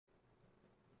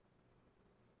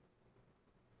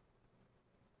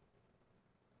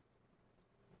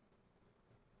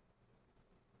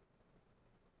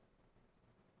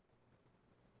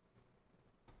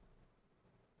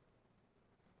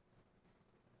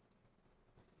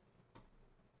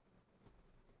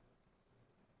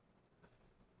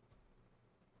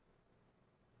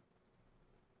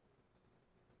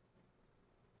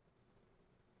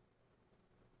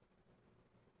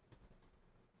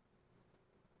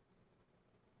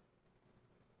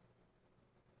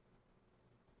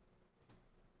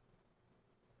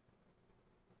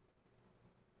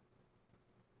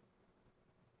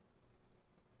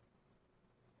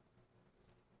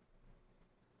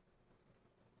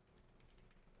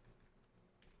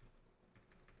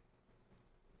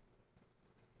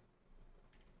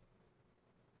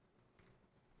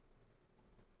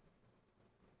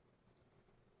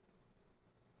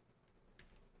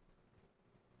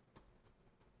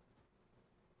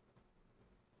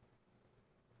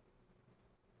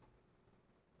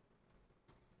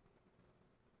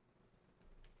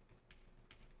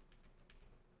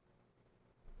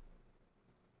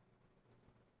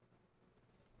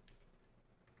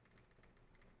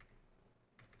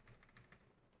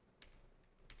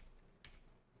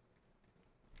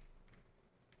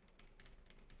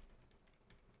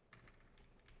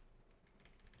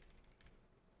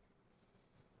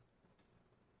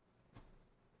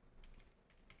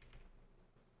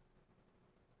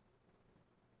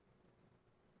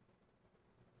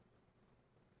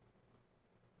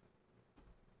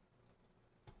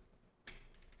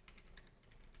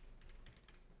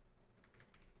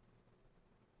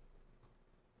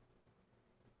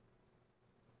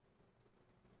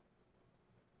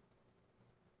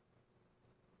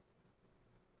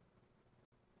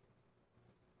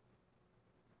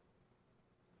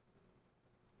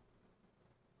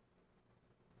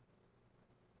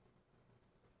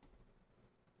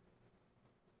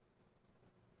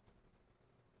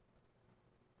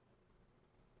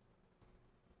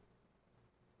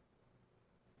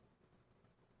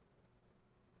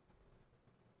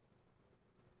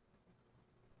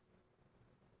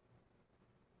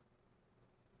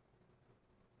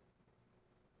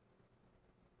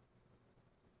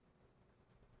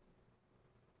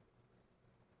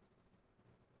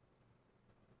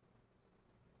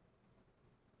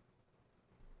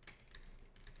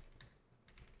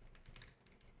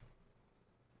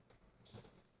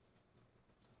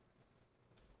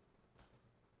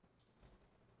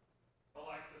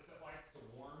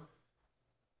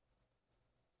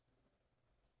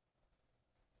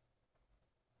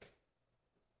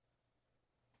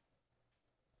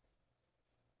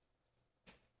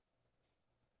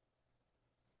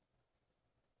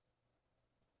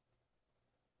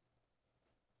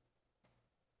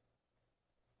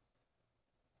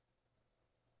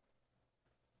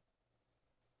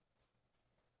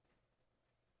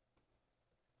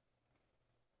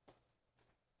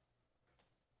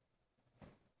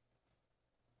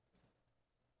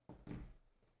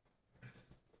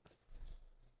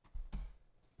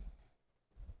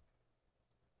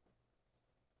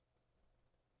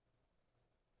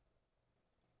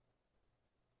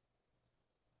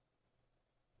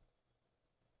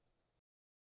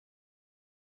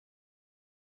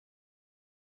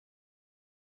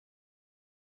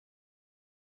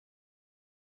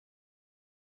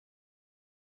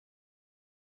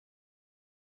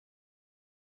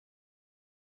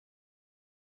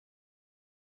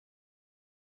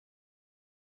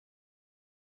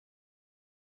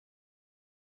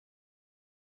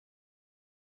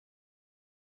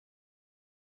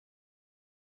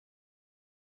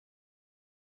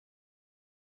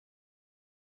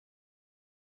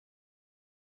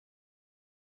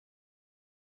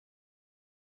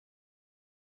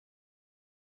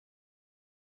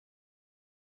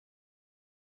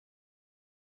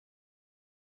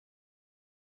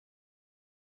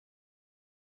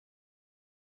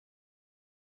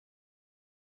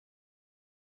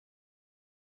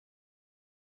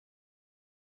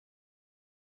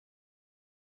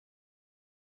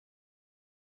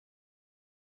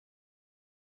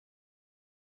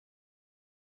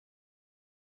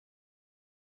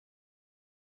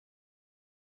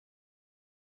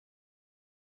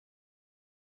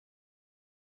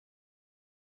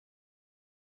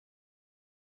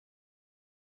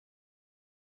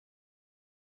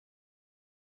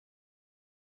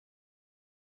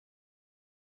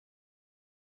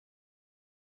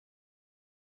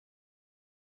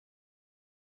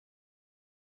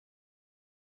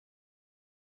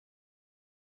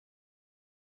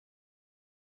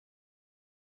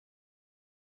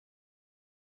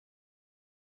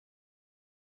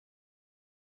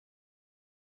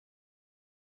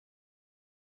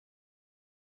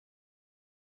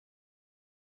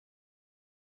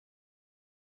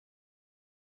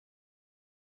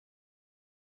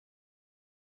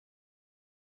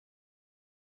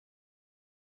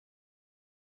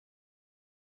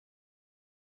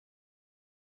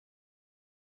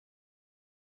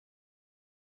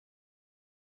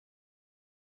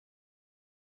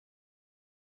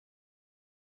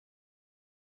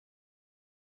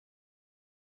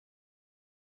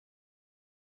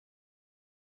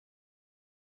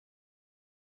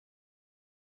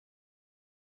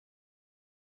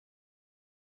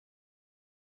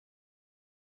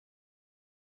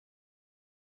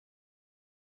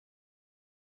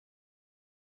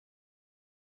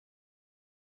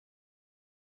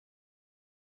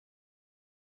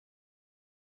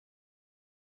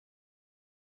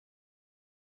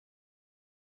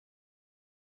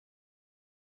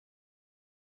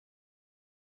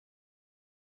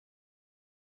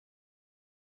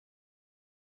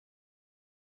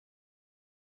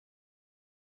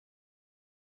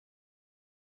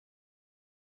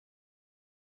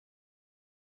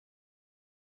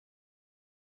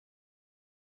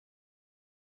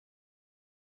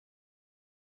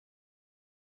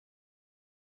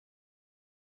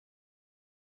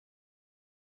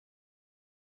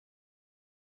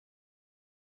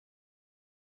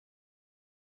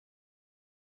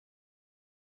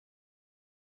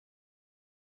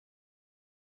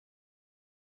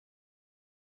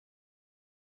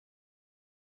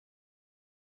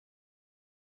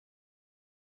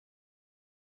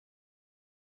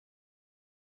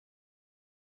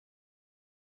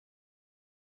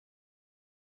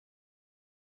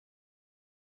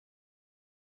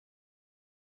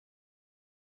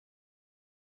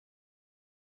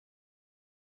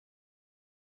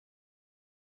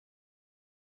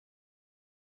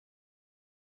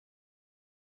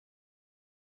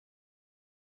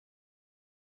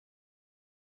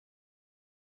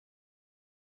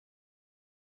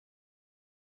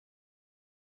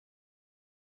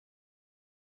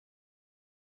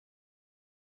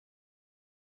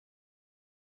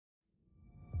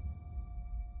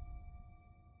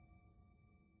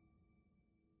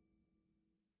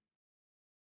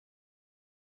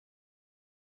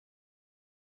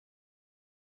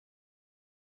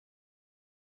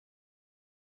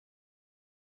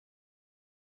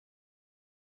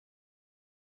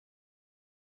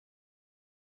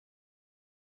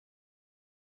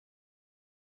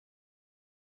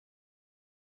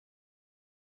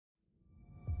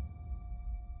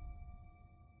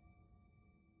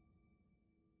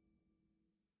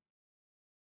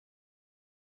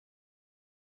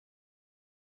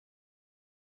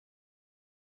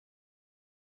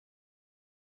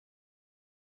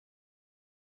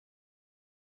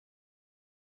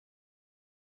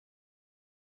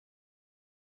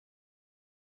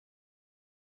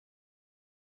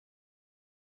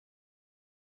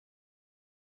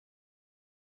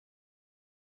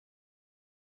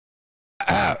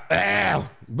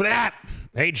Blah.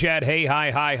 Hey, Chad. Hey,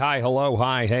 hi. Hello,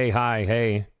 hi, hey, hi,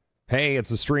 hey. Hey, it's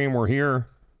the stream. We're here.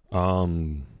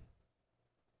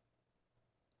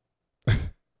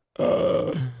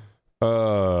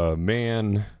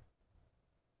 Man.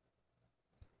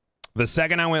 The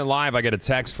second I went live, I get a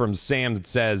text from Sam that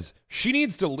says, she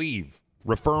needs to leave,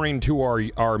 referring to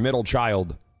our middle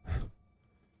child.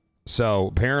 So,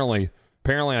 apparently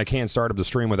I can't start up the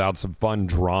stream without some fun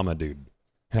drama, dude,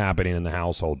 happening in the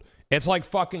household. It's like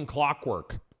fucking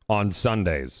clockwork on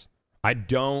Sundays. I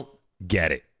don't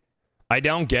get it. I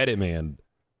don't get it, man.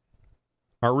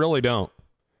 I really don't.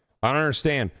 I don't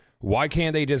understand. Why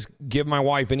can't they just give my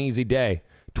wife an easy day?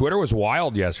 Twitter was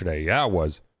wild yesterday. Yeah, it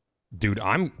was. Dude,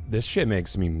 this shit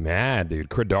makes me mad, dude.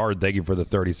 Credard, thank you for the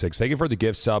 36. Thank you for the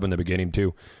gift sub in the beginning,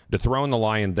 too. Dethrone the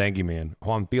Lion, thank you, man.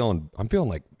 Oh, I'm feeling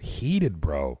like heated,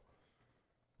 bro.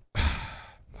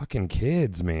 Fucking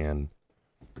kids, man.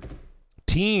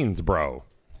 Teens, bro.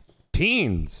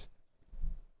 Teens.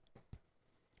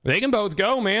 They can both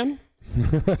go, man.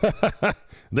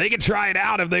 They can try it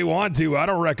out if they want to. I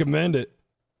don't recommend it.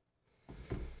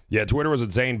 Yeah, Twitter was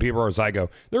insane. People are psycho.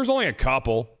 There's only a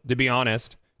couple, to be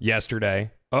honest,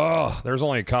 yesterday. There's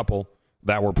only a couple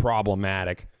that were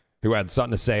problematic who had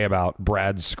something to say about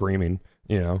Brad screaming,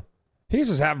 you know. He's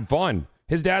just having fun.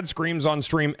 His dad screams on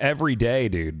stream every day,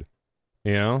 dude.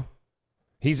 You know?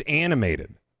 He's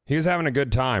animated. He was having a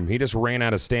good time. He just ran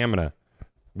out of stamina,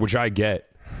 which I get.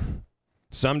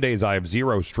 Some days I have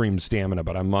zero stream stamina,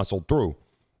 but I muscled through,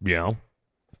 you know?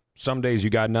 Some days you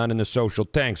got none in the social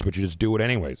tanks, but you just do it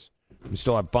anyways. You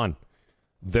still have fun.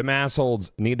 Them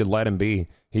assholes need to let him be.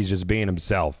 He's just being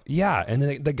himself. Yeah, and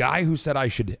the guy who said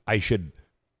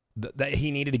that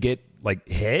he needed to get, like,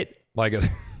 hit, like,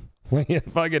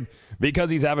 fucking, because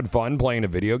he's having fun playing a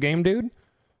video game, dude,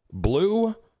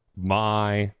 blew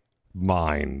my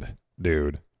mind,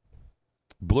 dude.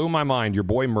 Blew my mind. Your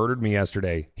boy murdered me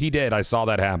yesterday. He did. I saw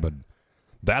that happen.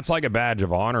 That's like a badge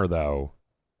of honor, though.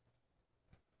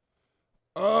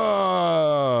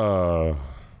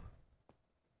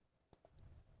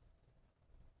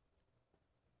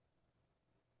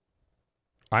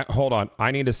 Hold on.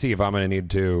 I need to see if I'm going to need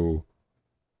to...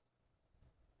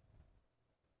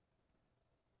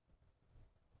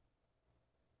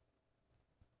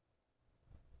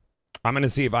 I'm going to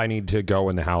see if I need to go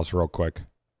in the house real quick.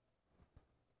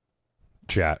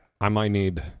 Chat. I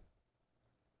need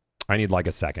like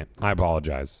a second. I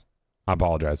apologize.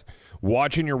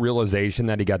 Watching your realization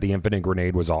that he got the infinite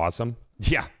grenade was awesome.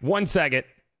 Yeah, 1 second.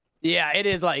 Yeah, it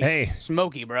is like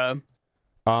smoky, bro.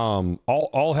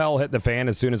 All hell hit the fan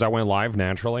as soon as I went live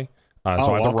naturally. So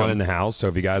I have to run in the house. So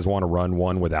if you guys want to run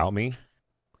one without me.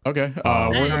 Okay.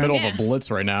 We're in the middle of a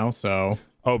blitz right now, so.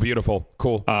 Oh, beautiful.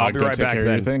 Cool. I'll be right back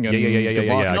then. Yeah.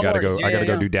 I gotta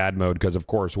go do dad mode because of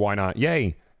course, why not?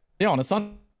 Yay. Yeah, on a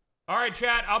Sun. All right,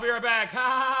 chat. I'll be right back. Ha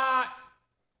ha ha.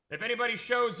 If anybody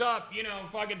shows up, you know,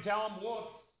 fucking tell them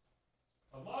whoops.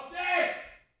 I love this.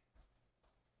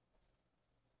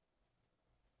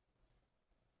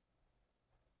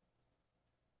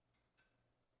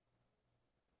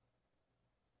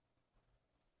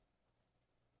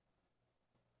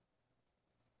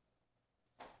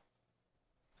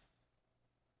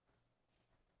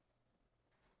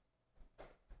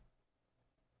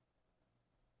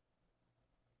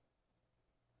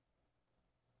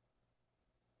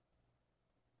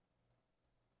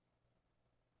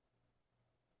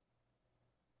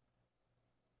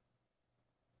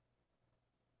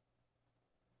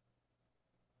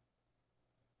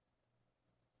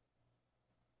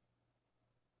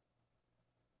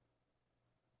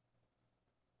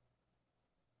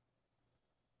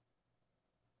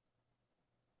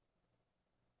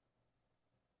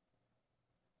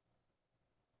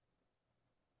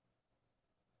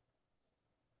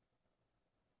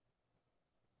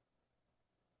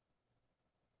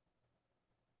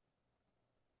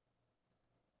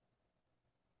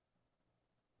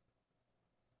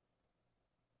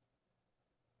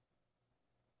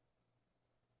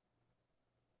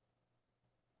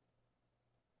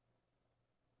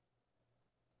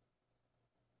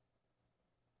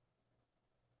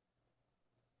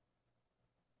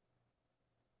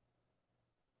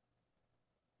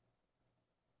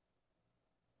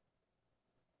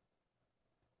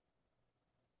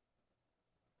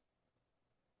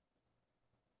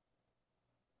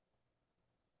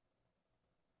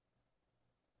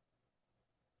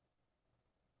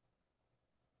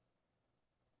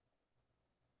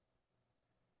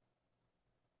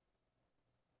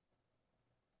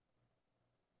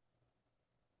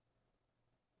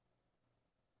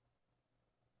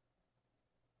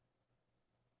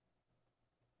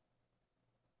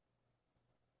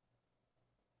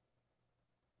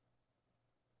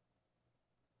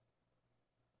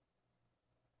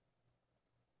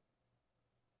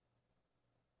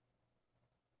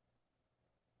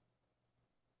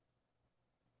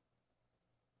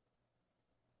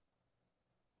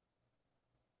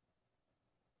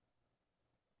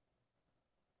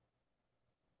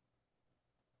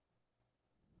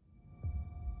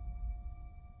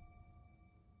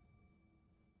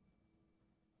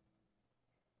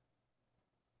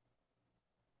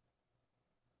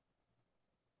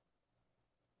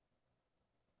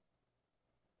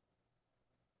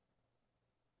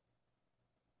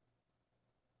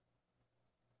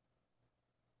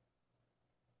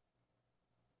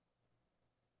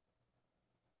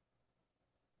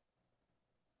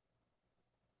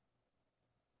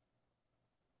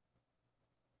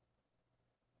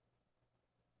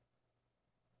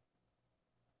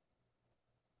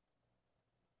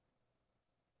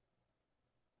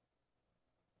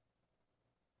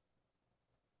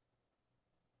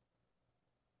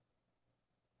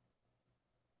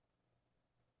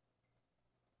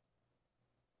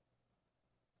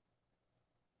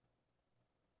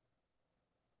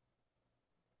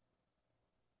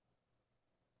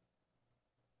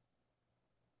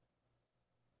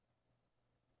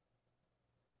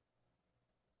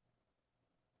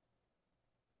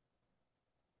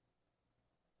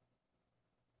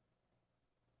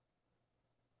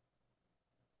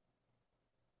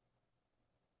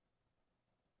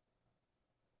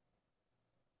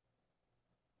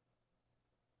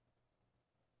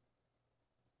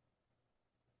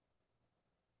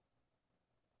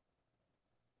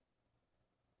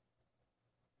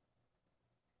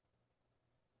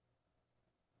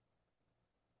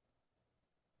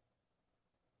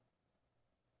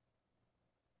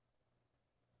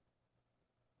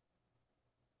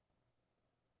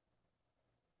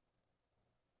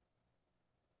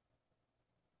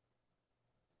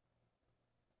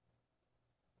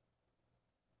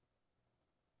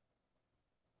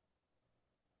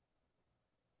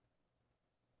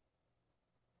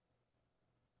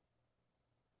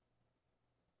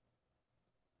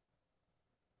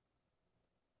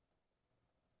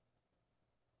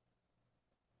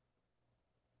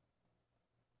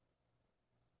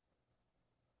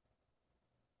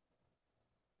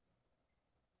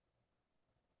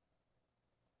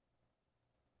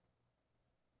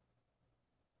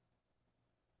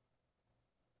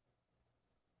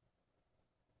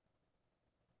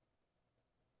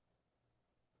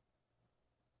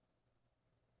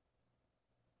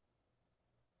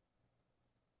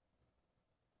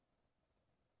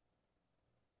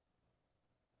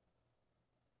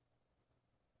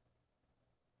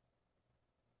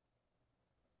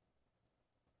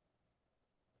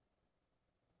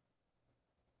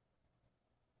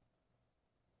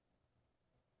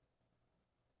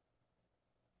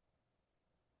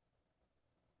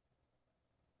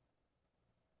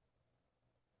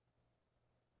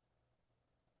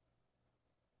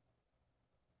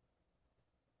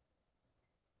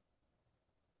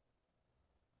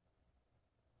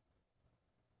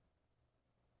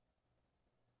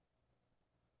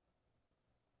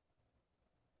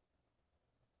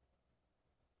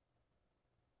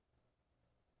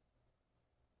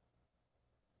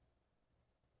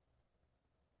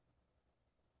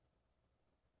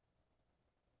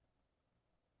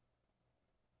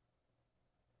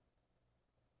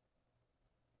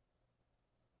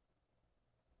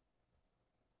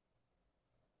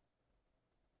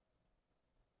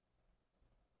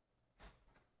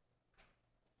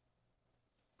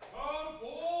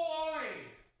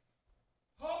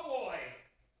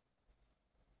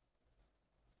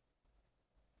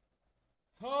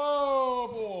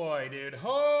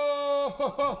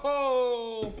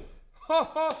 Oh,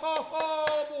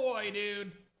 boy,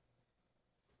 dude.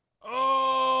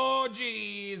 Oh,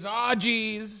 jeez. Ah,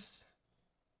 jeez.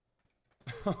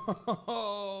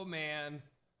 Oh, man.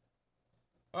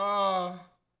 Oh,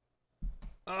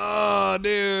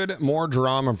 dude. More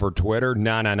drama for Twitter?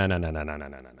 No.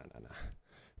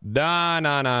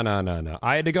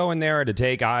 I had to go in there to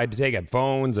take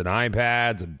phones and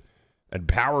iPads and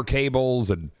power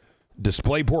cables and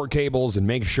DisplayPort cables and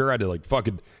make sure I had to like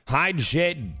fucking hide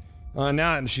shit.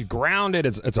 And she's grounded.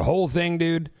 It's a whole thing,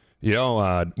 dude. You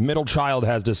know, middle child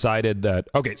has decided that.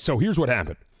 Okay, so here's what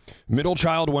happened. Middle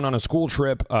child went on a school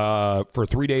trip for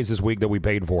 3 days this week that we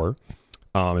paid for.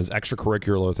 His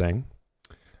extracurricular thing.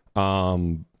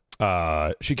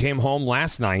 She came home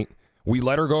last night. We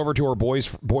let her go over to her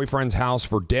boyfriend's house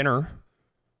for dinner.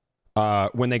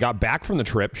 When they got back from the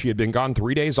trip, she had been gone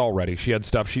 3 days already. She had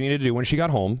stuff she needed to do when she got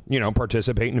home, you know,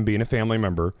 participating and being a family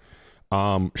member.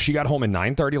 She got home at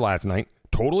 9:30 last night.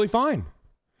 Totally fine.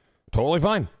 Totally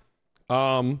fine.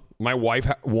 My wife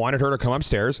wanted her to come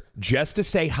upstairs just to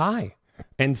say hi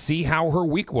and see how her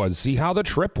week was, see how the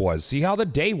trip was, see how the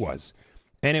day was.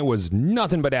 And it was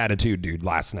nothing but attitude, dude,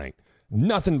 last night.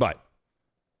 Nothing but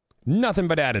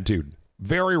attitude.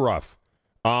 Very rough.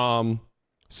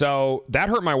 So that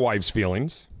hurt my wife's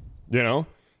feelings, you know?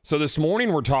 So this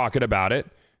morning we're talking about it,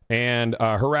 and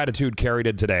her attitude carried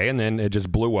it today, and then it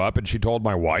just blew up, and she told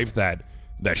my wife that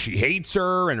she hates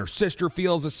her, and her sister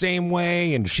feels the same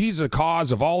way, and she's the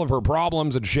cause of all of her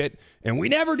problems and shit, and we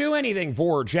never do anything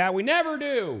for her, chat. We never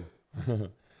do.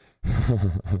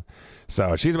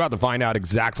 So she's about to find out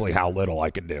exactly how little I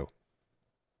can do.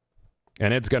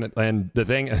 And it's gonna, and the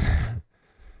thing,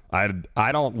 I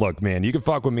don't, look, man, you can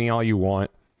fuck with me all you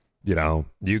want. You know,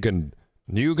 you can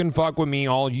fuck with me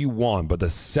all you want, but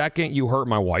the second you hurt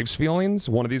my wife's feelings,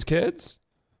 one of these kids,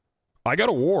 I got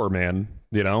a war, man,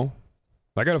 you know?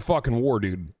 I got a fucking war,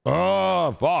 dude.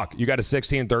 Oh, fuck. You got a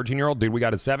 16, 13-year-old? Dude, we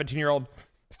got a 17-year-old,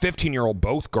 15-year-old,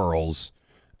 both girls,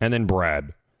 and then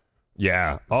Brad.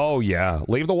 Yeah. Oh, yeah.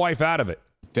 Leave the wife out of it.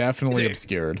 Definitely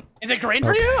obscured. Is it green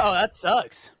for you? Oh, that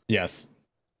sucks. Yes.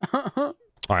 All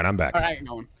right, I'm back. All right,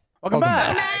 going. Welcome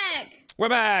back. We're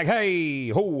back. Hey,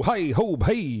 ho, hey, ho,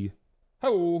 hey,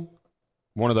 ho.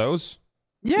 One of those?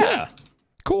 Yeah.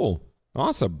 Cool.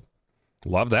 Awesome.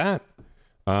 Love that.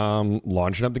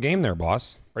 Launching up the game there,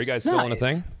 boss. Are you guys still on a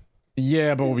thing?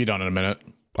 Yeah, but we'll be done in a minute.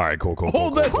 All right, cool.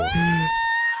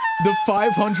 The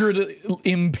 500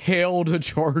 impaled a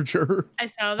charger. I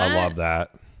saw that. I love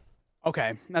that.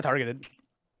 Okay, not targeted.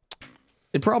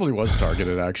 It probably was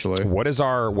targeted, actually. What's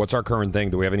our current thing?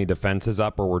 Do we have any defenses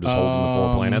up, or we're just holding the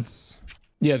 4 planets?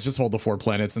 Yeah, just hold the 4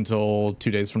 planets until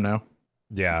 2 days from now.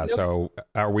 Yeah. Yep. So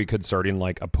are we concerting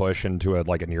like a push into a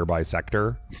nearby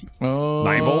sector?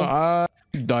 Nival?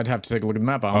 I'd have to take a look at the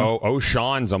map. Oh,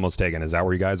 Sean's almost taken. Is that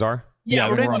where you guys are? Yeah,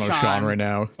 we're on Sean right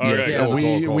now. Okay, yeah,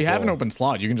 cool, we have an open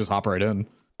slot. You can just hop right in.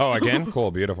 Oh, again?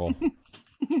 Cool, beautiful.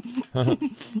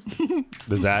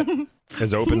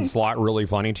 Is open slot really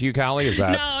funny to you, Callie? Is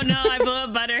that? No, I blew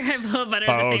up butter.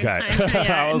 Oh, okay.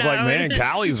 Yeah, I was like, man,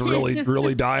 Callie's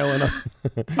really dialing up.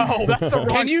 Oh, that's the wrong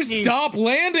Can you scene. stop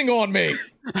landing on me?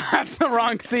 That's the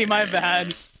wrong scene, my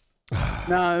bad.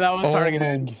 No, that was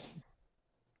targeted.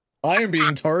 I am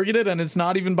being targeted, and it's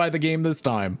not even by the game this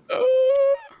time.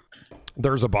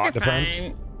 There's a bot defense.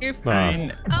 Fine. You're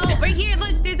fine. Oh, right here.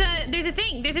 Look, there's a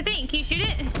thing. Can you shoot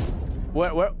it?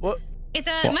 What? It's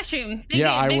a mushroom. Big,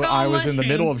 yeah, big I was mushroom. in the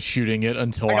middle of shooting it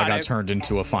until I got it. turned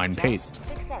into a fine paste.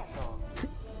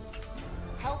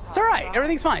 It's all right.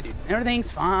 Everything's fine, dude. Everything's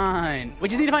fine. We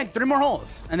just need to find 3 more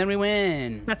holes, and then we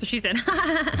win. That's what she said.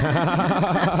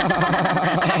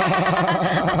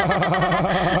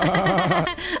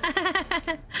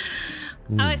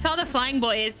 Oh, I saw the Flying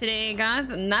Boys today, guys.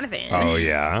 I'm not a fan. Oh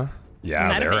yeah,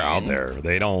 Not a they're out fan. there.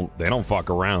 They don't fuck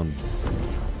around.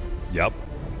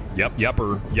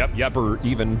 Yupper,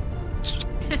 even.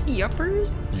 Yuppers?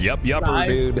 Yupper,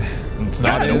 Guys. dude. It's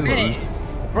not That no is- boost.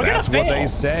 We're gonna That's fail. what they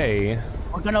say.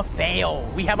 We're gonna fail.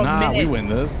 We have a Nah, minute. we win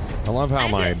this. I love how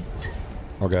my.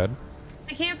 Oh, good.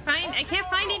 I can't find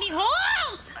any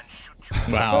holes.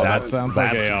 Wow, that sounds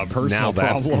like a personal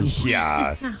problem.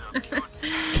 Yeah.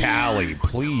 Callie,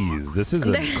 please. This is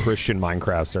a Christian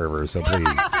Minecraft server, so please.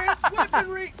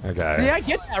 Okay. See, I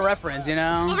get that reference, you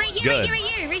know? Oh, right here, Good. right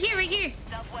here.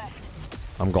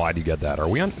 I'm glad you get that. Are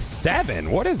we on 7?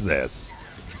 What is this?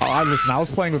 Listen, I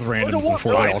was playing with randoms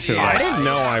before they all showed I up. didn't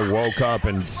know I woke up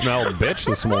and smelled bitch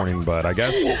this morning, but I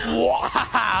guess.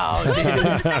 Wow, dude.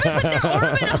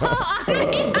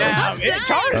 Yeah,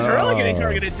 Char's really getting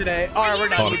targeted today. All right, we're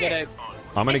done. We did it.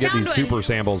 I'm gonna I get these found super one.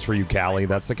 samples for you, Callie.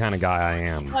 That's the kind of guy I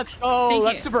am. Let's go. Thank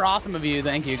That's you. super awesome of you.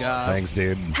 Thank you, guys. Thanks,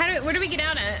 dude. Where do we get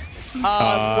out at?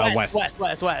 West.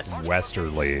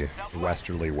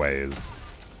 Westerly ways.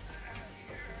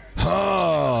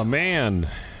 Oh man.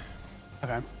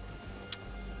 Okay.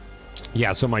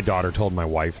 Yeah, so my daughter told my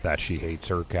wife that she hates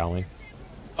her, Callie.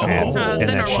 Oh. And the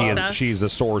that normal stuff. she's the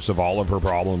source of all of her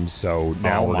problems. So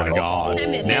now Oh we're my gonna God.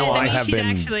 Now I means have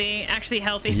she's been actually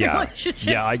healthy. yeah relationship.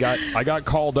 yeah I got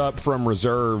called up from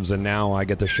reserves, and now I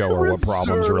get to show her what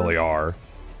problems really are.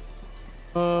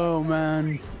 Oh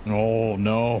man. Oh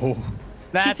no.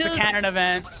 That's the feels- canon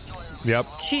event. Yep.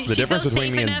 She The difference feels between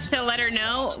safe me and enough to let her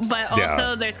know, but also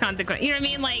Yeah. there's consequences. You know what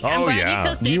I mean? Like, Oh, I'm glad yeah. you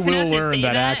feel safe You will enough to learn say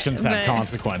that actions have but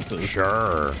consequences.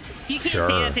 sure. You can't Sure.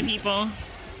 say that to people.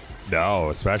 No,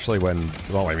 especially when,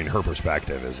 well, I mean, her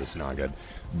perspective is just not good.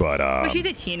 But Well, she's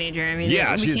a teenager. I mean,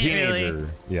 yeah, we she's a can't teenager. Really...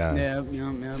 Yeah.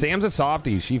 Yeah. Sam's a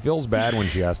softie. She feels bad when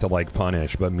she has to like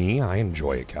punish, but me, I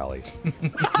enjoy it, Callie.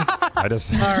 I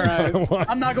just. All right. I want-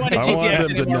 I'm not going to I want GCS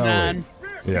them to anymore, know man.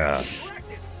 Yeah.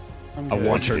 I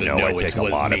want her to know I take a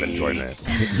lot of enjoyment.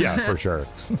 Yeah, for sure.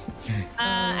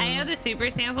 I have the super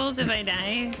samples if I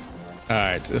die. All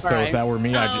right. So Alright. if that were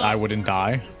me, I wouldn't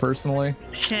die personally.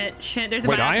 Shit. There's a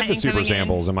Wait, I have the Titan super coming in.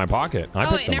 samples in my pocket. I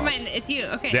Oh, picked wait, them never up. mind. It's you.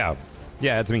 Okay. Yeah.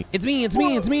 Yeah, it's me. It's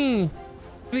me.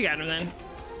 We got him then.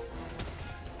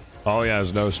 Oh, yeah,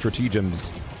 there's no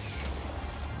stratagems.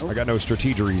 I got no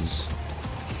strategeries.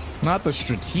 Not the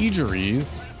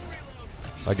strategeries.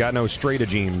 I got no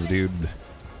stratagems, dude.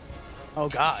 Oh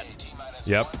God.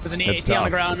 Yep. There's an It's EAT on the tough.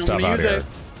 ground. It's I'm tough gonna out use here.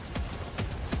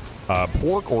 it.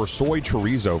 Pork or soy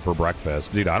chorizo for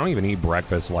breakfast. Dude, I don't even eat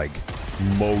breakfast like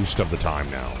most of the time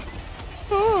now.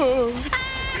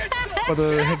 But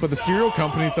the cereal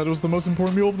company said it was the most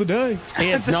important meal of the day.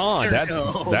 It's not.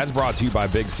 That's brought to you by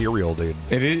Big Cereal, dude.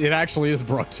 It actually is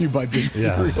brought to you by Big Yeah.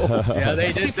 Cereal. Yeah, they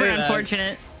did Super say that.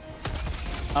 unfortunate.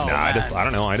 Oh, Nah, I man.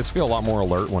 don't know. I just feel a lot more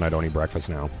alert when I don't eat breakfast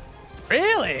now.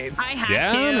 Really? I have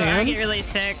Yeah, to. I man. get really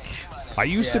sick. I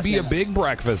used to Yeah, be a same. big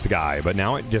breakfast guy, but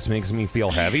now it just makes me feel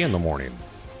heavy in the morning.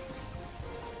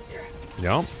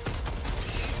 Yep.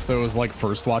 So it was like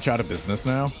First Watch out of business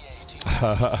now.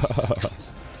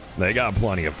 They got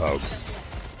plenty of folks.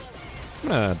 I'm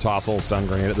gonna toss a little stun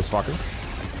grenade at this fucker.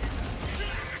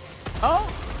 Oh,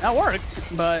 that worked.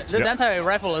 But this Yep.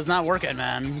 anti-rifle is not working,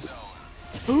 man.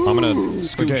 I'm gonna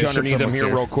scooch Okay, ship's underneath him almost here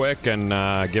here. real quick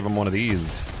and give him one of these.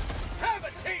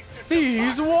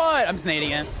 These what? I'm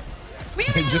snating it. We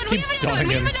have another Just one. keep We have another stunning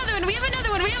one. him. We have another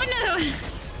one.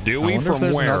 Do I we? wonder if From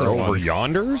there's where? another Over one.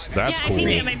 yonders? That's Yeah, cool. I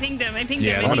pinged him.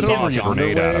 Yeah, I'm that's gonna over toss a yonder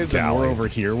grenade at him, ways, and we're Callie. over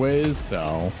here ways. So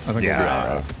I think we'll be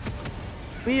Yeah.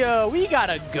 alright. We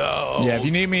gotta go. Yeah, if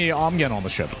you need me, I'm getting on the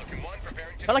ship. I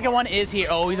feel like one is here.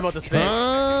 Oh, he's about to spit.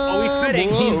 Oh, he's spitting.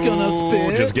 whoa. He's gonna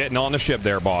spit. Just getting on the ship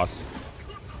there, boss.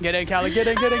 Get in, Callie. Get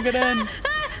in. I can't get it.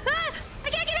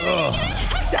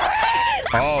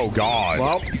 Oh God.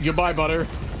 Well, goodbye, butter.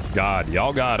 God,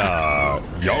 y'all got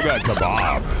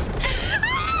kebab.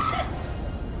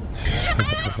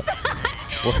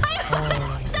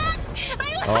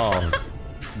 Oh,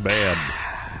 man.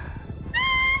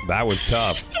 That was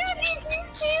tough. He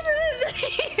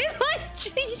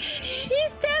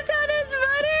stepped on his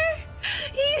butter.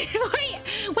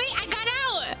 Wait, I got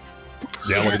out.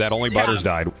 Yeah, look at that. Only Butters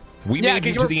died. We Yeah, made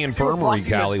you 'cause to the you were infirmary, walking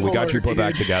that Callie. We got you put forward,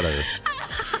 back dude. together.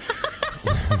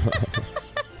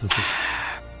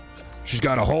 She's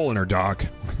got a hole in her, Doc.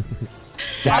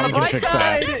 Yeah, On we the can bright fix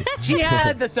side, that. she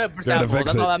had the super sample. fix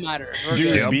That's it. all that matters. We're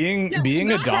Dude, good. Yep.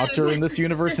 being a doctor in this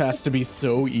universe has to be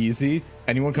so easy.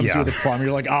 Anyone comes Yeah. to you with a problem,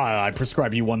 you're like, I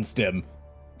prescribe you one stim.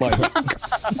 Like,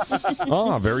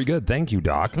 Oh, very good. Thank you,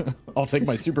 Doc. I'll take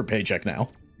my super paycheck now.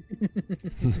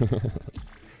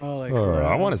 Holy I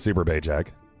crap. want a super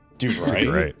paycheck. Dude, right?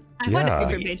 Great. I want a Yeah.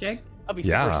 super paycheck. I'll be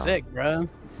Yeah. super sick, bro.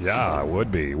 Yeah, it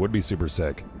would be. Would be super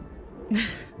sick.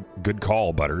 Good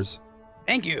call, Butters.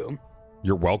 Thank you.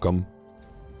 You're welcome.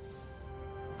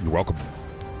 You're welcome.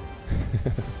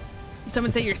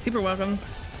 Someone say you're super welcome.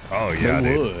 Oh, yeah,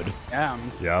 They dude. would. Yeah.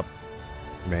 Yep.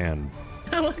 Man.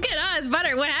 Look at us,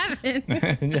 Butter. What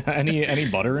happened? any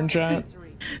butter in chat?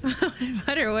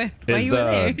 Butter, why Is you were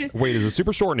there? the wait, is the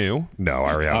Superstore new? No,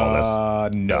 I already have all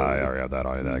this. No. I already have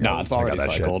that. Nah, it's already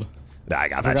that shit. cycled. I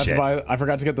got that shit. I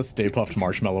forgot to get the Stay Puffed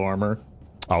Marshmallow Armor.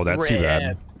 Oh, that's too bad.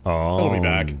 Rip. Oh, It'll be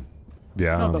back.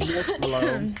 Yeah.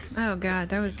 Oh god,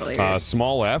 that was hilarious.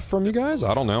 Small F from you guys?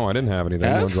 I don't know. I didn't have anything.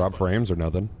 No F? drop frames or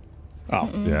nothing. Oh.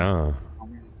 Yeah.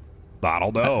 I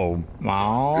don't know.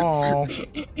 Oh.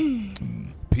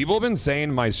 People have been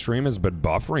saying my stream has been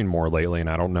buffering more lately, and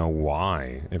I don't know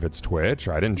why. If it's Twitch,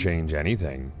 I didn't change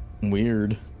anything.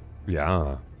 Weird.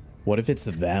 Yeah. What if it's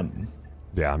them?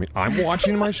 Yeah, I mean, I'm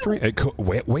watching my stream.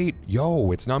 Wait,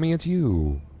 yo, it's not me, it's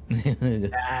you.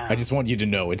 I just want you to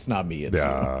know it's not me. It's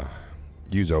you.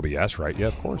 Use OBS, right? Yeah,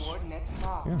 of course.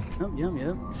 Yeah.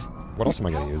 Yep. What else am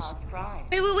I gonna use?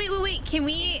 Wait. Can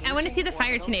we? I want to see the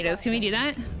fire tornadoes. Can we do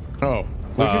that? Oh,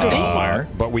 we could go to Hellmire.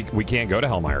 But we can't go to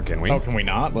Hellmire, can we? Oh, can we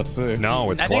not? Let's see.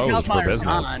 No, it's I think closed for Hellmire's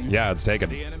business. gone. Yeah, it's taken.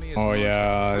 Oh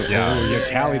yeah. Yeah,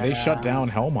 Callie, they shut down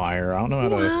Hellmire. I don't know how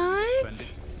to.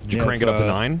 What? Did you Yeah, crank it's, it up to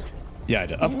 9? Yeah, I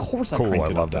did. Of course I Cool, cranked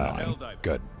I it love up to that. 9.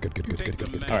 Good.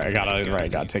 All right, I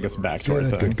gotta take us back to our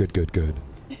thing. Good.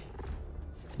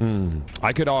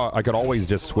 I could always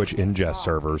just switch ingest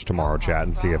servers tomorrow, chat,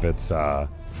 and see if it's True.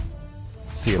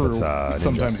 an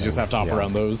Sometimes ingest you just have to hop thing.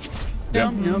 around those.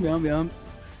 Yep.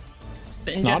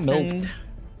 It's not nope.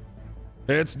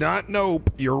 It's not nope.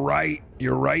 You're right,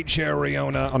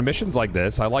 Chariona. On missions like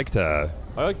this, I like to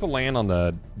land on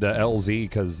the LZ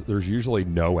because there's usually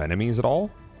no enemies at all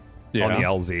on the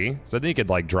LZ. So then you could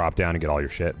like drop down and get all your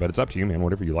shit. But it's up to you, man.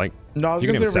 Whatever you like. No, I was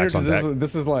You can gonna say even over here, stacks on 'cause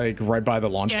this is like right by the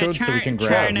launch Yeah, codes, so we can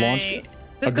grab launch. A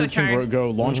Let's go, group can Char. go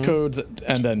launch codes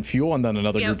and then fuel, and then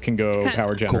another Yep. group can go Cut.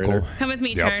 power Cool. generator. Come with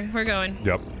me, Yep. Char. We're going.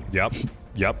 Yep.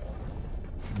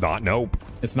 Not nope.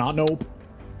 It's not nope.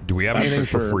 Do we have That's anything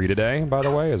for for sure. free today, by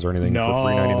the way? Is there anything for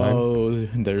free 99? No,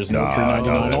 there's no free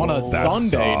 99 on a that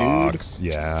Sunday, dude. sucks.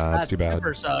 Yeah, that's too bad.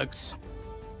 Super sucks.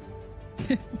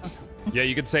 Yeah,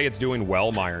 you could say it's doing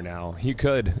Wellmeyer now. You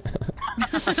could.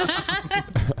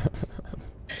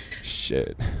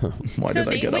 Shit. Why did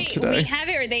I get up We today? have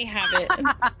it or they have it.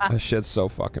 That shit's so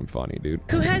fucking funny, dude.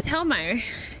 Who has Hellmire?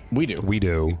 We do. We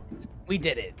do. We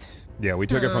did it. Yeah, we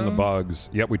took it from the bugs.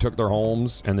 Yep, we took their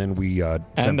homes and then we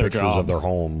sent their pictures of their jobs.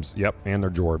 homes. Yep, and their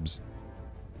jorbs.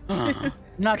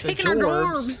 Not the Taking our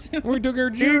Jorbs. dorbs. We took our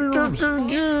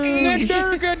jorbs.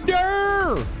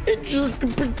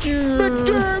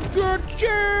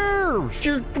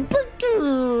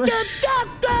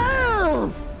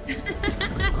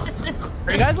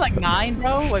 Are you guys like 9,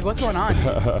 bro? Like, what's going on?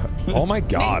 Oh my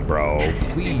god, bro.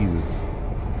 Please.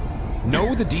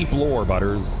 Know the deep lore,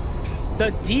 Butters.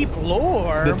 The deep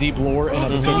lore. The deep lore in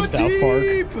episode of So South Park.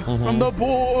 deep from the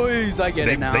boys. I get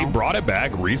it now. They brought it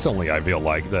back recently, I feel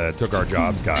like, the Took Our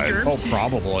Jobs guys. Oh,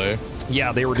 probably.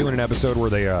 Yeah, they were doing an episode where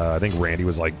they, I think Randy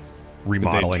was like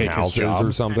remodeling take his houses job?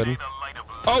 or something.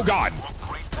 Oh god!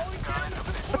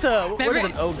 What is Remember-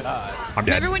 an oh god? I'm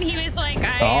dead. Remember when he was like,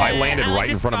 I landed like right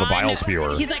to in front of a spawn- bile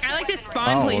spewer. He's like, I like to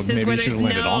spawn Oh, places maybe where you there's should've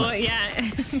landed no, on it.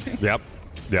 yeah.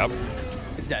 Yep.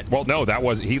 It's dead. Well, no,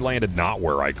 he landed not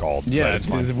where I called. but Yeah, it's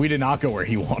fine. we did not go where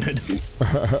he wanted.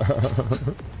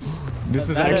 This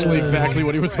is actually exactly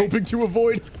what he was hoping to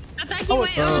avoid. I thought he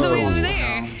went all the way over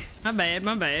there. My bad.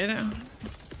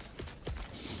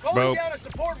 Boop.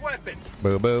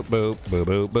 Boop, boop, boop, boop,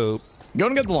 boop, boop. Go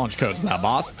and get the launch codes now,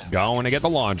 boss. Going to get the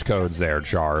launch codes there,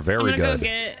 Char. Very good.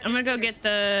 I'm gonna go get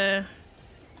the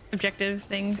objective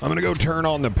thing. I'm gonna go turn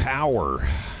on the power.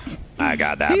 I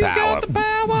got that He's power. got the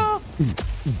power.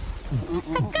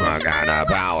 I got that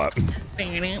power.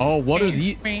 Oh, what are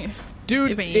the...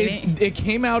 Dude, it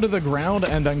came out of the ground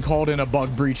and then called in a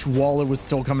bug breach while it was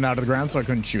still coming out of the ground, so I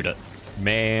couldn't shoot it.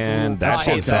 Man, that I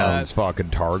shit hate sounds that. fucking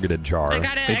targeted, Char. I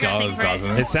got it. It does,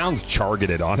 doesn't It sounds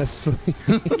targeted, honestly.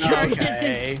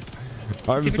 Okay.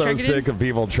 I'm Super so targeted? sick of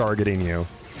people targeting you.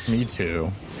 Me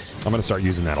too. I'm gonna start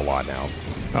using that a lot now.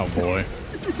 Oh, boy.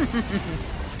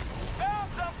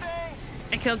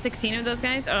 I killed 16 of those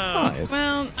guys. Oh, Nice.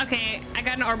 well, okay. I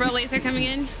got an orbital laser coming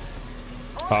in.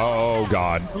 Oh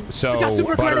god. got So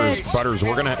super credits. Butters,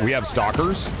 we have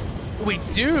stalkers. We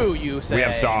do, you say? We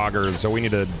have stalkers, so we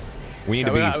need to we be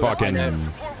got fucking it.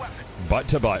 butt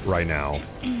to butt right now.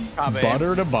 Copy.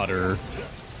 Butter to butter.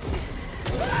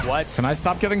 What? Can I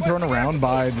stop getting thrown around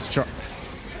by this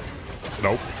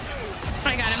Nope.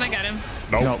 I got him.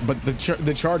 Nope. No, but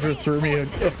the charger threw me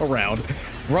around.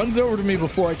 Runs over to me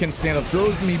before I can stand up,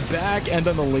 throws me back, and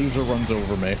then the laser runs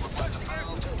over me.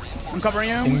 I'm covering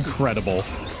you. Incredible.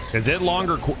 Is it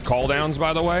longer call downs,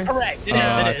 by the way? Correct. It is.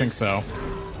 I think so. I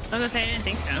was gonna say I didn't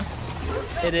think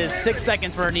so. It is 6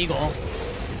 seconds for an eagle.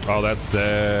 Oh, that's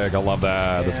sick. I love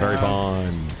that. That's very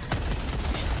fun.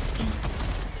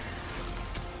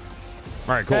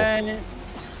 All right, cool. And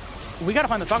we gotta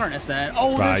find the stalker nest then.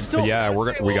 Oh, there's still. Yeah,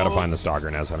 we got to find the stalker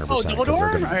nest 100%. Oh, double 'cause they're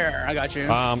door. gonna- Here, I got you.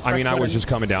 I mean, I was just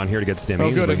coming down here to get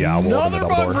stimmies, Oh, good. but yeah, we'll open the Another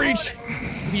double bug door. breach.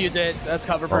 use it. That's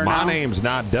cover for My now. name's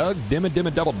not Doug.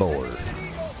 Dimma double door.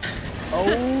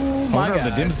 Oh my Owner of the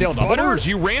god. Dimsdale double door. Butters,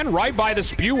 you ran right by the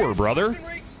spewer, brother.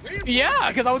 Yeah,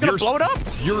 because I was gonna blow it up.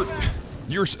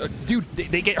 You're, dude.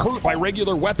 They get hurt by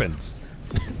regular weapons.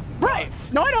 Right.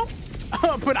 No, I don't.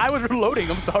 But I was reloading.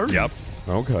 I'm sorry. Yep.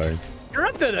 Okay. You're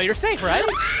up there though. You're safe, right?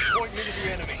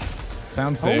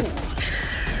 Sounds safe.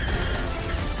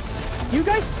 You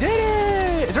guys did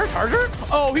it. Is there a charger?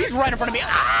 Oh, he's right in front of me.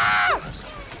 Ah!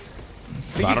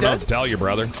 I don't know what to tell you,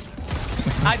 brother.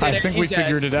 I did I it. think He's we dead.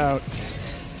 figured it out.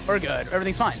 We're good.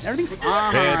 Everything's fine. Everything's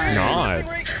fine. It's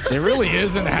not. It really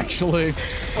isn't, actually.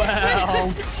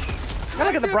 Well, gotta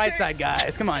look at the bright side,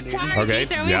 guys. Come on, dude. Okay.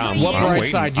 Yeah. What I'm bright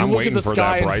waiting- side? You I'm look at waiting the for sky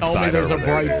that and bright tell me side there's a over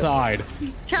there, bright dude. side.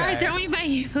 Charlie, throw me by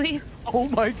you, please. Oh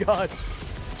my god.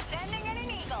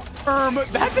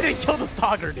 That didn't kill the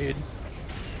stalker, dude.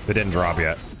 It didn't drop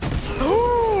yet.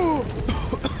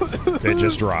 It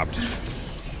just dropped.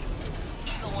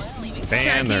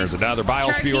 And there's another bile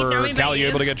Char, can you throw spewer. me by Cal, you you?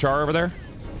 able to get Char over there?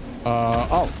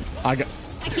 Oh, I got.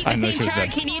 I know she was Char,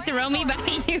 dead. can you throw me by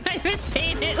you? I've been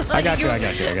saying it. I got you. I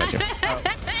got you. I got you.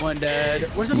 One dead.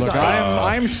 Where's the Look,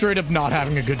 guy? I'm straight up not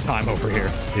having a good time over here.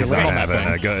 He's Land not on that having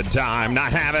thing. a good time.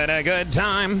 Not having a good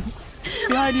time.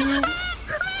 Behind you.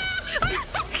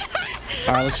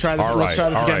 All right, let's try this. All Let's right, try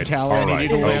this all again, right, Callie. all I need right, you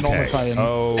to land on the okay. Titan.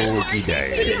 Okie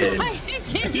day.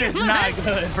 This is not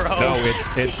good, bro. No,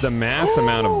 it's the mass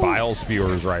amount of bile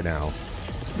spewers right now.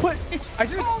 What? I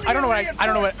don't know what I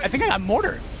don't know what. I think I got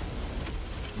mortared.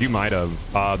 You might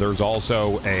have. There's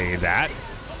also a that.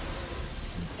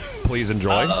 Please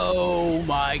enjoy. Oh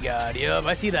my god. Yep,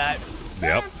 I see that.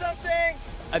 Yep.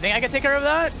 I think I can take care of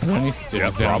that. Any stims Yeah,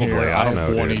 down probably. here? I don't have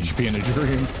know, 1 dude. HP in a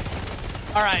dream.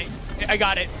 All right, I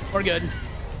got it. We're good.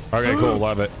 Okay, cool.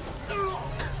 Love it.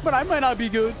 But I might not be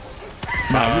good.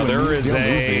 There is you don't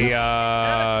lose these.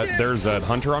 there's a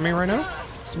hunter on me right now.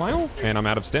 Smile, and I'm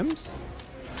out of stims.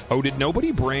 Oh, did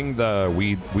nobody bring the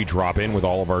we drop in with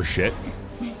all of our shit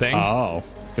thing? Oh,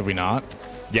 did we not?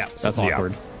 Yeah, That's yeah.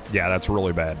 awkward. Yeah, that's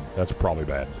really bad. That's probably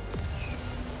bad.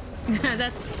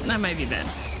 That might be bad.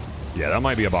 Yeah, that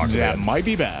might be a box That of head. might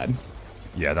be bad.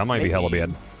 Yeah, that might be hella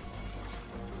bad.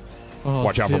 Oh,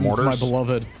 Watch out for Stims, mortars. my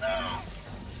beloved.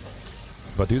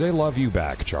 But do they love you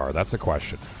back, Char? That's the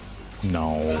question.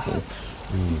 No.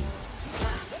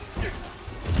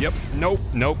 Yep.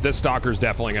 Nope. This stalker's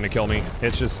definitely gonna kill me.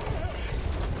 It's just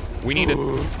we need it.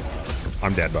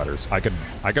 I'm dead, Butters. I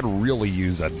could really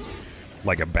use a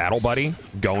battle buddy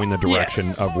going the direction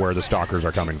Yes. of where the stalkers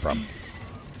are coming from.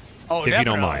 Oh, If you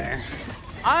don't definitely. mind.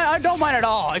 I don't mind at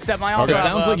all. Except I also It have,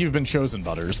 sounds like you've been chosen,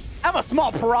 Butters. have a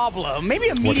small problem. Maybe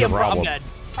a your medium problem?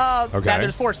 problem. Okay. Yeah,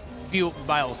 there's 4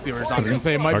 bile spewers I on was me. gonna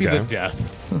say it might be Okay. the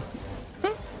death.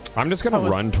 I'm just gonna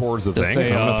run towards the Just thing.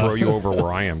 say, I'm gonna throw you over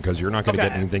where I am because you're not gonna get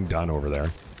Okay. anything done over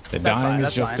there. The That's dying fine, is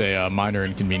that's just fine. a minor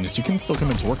inconvenience. You can still come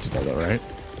into work together, right?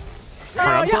 All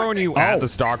right, I'm yeah. throwing you at the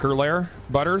stalker lair,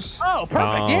 Butters. Oh,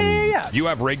 perfect. Yeah. You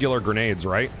have regular grenades,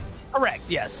 right? Correct.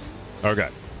 Yes. Okay.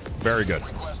 Very good.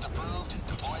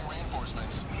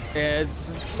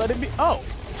 It's let it be. Oh,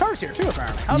 Char's here too,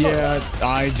 apparently. How's Yeah,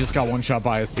 I just got one shot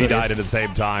by a He spitter. died at the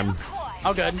same time.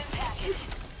 Oh, good.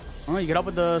 Oh, you get up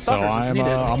with the So stalkers if you need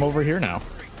it. I'm over here now.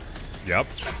 Yep.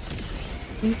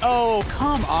 Oh,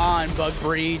 come on, Bug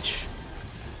Breach.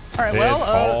 All right, It's well,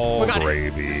 all we got it.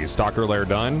 gravy. Stalker lair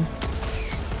done.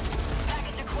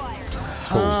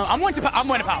 I'm going to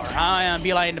power. I am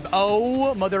beeline to.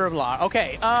 Oh, mother of law.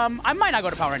 Okay. I might not go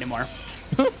to power anymore.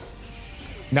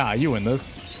 Nah, you win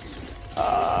this.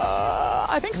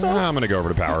 I think so. I'm gonna go over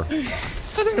to power. I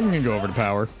think I'm gonna go over to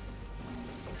power.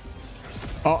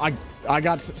 Oh, I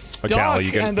got stuck, Callie,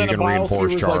 you can- and then you a can bile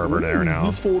reinforce spear was Char like, over there "Ooh, now."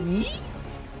 Is this for me?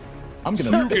 I'm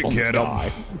gonna spit can on this get him.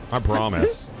 guy. I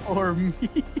promise. Or me.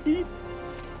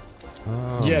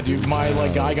 Yeah, dude, my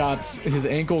guy got his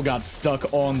ankle got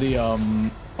stuck on the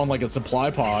on like a supply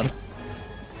pod.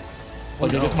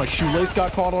 Like I guess my shoelace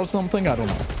got caught or something. I don't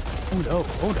know. Oh no!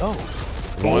 Oh no!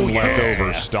 One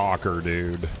leftover stalker,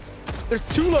 dude. There's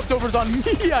 2 leftovers on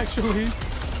me actually.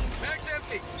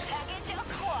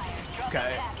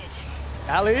 Okay.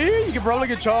 Allie, you can probably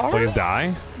get Char. Please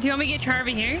die. Do you want me to get Char over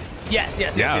here? Yes.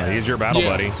 Yeah, he's your battle Yeah.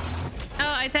 buddy.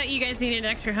 Oh, I thought you guys needed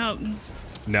extra help.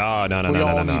 No. We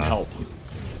all need help.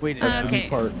 Wait. That's the Okay, neat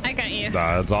part. I got you.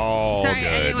 That's all Sorry,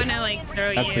 I didn't good. want to throw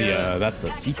you. That's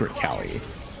the secret, Callie.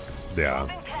 Yeah.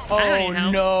 Oh I don't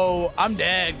know. no! I'm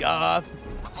dead, Goth.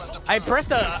 I pressed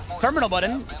the terminal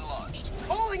button.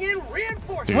 Dude,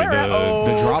 Where? the Oh,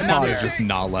 drop I'm not pod is here. just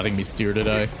not letting me steer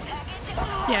today.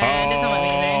 Yeah, it doesn't let me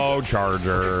either. Oh,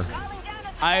 Charger.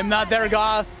 I am not there,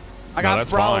 Goth. I No, got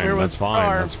that's Brawl fine. here with That's fine.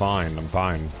 Char. That's fine. I'm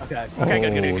fine. Okay. Okay.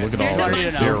 Good. Oh, look at all Sorry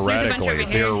this. to know.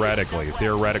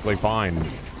 Theoretically fine.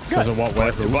 Because of what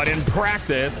way? But in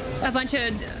practice, A bunch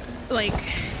of bad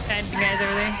guys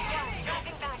over there.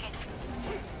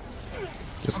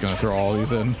 Just gonna throw all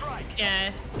these in.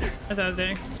 Yeah, that's what I was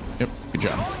doing. Yep, good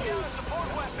job.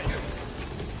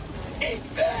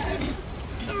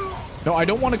 No, I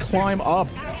don't want to climb up.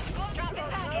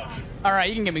 All right,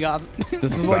 you can give me God.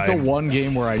 This is like the Fine. one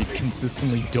game where I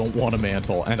consistently don't want a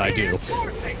mantle, and I do.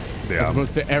 As Yeah.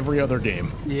 opposed to every other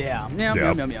game. Yeah. Yep.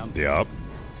 Yep.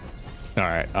 All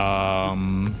right. I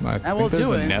will think there's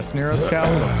do a it. nest near us,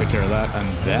 Cal. Let's take care of that, and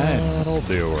then That'll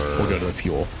do her. we'll go to the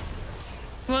fuel.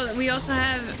 Well, we also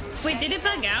have. Wait, did it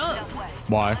bug out?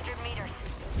 Why?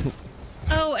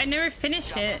 Oh, I never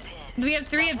finished it. We have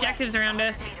 3 objectives around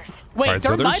us. Wait, All right,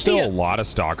 there so there's might still be a lot of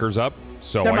stalkers up.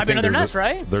 So There I might be think another there's nest,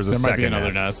 right? There's a There might be second another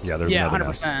nest. nest. Yeah, there's Yeah, another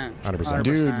 100%. nest. 100%.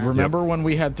 Dude, 100%. remember when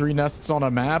we had 3 nests on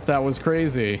a map? That was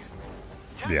crazy.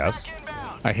 Yes.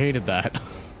 I hated that.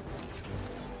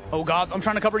 Oh God, I'm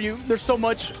trying to cover you. There's so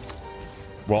much.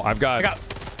 Well, I'm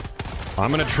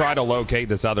gonna try to locate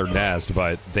this other nest,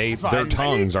 but their fine.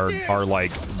 tongues are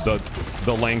like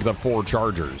the length of 4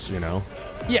 chargers. You know.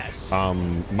 Yes.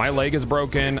 My leg is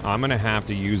broken. I'm gonna have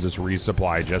to use this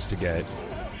resupply just to get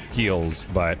heals,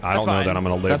 but I That's don't know fine. that I'm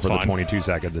gonna live That's for the fine. 22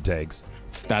 seconds it takes.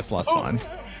 That's less fun.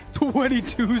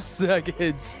 22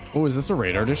 seconds. Oh, is this a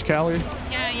radar dish, Callie?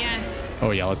 Yeah.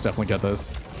 Oh yeah, let's definitely get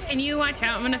this. Can you watch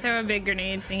out? I'm gonna throw a big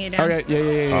grenade thingy down.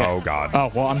 Okay, yeah. Oh God.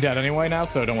 Oh, well, I'm dead anyway now,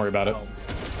 so don't worry about it. All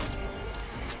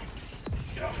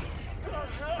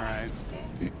right.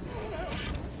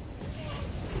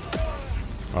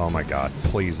 Oh my God.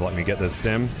 Please let me get this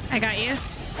stim. I got you.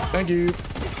 Thank you.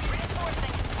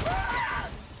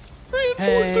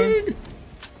 Hey.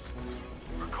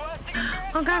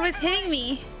 Oh God, what's hitting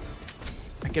me?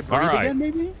 I can breathe right. again,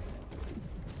 maybe.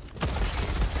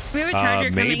 We have a charger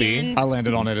coming maybe. in. I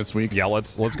landed on it. It's weak. Yeah,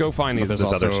 let's go find But this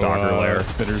there's other also stalker lair.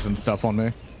 spitters and stuff on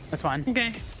me. That's fine.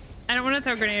 Okay. I don't want to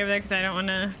throw a grenade over there because I don't want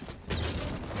to.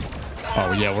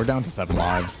 Oh yeah, we're down to 7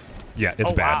 lives. Yeah,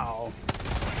 it's Oh bad. wow.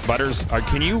 Butters,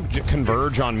 can you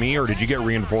converge on me, or did you get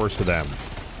reinforced to them?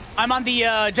 I'm on the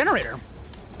generator.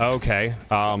 Okay.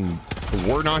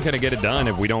 We're not gonna get it done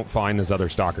if we don't find this other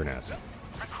stalker nest.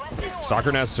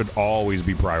 Stalker nests should always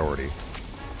be priority.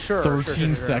 Sure.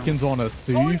 13 seconds on a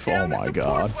safe. Oh my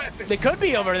god. They could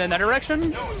be over in that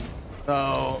direction.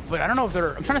 So, but I don't know if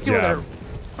they're. I'm trying to see Yeah. where they're.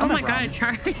 Oh my from. God,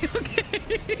 Charlie.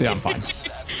 Okay. Yeah, I'm fine.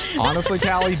 Honestly,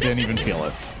 Callie, didn't even feel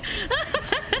it.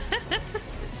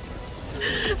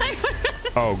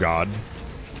 Oh God.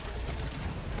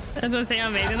 I was gonna say how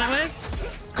amazing that was.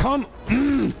 Come.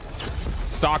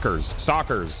 Stalkers,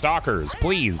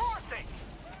 please.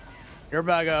 You're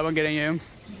back up. I'm getting you.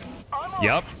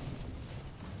 Yep.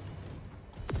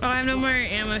 Oh, I have no more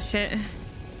ammo. Shit.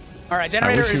 All right,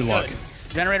 generator wish is you good. luck.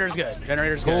 Generator's good.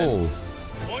 Generator's Cool.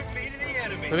 good.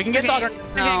 So we can get stalker.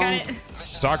 Okay, I got it.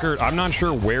 Stalker. I'm not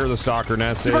sure where the stalker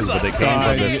nest is, but they came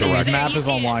from this The direction. map is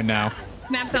online now.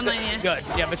 Map's online, yeah. Good.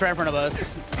 Yeah, it's right in front of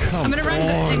us. I'm gonna run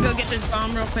and go get this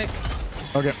bomb real quick.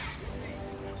 Okay.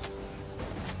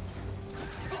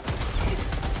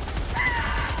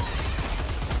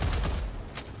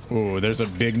 Ooh, there's a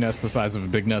big nest the size of a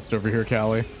big nest over here,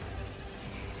 Callie.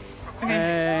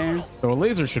 Okay. So a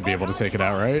laser should be able to take it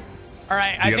out, right? All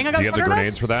right. Do I you think have, I got do you have the stalker grenades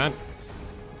nest. for that?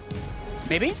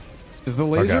 Maybe. Does the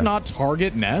laser Okay. not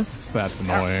target nests? That's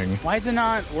annoying. Why is it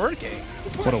not working?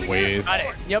 What a waste. Got it.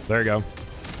 Yep. There you go.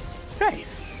 Okay.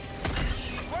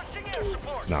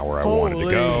 It's not where I wanted to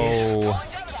Holy. go.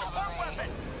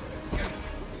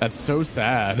 That's so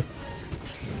sad.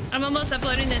 I'm almost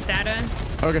uploading this data.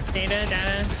 Okay.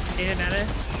 Data.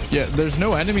 Yeah, there's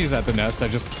no enemies at the nest.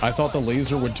 I thought the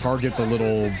laser would target the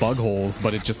little bug holes,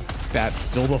 but it just spat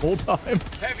still the whole time.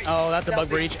 Oh, that's a bug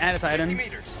breach and a Titan.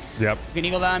 You Yep. can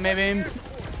eagle that maybe.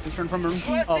 Turn from.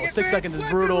 Oh, 6 seconds is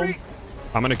brutal.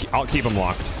 I'll keep them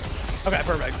locked. Okay,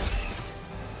 perfect.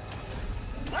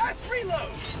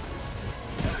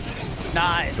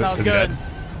 Nice. That was Is he good. dead?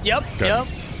 Yep. Good. Yep.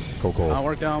 Cool. That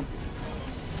worked out.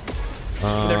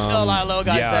 There's still a lot of little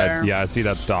guys yeah, there. Yeah, I see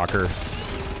that stalker.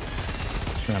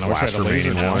 Man, I wish I had Last a laser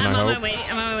remaining now. one. I'm I on my hope. way.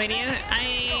 I'm on my way to you.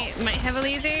 I might have a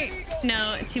laser.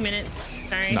 No, 2 minutes.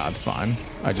 Sorry. Nah, it's fine.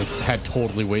 I just had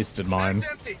totally wasted mine.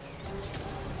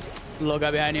 Little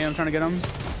guy behind you. I'm trying to get him.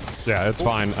 Yeah, it's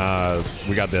fine.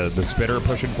 We got the spitter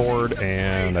pushing forward,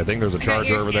 and I think there's a Got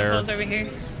charger your over there. samples over here.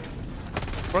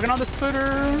 Working on the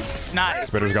spitter. Nice.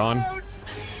 Spitter's gone.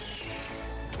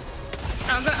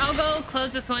 I'll go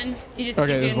close this one. You just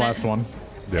Okay, keep this is the doing last that. one.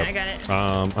 Yeah, Yep. I got it.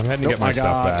 I'm heading to Nope, get my I stuff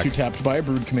got back. two-tapped by a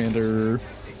brood commander.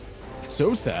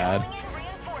 So sad.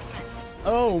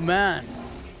 Oh man.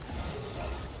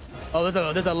 Oh,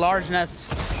 there's a large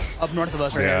nest up north of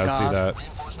us right Yeah, here. I see Goth. that.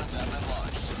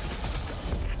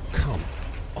 Come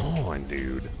on,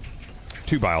 dude.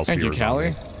 2 bile Thank you, spears on Callie.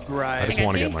 me. Right. I just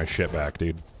want to get my shit back,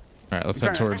 dude. All right, let's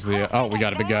head towards the. Oh, we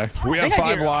got a big guy. We have think I see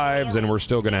 5 her. lives, and we're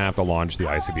still gonna have to launch the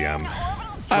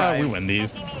ICBM. We win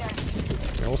these.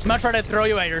 I'm gonna try to throw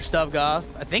you at your stuff, Goth.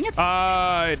 I think it's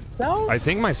I so.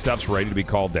 think my stuff's ready to be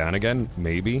called down again,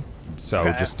 maybe. So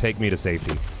Okay. just take me to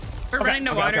safety. We're running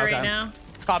to water okay. right now.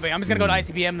 Copy. I'm just gonna go to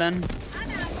ICBM then.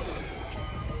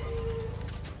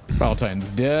 Battle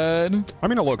Titan's dead. I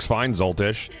mean, it looks fine,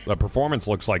 Zoltish. The performance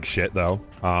looks like shit, though.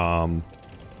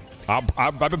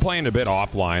 I've been playing a bit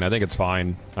offline. I think it's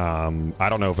fine. I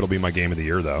don't know if it'll be my game of the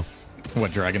year, though.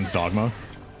 What, Dragon's Dogma?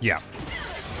 Yeah.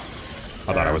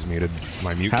 I thought I was muted.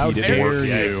 My mute How key didn't dare work.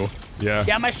 you? Yeah.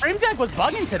 Yeah, my stream deck was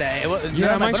bugging today.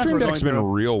 Yeah, my stream deck's deck's been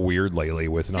real weird lately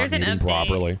with not There's an muting update.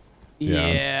 properly.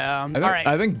 Yeah. I think,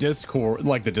 I think Discord,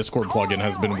 like the Discord plugin,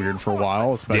 has been weird for a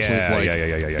while, especially if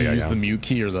like you use the mute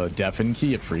key or the deafen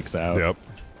key, it freaks out. Yep.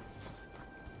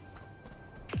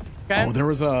 Okay.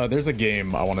 Oh, there's a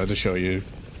game I wanted to show you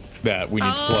that we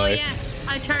need to Oh play. yeah,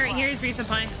 I try right here is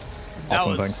resupply. That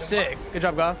Awesome, was thanks. sick. Good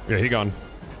job, Goth. Yeah, he gone.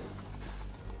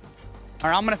 All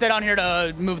right, I'm gonna stay down here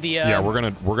to move the. Yeah, we're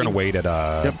gonna wait at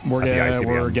Yep, we're at the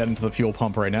we're ICBM. getting to the fuel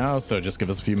pump right now, so just give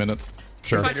us a few minutes.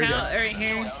 Sure. Watch out right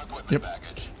here. Yep.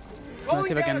 Let's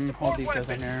see if I can hold these guys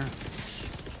in here.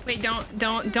 Wait, don't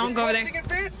go over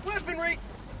there.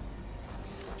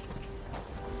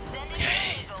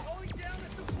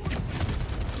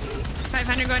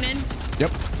 500 going in.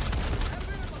 Yep.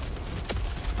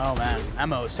 Oh man,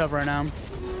 ammo is tough right now.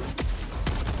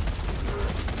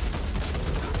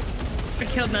 I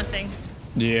killed nothing.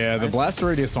 Yeah, the blast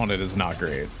radius on it is not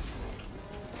great.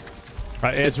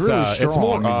 It's really it's more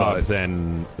strong, but-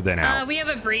 than out. We have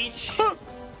a breach.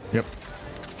 Yep.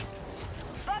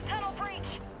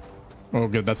 Oh,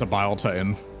 good. That's a Bile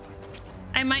Titan.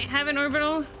 I might have an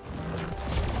orbital.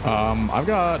 I've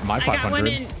got my I got one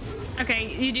in. 500s.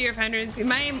 Okay, you do your 500s.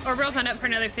 My orbital's not up for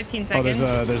another 15 Oh, seconds.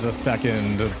 there's a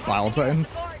second Bile Titan.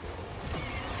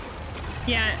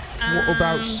 Yeah. What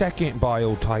about second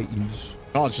Bile Titans?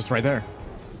 Oh, it's just right there.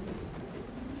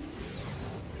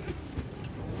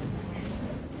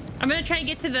 I'm gonna try to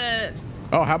get to the.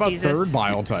 Oh, how about Jesus. third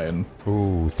Bile Titan?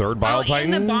 Ooh, third Bile Oh,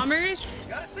 Titans. and the bombers.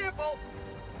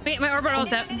 Wait, my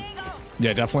orbital's up.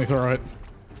 Yeah, definitely throw it.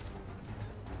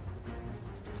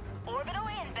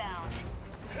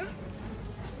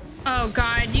 Oh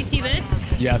God, you see this?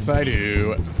 Yes, I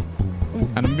do.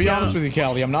 And I'm gonna be honest with you,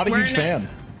 Callie, I'm not a We're huge in fan.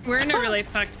 We're in a really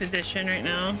fucked position right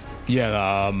now.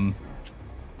 Yeah,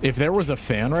 if there was a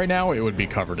fan right now, it would be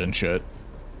covered in shit.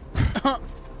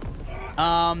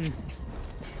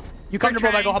 You comfortable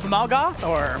if I go help him out, Goth,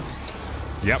 or?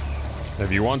 Yep.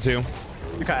 If you want to.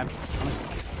 Okay.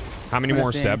 How many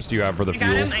more steps do you have for the I got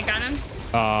fuel? him. I got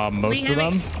him. Most of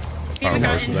haven't- them. We haven't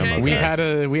most gotten of them, into it We yet. had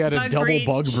a Bug double breach.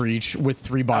 bug breach with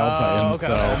 3 Bile Titans,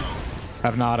 okay. so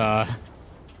have not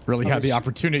really had the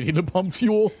opportunity to pump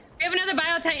fuel. We have another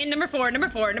Bile Titan, number 4, number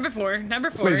 4, number 4, number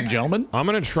 4. Ladies and gentlemen, I'm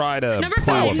gonna try to Number pull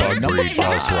five, a bug number breach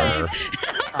five. elsewhere.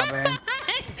 Oh, man.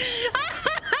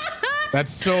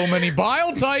 that's so many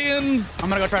Bile Titans. I'm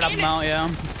gonna go try to help him out. Yeah,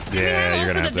 Yeah,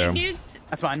 you're gonna have the to. big dudes.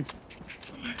 that's fine.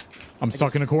 I'm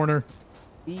stuck in a corner.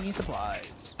 Need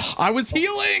supplies. I was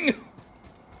healing.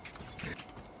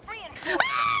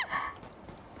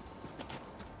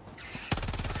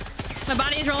 My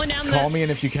body's rolling down Call the. me in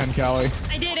if you can, Callie.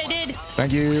 I did.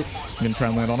 Thank you. I'm gonna try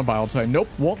and land on a Bile Titan. Nope,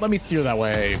 won't let me steer that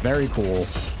way. Very cool.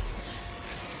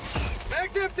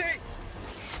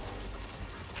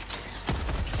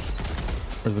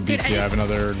 Where's the Dude, BT? I have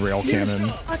another rail cannon.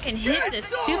 Fucking hit this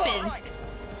stupid.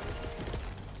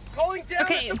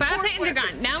 Okay, Bile Titans are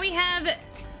gone. Now we have.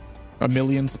 A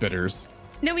million spitters.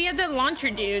 No, we have the launcher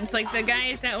dudes, like the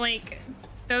guys that like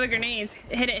throw the grenades.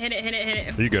 Hit it, hit it, hit it, hit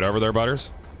it. Are you good over there,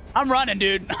 Butters? I'm running,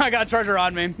 dude. I got a charger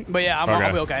on me, but yeah, I'll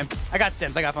Okay. be okay. I got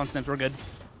stims. I got phone stims. We're good.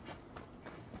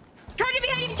 Charger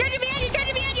behind you! Charger behind you!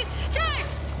 Charger behind you! Charge!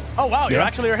 Oh wow,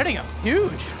 Yeah. you're hitting him.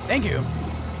 Huge. Thank you.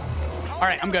 All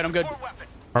right, I'm good. I'm good.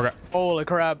 Okay. Holy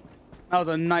crap, that was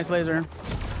a nice laser.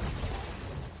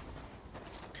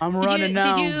 I'm running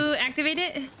now. Did you activate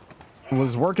it?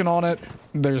 Was working on it.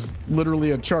 There's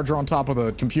literally a charger on top of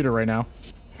the computer right now.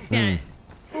 Yeah.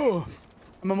 Ooh.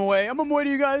 I'm on my way. I'm on my way to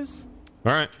you guys.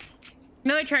 All right.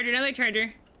 Another charger. Another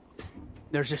charger.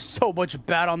 There's just so much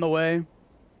bad on the way.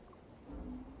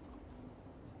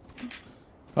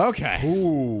 Okay.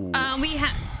 Ooh. We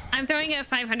have. I'm throwing a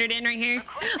 500 in right here.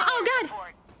 Oh God!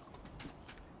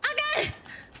 Oh God!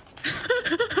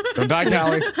 Don't die,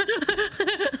 Callie.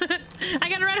 I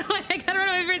gotta run away. I gotta run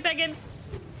away for a second.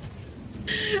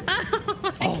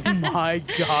 Oh my Oh my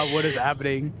god, what is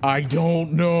happening? I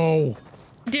don't know.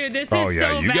 Dude, this Oh is yeah,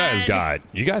 so you bad.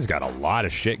 guys got a lot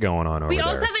of shit going on over We there.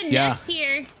 also have a Yeah. nest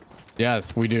here. Yeah,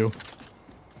 we do.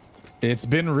 It's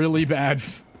been really bad.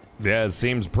 Yeah, it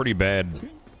seems pretty bad.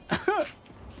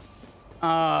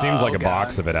 Seems like a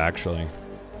box of it, actually.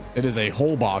 It is a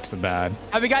whole box of bad.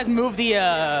 Have you guys moved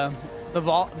the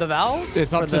valves?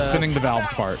 It's up Or to spinning the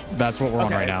valves part. That's what we're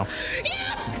on right now.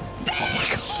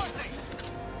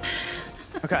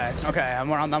 Okay, I'm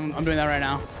doing that right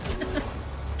now.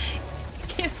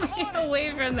 Get me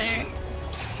away from there.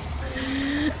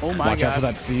 Oh my Watch god. out for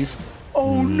that sieve.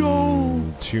 Oh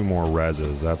no. 2 more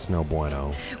reses. That's no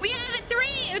bueno. We have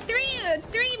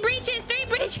three breaches, three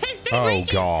breaches. Oh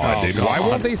god, Oh, dude. God. Why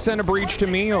won't they send a breach to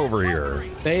me over here?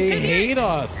 They hate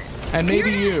us. And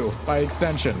maybe You're you, by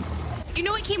extension. You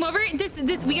know what came over?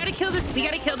 This. We gotta kill this. We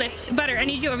gotta kill this. Butter, I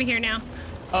need you over here now.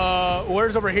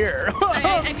 Where's over here?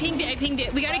 I pinged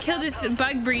it. We gotta kill this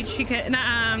bug breach because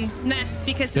nest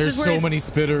because There's this is so where many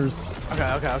spitters.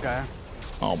 Okay.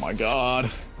 Oh my god.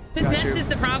 this nest is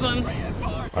the problem.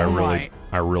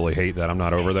 I really hate that I'm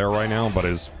not over there right now, but I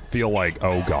just feel like,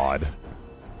 oh god.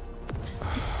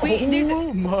 Wait, there's.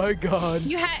 Oh my god.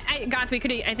 You had. We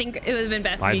could. I think it would have been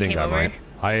best if I you think came I over.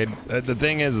 might. The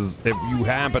thing is if you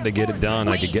happen to get it done,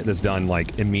 I could get this done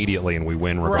like immediately and we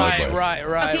win regardless.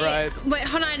 Right. Wait,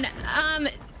 hold on.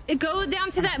 Go down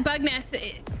to that bug nest.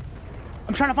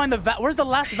 I'm trying to find the where's the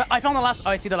last I found the last. Oh,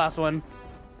 I see the last one.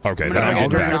 Okay, I'm then gonna I'll I'll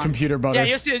get go for the back. computer, butter.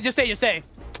 Yeah, just say.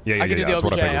 Yeah, I can do the that's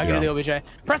what I OBJ. I figured, can do yeah. the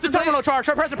OBJ. Press the terminal charge.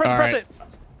 Press it. All right.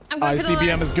 I'm going for the ICBM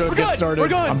last, is good. We're Get good. started. We're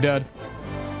good. I'm dead.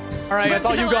 All right, that's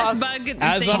all the you last got. bug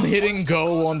As thing. I'm hitting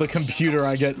go on the computer,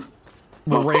 I get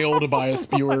railed by a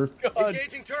spewer.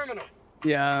 Engaging terminal.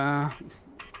 Yeah.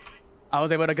 I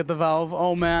was able to get the valve.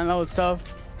 Oh man, that was tough.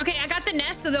 Okay, I got the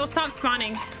nest, so they'll stop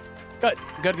spawning. Good.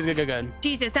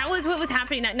 Jesus, that was what was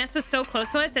happening. That nest was so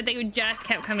close to us that they would just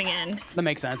kept coming in. That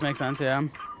makes sense. Yeah.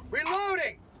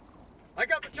 Reloading. I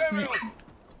got the terminal.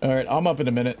 All right, I'm up in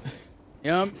a minute.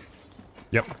 Yep.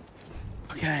 Yep.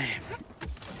 Okay.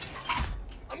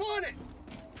 I'm on it.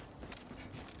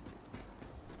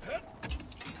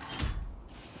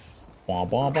 Blah,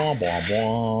 blah, blah, blah,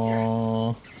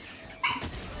 blah.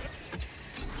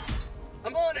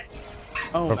 I'm on it.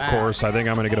 Oh, Of man. course, I think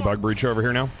I'm gonna get a bug breach over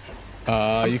here now.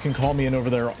 You can call me in over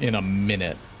there in a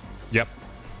minute. Yep.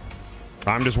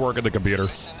 I'm just working the computer.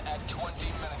 No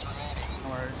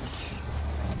worries.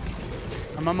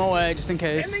 I'm on my way, just in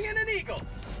case. Sending in an eagle.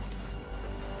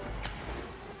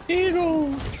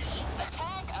 Eagle.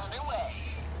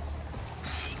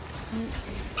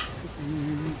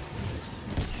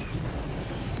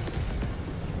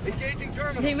 Engaging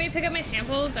terminal. Did anybody pick up my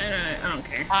samples? I don't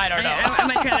care. I don't know. I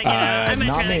might try to get out. I might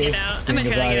not try to me, get out. I seeing might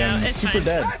as try to I get out. am It's super fine.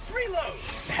 dead. Last reload.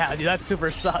 Yeah, dude, that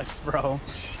super sucks, bro.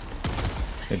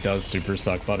 It does super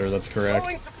suck, butter. That's correct.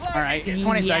 Throwing supply All right, package.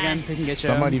 20 Yes. seconds. We can get you.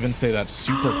 Some might even say that's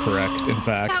super correct. In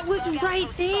fact, That was right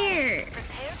there.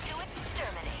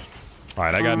 All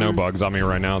right, I got no bugs on me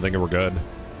right now. I think we're good.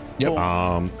 yep.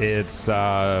 It's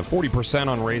 40%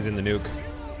 on raising the nuke.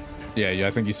 Yeah.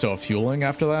 I think you still have fueling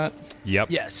after that. Yep.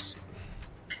 Yes.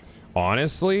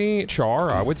 Honestly,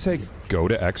 Char, I would say go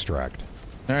to extract.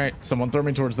 All right, someone throw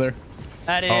me towards there.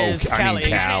 That Oh, is I mean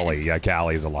Callie. Callie. Yeah,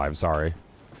 Callie's alive. Sorry.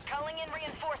 Calling in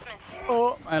reinforcements.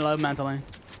 Oh, I love mentally.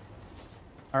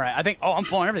 All right, I think. Oh, I'm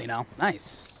pulling everything now.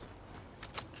 Nice.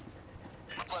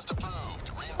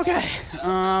 Okay.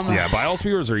 Yeah,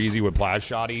 biospheres are easy with Plas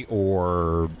Shoddy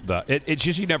or the. It's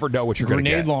just you never know what you're going to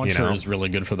Grenade get. launcher you know? is really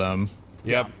good for them.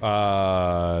 Yep.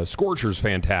 Scorcher's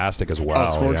fantastic as well.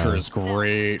 Scorcher yeah. is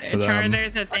great for Char, them.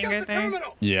 there's a I thing got right the there.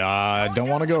 terminal. Yeah, I don't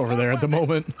want to go over there at the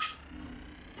moment.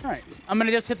 All right. I'm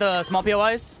gonna just hit the small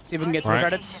POIs. See if we can get some All right.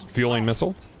 credits. Fueling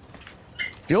missile.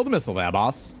 Field missile there,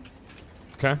 boss.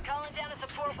 Okay. Calling down a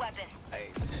support weapon.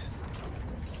 Right.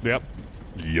 Yep.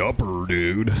 Yupper,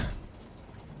 dude.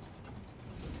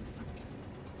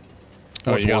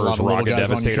 Oh, Which you got a lot ones? of little Rocket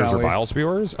guys on you, Devastators or Callie?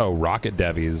 Biospheres? Oh, Rocket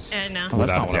Devies. No. Oh, that's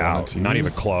Without not what I doubt. wanted to Not even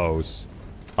use. close.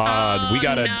 Oh, we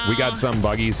got no. some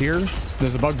buggies here.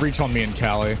 There's a bug breach on me and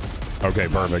Callie. Okay,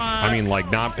 perfect. I mean, like,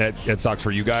 not it sucks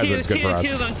for you guys, but it's good for us.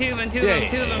 Two of them. Two of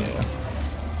them.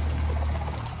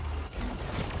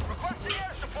 Requesting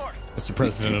air support. Mr.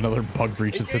 President, another bug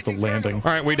breach has hit the landing.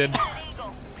 All right, we did.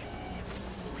 Eagle.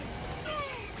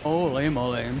 Holy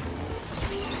moly.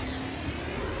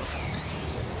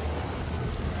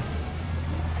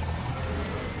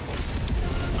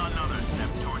 Another step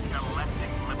toward galactic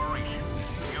liberation.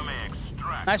 You may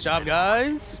extract. Nice job,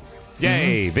 guys.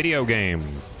 Yay, video game.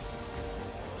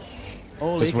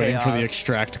 Holy Just waiting for the chaos.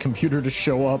 extract computer to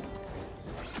show up.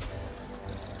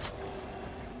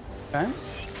 Okay.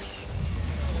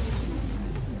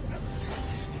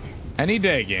 Any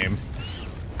day, game.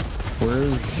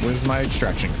 Where's my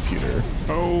extraction computer?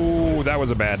 Oh, that was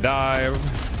a bad dive.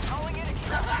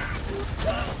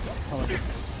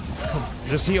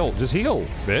 Just heal,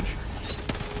 bitch.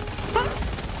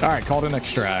 All right, called an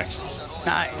extract.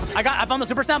 Nice. I found the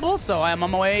super sample, so I am on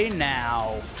my way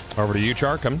now. Over to you,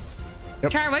 Char. Come.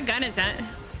 Char, what gun is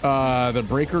that? The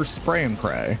Breaker Spray and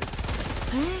Pray.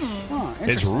 Oh,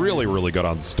 It's really, really good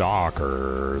on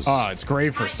stalkers. It's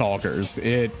great for stalkers.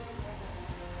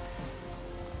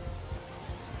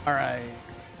 All right.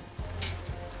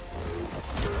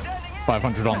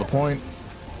 500 on the point.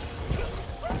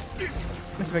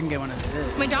 Let's see if I can get one of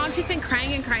this. My dog's just been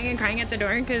crying and crying and crying at the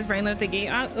door because Brian left the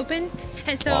gate open,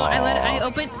 and so I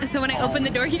opened. So when I opened the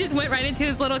door, he just went right into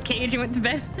his little cage and went to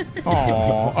bed.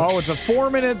 Oh, it's a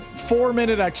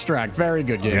 4-minute extract. Very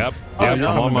good game. Yep. Oh, I'm you're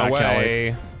on coming my back, Kelly.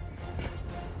 way.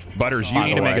 Butters, you By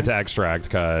need the to make way. it to extract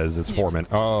because it's 4 minutes.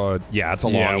 Oh, yeah, it's a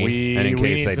Yeah, longie. And in we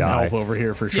case need they some die. help over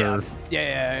here for sure.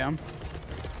 Yeah.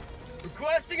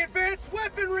 Requesting advanced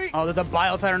weaponry. Oh, there's a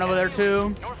biotitan over there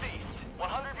too. Northeast,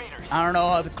 100 meters. I don't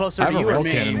know if it's closer I have to a you or rail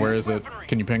me. cannon. Where is it?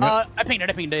 Can you ping it? I pinged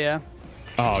it, yeah.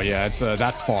 Oh yeah, it's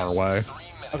that's far away.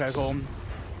 Okay, cool.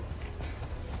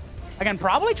 I can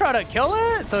probably try to kill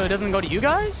it so it doesn't go to you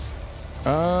guys.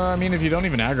 I mean, if you don't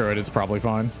even aggro it, it's probably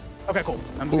fine. Okay, cool.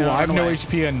 I'm just Ooh, gonna I have run no away.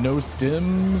 HP and no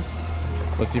stims.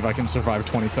 Let's see if I can survive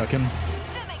 20 seconds.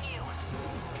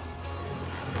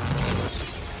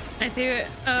 I threw it.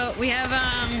 Oh, we have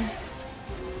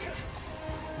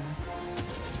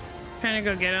trying to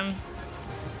go get him.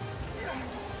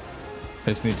 I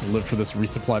just need to live for this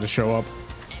resupply to show up.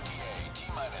 ETA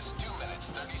T-minus 2 minutes,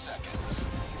 30 seconds.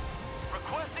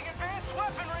 Requesting advanced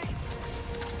weaponry.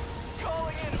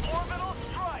 Calling in orbital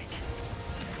strike.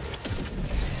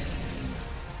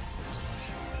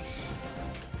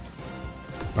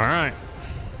 All right.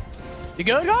 You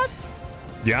good, Goth?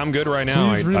 Yeah, I'm good right now.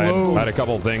 Please I reload. had a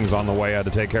couple of things on the way I had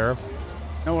to take care of.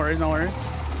 No worries, no worries.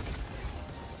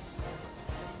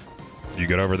 You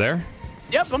good over there?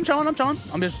 Yep, I'm chilling. I'm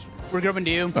just regrouping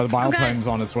to you. The Bile Okay. Titan's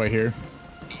on its way here.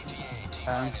 ETA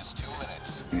T-minus 2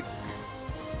 minutes.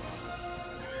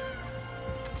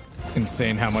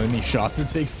 Insane how many shots it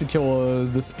takes to kill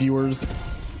the spewers.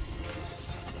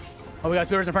 Oh, we got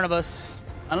spears in front of us.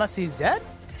 Unless he's dead?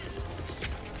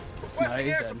 No,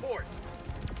 he's dead. Support.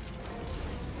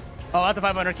 Oh, that's a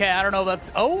 500k. I don't know if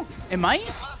that's... Oh, it might?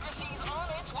 Democracy's on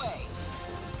its way.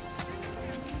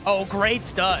 Oh, great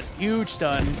stun. Huge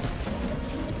stun.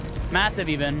 Massive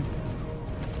even.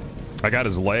 I got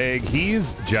his leg.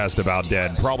 He's just about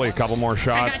dead. Probably a couple more I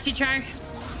shots. got you, Char.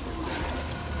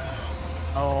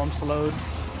 Oh, I'm slowed.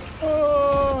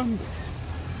 Oh.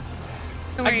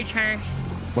 Don't worry, Char.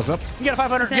 What's up? You got a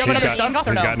 500. Do you have He's another stun, Goth,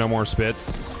 or he's no? got no more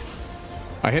spits.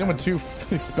 I hit him with 2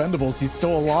 expendables. He's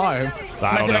still alive.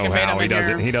 I don't see if I know can bait how him he in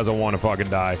doesn't. here. He doesn't want to fucking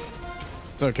die.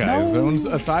 It's okay. No. Zones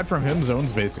aside from him,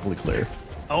 zone's basically clear.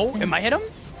 Oh, it might hit him?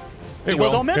 It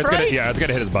Eagles don't miss, It's gonna- right? yeah, it's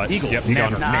gonna hit his butt. Eagles Yep, he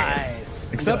never gone. Nice.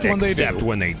 Except when they Except do.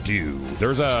 when they do.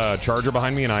 There's a charger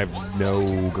behind me, and I have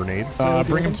no grenades.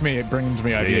 Bring him to me. Bring him to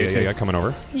me. I have yeah, EAT. yeah, coming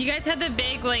over. You guys have the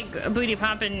big like booty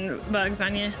popping bugs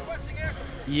on you.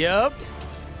 Yep.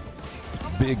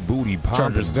 Big booty popping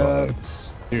Charger's dead. bugs.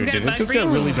 Dude, Okay, did it bug just get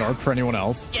breed. really dark for anyone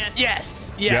else? Yes.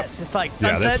 Yes. Yep. Yes. It's like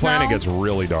Yeah, this sunset planet now. gets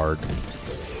really dark.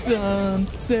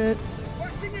 Sunset.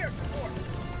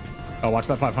 Oh, watch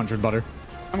that 500 butter.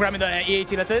 I'm grabbing the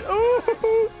EAT. That's it. Ooh.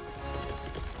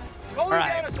 All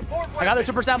right. I got the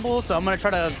super sample, so I'm gonna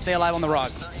try to stay alive on the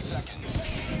rock.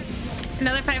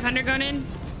 Another 500 going in.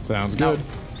 Sounds No. good.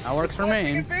 That works for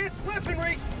me. Advanced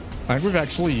weaponry. I think we've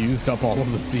actually used up all of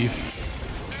the Steve.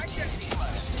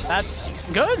 That's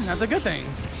good. That's a good thing.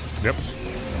 Yep.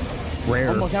 Rare.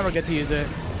 Almost never get to use it.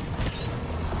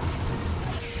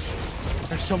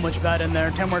 There's so much bad in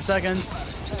there. 10 more seconds.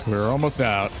 We're almost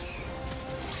out.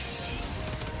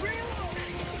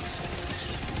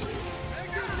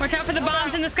 Watch out for the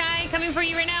bombs in the sky coming for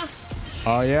you right now.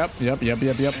 Oh, yep.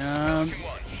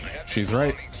 She's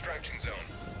right.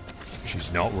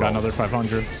 She's not Got wrong. another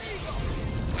 500.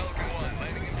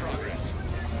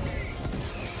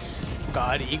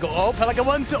 God, Eagle. Oh, Pelican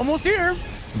 1's almost here.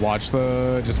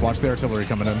 Just watch the artillery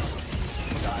coming in.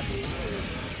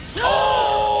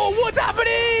 Oh, what's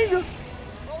happening?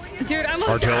 Dude, I'm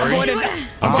Artillery. I'm going in.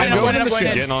 I'm I'm going in.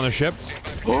 Getting on the ship.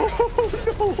 Oh,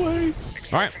 no way.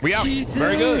 All right, we out. Jesus.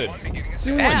 Very good.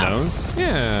 Doing Ow. those.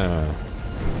 Yeah.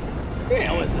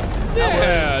 That was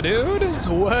Yeah, dude.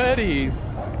 sweaty.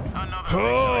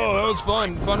 Oh, that was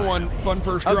fun. Fun one. Fun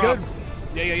first That was drop.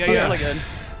 good. Yeah. That was really good.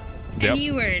 Yep. And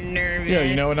you were nervous. Yeah,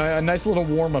 you know, a nice little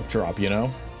warm-up drop, you know?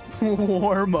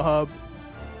 Warm up.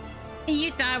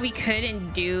 You thought we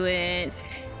couldn't do it.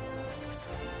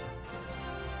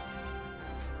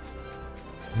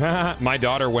 My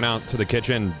daughter went out to the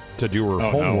kitchen to do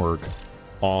her homework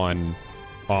on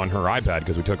her iPad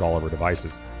because we took all of her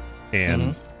devices.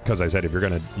 And because I said, if you're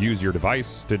going to use your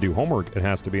device to do homework, it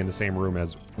has to be in the same room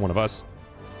as one of us.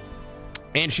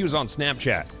 And she was on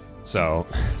Snapchat. So,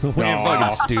 we ain't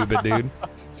fucking stupid, dude.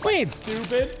 We ain't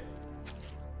stupid.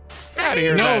 Out of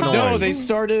here. No, they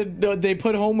started. They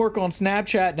put homework on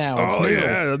Snapchat now. It's new.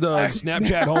 Yeah, the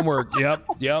Snapchat homework. Yep.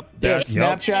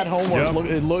 Snapchat homework.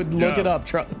 Yep. Look it up.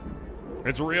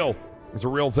 It's real. It's a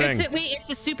real thing. It's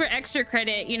a super extra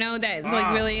credit, you know, that's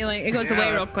like really like it goes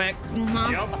away real quick.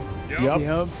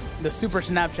 Yep. The super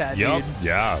Snapchat. Yep. Dude.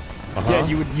 Yeah. Yeah,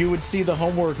 you would see the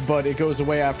homework, but it goes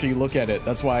away after you look at it.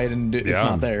 That's why I didn't. It's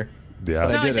not there. Yeah.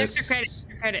 No, it's extra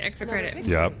credit.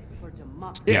 Yep.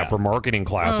 Yeah, for marketing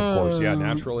class, of course. Yeah,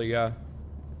 naturally. Yeah.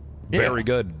 Very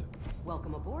good.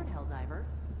 Welcome aboard, Helldiver.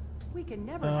 We can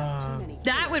never have too many.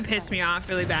 That would piss me off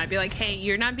really bad. Be like, hey,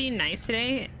 you're not being nice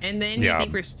today, and then you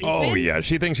think we're stupid. Oh yeah,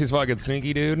 she thinks she's fucking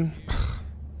sneaky, dude.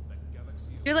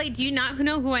 You're like, do you not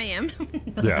know who I am?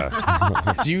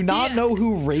 Yeah. Do you not know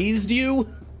who raised you?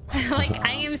 Like,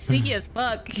 I am sneaky as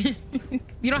fuck. You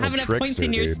don't have enough points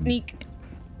in your sneak.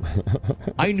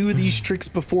 I knew these tricks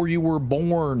before you were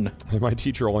born. My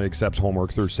teacher only accepts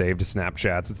homework through saved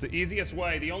Snapchats. It's the easiest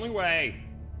way, the only way.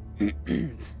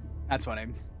 That's funny.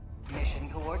 Mission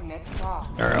coordinates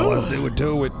locked. All right, let's do it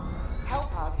to it.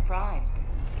 Hellpods prime.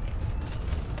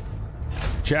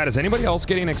 Chad, is anybody else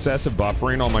getting excessive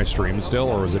buffering on my stream still,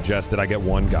 or is it just that I get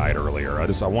one guide earlier? I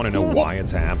want to know why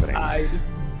it's happening. I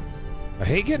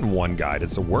hate getting one guide.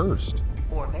 It's the worst.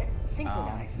 Orbit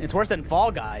synchronized. It's worse than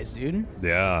Fall Guys, dude.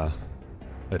 Yeah,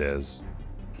 it is.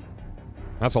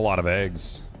 That's a lot of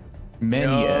eggs.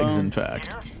 Many eggs, in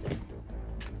fact.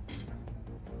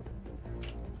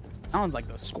 Sounds like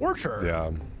the Scorcher.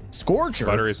 Yeah. Scorcher?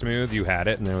 Buttery smooth. You had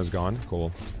it and it was gone.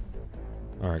 Cool.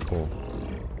 All right, cool.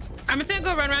 I'm just gonna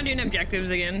go run around doing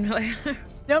objectives again.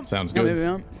 Yep. Sounds good.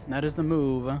 Yep. That is the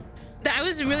move. I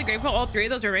was really grateful. All three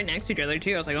of those are right next to each other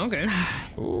too. I was like, okay.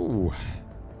 Ooh.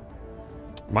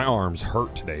 My arms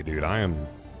hurt today, dude. I am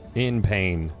in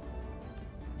pain.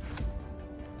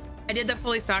 I did the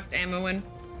fully stocked ammo one.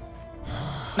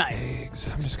 Nice. Eggs.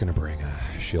 I'm just gonna bring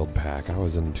a shield pack. I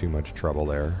was in too much trouble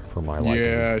there for my liking.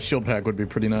 Yeah, shield pack would be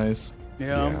pretty nice.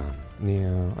 Yeah.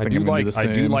 I do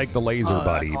like the laser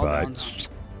buddy, but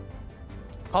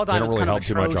Call they Time don't is really kind help of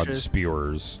too much on atrocious.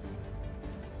 spewers.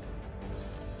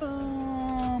 I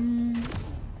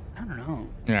don't know.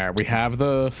 All right, we have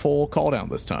the full call down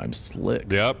this time. Slick.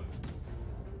 Yep.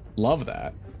 Love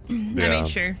that. I made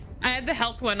sure. I had the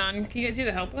health one on. Can you guys do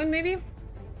the health one, maybe?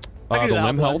 The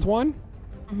limb health one?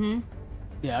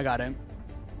 Yeah, I got it.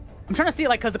 I'm trying to see,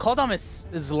 like, because the cooldown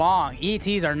is long.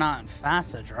 EATs are not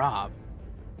fast to drop.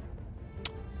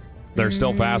 They're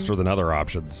still faster than other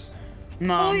options.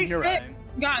 No, Holy you're shit. right.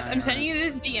 God, I'm sending you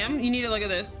this DM. You need to look at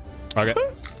this. Okay.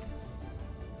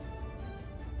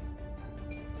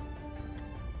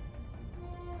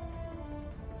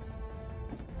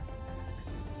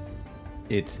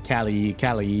 It's Callie.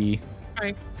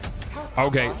 Sorry.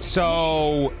 Okay,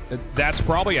 so that's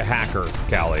probably a hacker,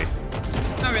 Callie.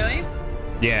 Oh, really?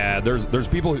 Yeah, there's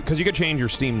people because you could change your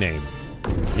Steam name,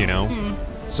 you know.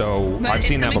 So But I've it's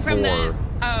seen that coming from before.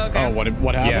 Oh, okay. Oh,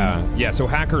 what happened? Yeah. So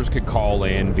hackers could call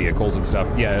in vehicles and stuff.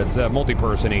 Yeah, it's a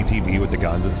multi-person ATV with the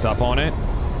guns and stuff on it.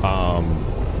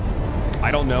 I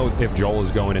don't know if Joel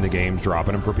is going into games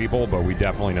dropping them for people, but we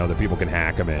definitely know that people can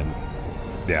hack them in.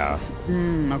 Yeah.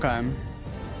 Okay.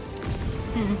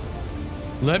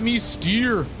 Let me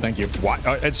steer. Thank you. What?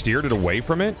 It steered it away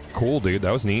from it? Cool, dude.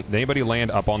 That was neat. Did anybody land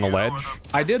up on the ledge?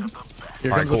 I did.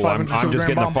 Here All right, comes the cool. I'm 500 just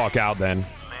getting bomb. the fuck out then.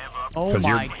 Oh 'Cause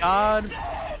my god.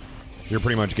 You're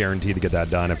pretty much guaranteed to get that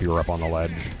done if you were up on the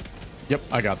ledge. Yep,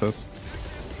 I got this.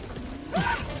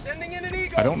 Sending in an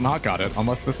eagle. I don't not got it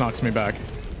unless this knocks me back.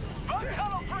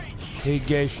 He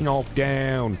gets knocked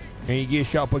down. And he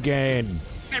gets up again.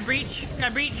 Got breach.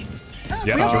 Got breach.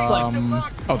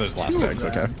 Yeah. Oh, there's last eggs.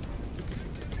 Okay.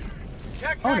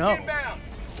 Oh no.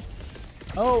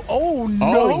 Oh Oh,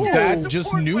 no. that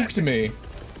just nuked me.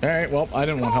 All right. Well, I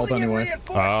didn't want help anyway.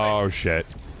 Oh, shit.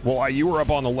 Well, you were up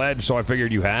on the ledge, so I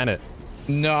figured you had it.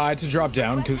 No, I had to drop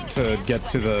down to get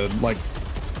to the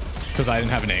because I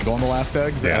didn't have an angle on the last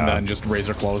eggs, Yeah. and then just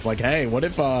razor close. Like, hey, what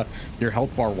if your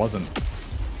health bar wasn't?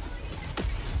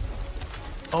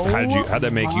 How'd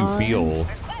that make you feel?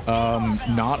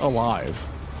 Not alive.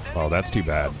 Oh, that's too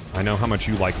bad. I know how much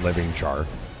you like living, Char.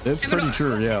 It's pretty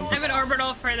true, yeah. I have an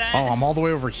orbital for that. Oh, I'm all the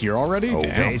way over here already? Oh,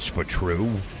 Damn. that's for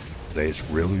true. That's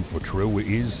really for true, it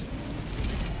is.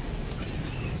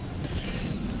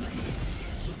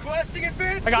 Requesting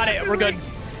advance. I got it. We're good.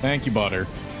 Thank you, Butter.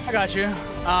 I got you.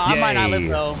 I might not live Yay.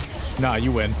 though. Nah,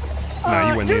 you win.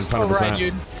 Nah, you win You're these so 100%. right,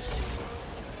 dude.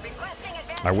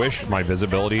 I wish my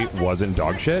visibility wasn't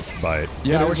dog shit, but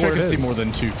Yeah, it I is wish I what it could see is. more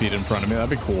than 2 feet in front of me. That'd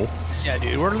be cool. Yeah,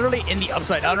 dude. We're literally in the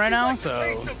upside down right now,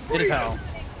 so it is hell.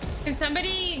 Is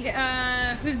somebody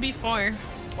who's B4?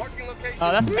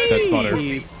 That's me. That's Butter.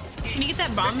 Can you get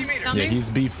that bomb down Yeah, there?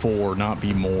 he's B4, not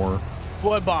B more.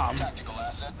 What bomb? What Tactical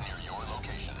asset near your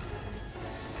location.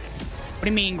 do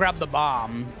you mean grab the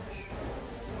bomb?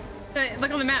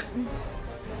 Look on the map.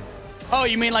 Oh,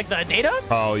 you mean like the data?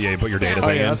 Oh yeah, you put your data Oh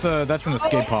thing yeah, in. that's an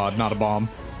escape pod, not a bomb.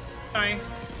 Sorry.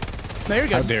 No, you're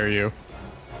How good. dare you?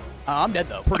 I'm dead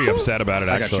though. Pretty upset about it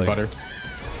I got actually. you, Butter.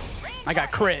 I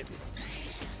got crit.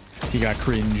 You got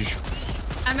cringe.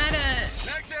 I'm at a.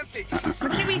 Where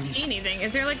can we see anything?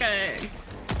 Is there like a?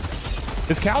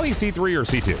 Is Callie C3 or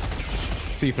C2?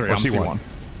 C3, Or I'm C1? C1.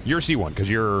 You're C1 because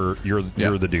you're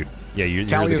the dude. Yeah, you're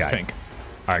Callie the is guy. pink.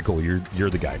 All right, cool. You're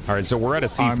the guy. All right, so we're at a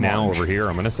Seaf I'm now orange. over here.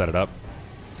 I'm gonna set it up.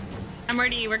 I'm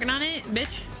already working on it, bitch.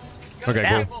 Okay,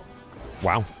 Damn. cool.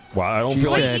 Wow. Wow. I don't She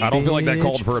feel like said, I don't feel like that "Bitch."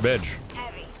 called for a bitch.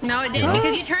 No, it didn't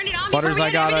because you turned it on before Butters, we I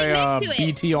had got everything a next to it.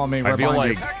 BT on me I right feel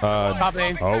behind like you.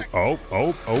 Copy. oh.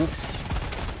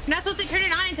 We're not supposed to turn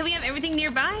it on until we have everything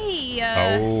nearby.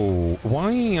 Oh,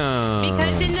 why?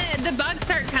 Because then the bugs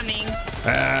start coming.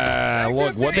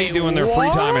 Look, what they do in their free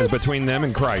time is between them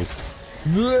and Christ.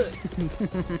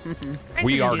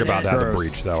 We argue about that in Gross.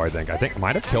 breach, though. I think I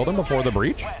might have killed him before the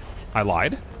breach. I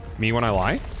lied. Me when I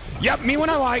lie. Yep, me when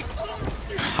I lie.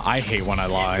 I hate when I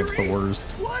lie. It's the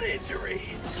worst. What injury?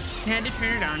 I had to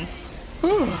turn it on.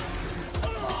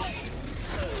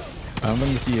 I don't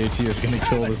think the CAT is going to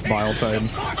kill this Bile Titan.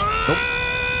 Going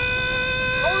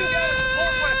down a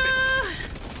support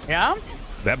weapon. Yeah?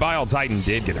 That Bile Titan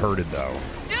did get hurted, though.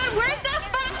 Dude, where's the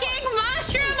fucking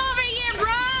mushroom over here,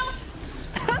 bro?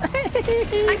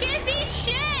 I can't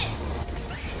see shit.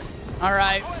 All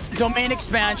right. Domain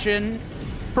expansion.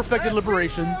 Perfected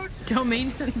liberation.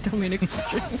 Domain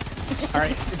expansion. All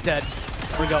right. It's dead.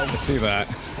 Here we go. I see that.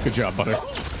 Good job, Butter.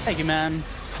 Thank you, man.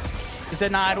 You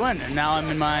said nah, I'd win, and now I'm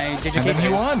in my JJK. And then he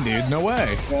phase. won, dude. No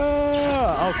way.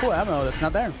 Oh, cool ammo. That's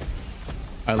not there.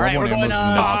 I love right, when we're going, Emma's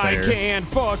not I there. can't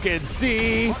fucking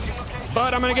see.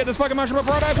 But I'm gonna get this fucking mushroom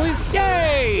before I die, please.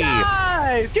 Yay!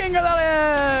 Nice! King of the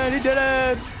land! He did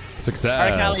it! Success.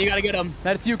 All right, Callie, you gotta get him.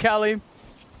 That's you, Callie.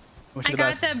 Wish I you the got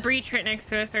best. the breach right next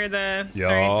to us, or the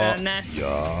Yeah. the nest.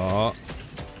 Yeah.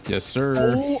 Yes,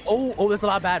 sir. Oh, that's a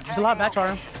lot of bad. There's a lot of bad,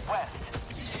 Char.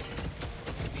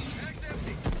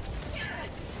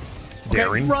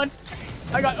 Daring. Run!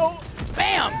 I got,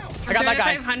 bam! I got that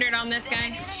guy. 500 on this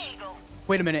guy.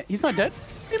 Wait a minute, he's not dead?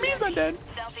 What do you mean he's not dead?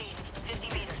 Southeast, 50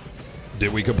 meters.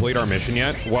 Did we complete our mission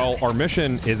yet? Well, our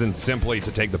mission isn't simply to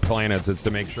take the planets, it's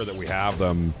to make sure that we have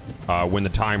them when the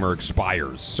timer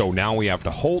expires. So now we have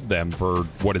to hold them for,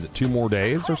 what is it, 2 more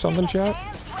days or something, chat?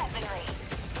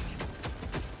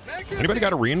 Anybody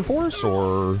got a reinforce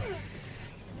or?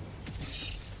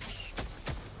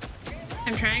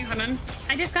 I'm trying. Hold on.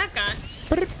 I just got.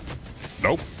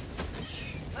 Nope.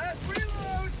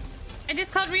 I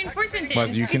just called reinforcements in. Well,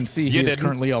 as you can see, he You is didn't.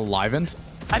 currently alivened.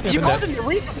 You called him to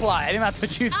resupply. I think that's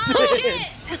what you Oh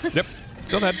did. shit! Yep.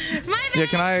 Still dead. My Yeah,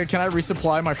 bad. can I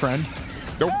resupply my friend?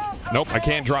 Nope. Nope. I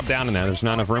can't drop down in that. There's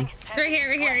not enough room. Right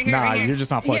here. Nah, right here. you're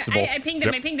just not flexible. Yeah, I pinged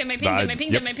him. Yep. I pinged him. I pinged him. I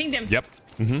pinged Yep. him. I pinged him.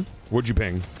 Yep. What'd you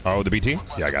ping? Oh, the BT?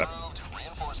 Yeah, I got it.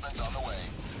 Reinforcements on the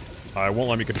way. Won't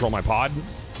let me control my pod.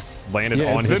 Landed Yeah,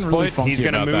 on it's his been really foot. funky He's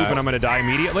gonna about move that. and I'm gonna die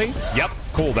immediately. Yep.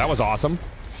 Cool. That was awesome.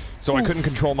 So I couldn't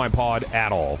control my pod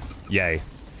at all. Yay.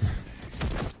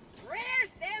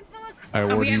 I Oh,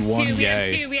 award we have you one two. We have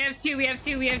yay. two. We have two. We have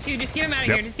two. We have two. Just get him out of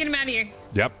Yep. here. Just get him out of here.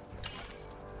 Yep.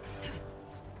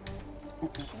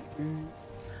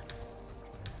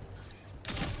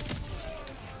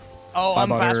 Oh, Bye, I'm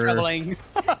fast Butter. traveling.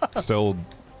 Still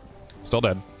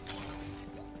dead.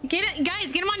 Get it,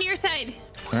 guys. Get him on your side.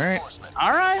 All right.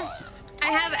 All right. I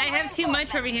have too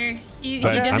much over here. He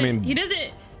But, I doesn't. mean- He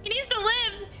doesn't. He needs to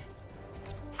live.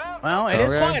 Well, it is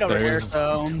Okay, quiet over here, there's-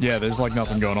 so. Yeah, there's like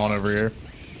nothing going on over here.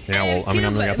 Yeah, well, I mean,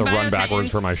 I'm gonna have to run Biotimes.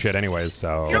 backwards for my shit anyways,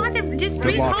 so. You don't have to just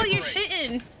Good luck. recall your shit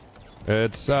in.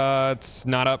 It's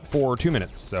not up for 2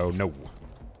 minutes, so no.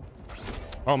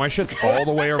 Oh, my shit's all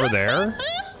the way over there.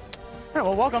 All right,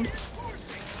 well, welcome.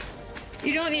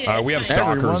 You don't need it. We have It's fine.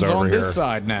 stalkers Everyone's over on here. this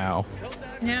side now.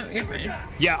 No, you're fine.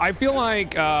 Yeah, I feel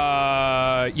like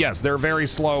yes, they're very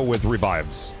slow with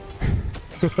revives.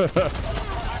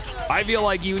 I feel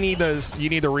like you need to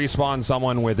respawn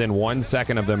someone within 1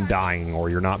 second of them dying, or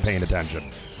you're not paying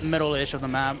attention. Middle-ish of the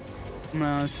map.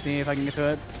 Let's see if I can get to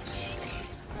it.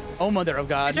 Oh, mother of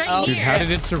God. It's right Oh, Dude, here. how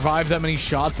did it survive that many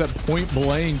shots at point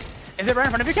blank? Is it right in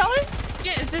front of you, Kelly?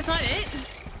 Yeah, is this not it?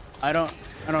 I don't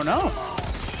know.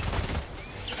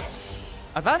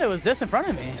 I thought it was this in front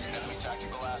of me.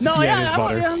 No, Yeah, yeah, it is that one,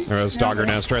 butter. yeah. There's a stalker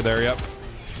nest right there. Yep.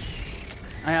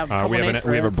 I have. A We have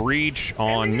couple we have a nades for breach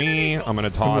on me. I'm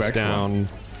gonna toss excellent.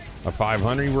 down a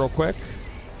 500 real quick.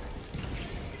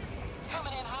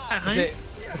 it. Is it?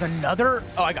 There's another.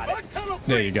 Oh, I got it.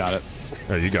 Yeah, you got it.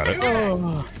 Oh, you got it.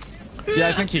 Yeah,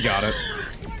 I think he got it.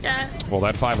 Yeah. Well,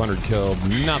 that 500 killed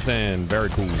nothing. Very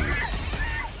cool.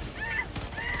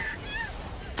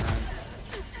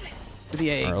 The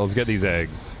eggs. All right, let's get these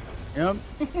eggs. Yep.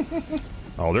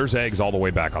 Oh, there's eggs all the way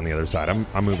back on the other side. I'm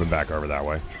moving back over that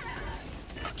way.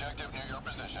 Objective near your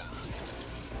position.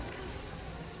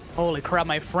 Holy crap,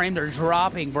 my frames are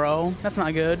dropping, bro. That's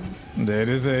not good. It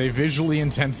is a visually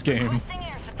intense game.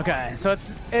 Okay, so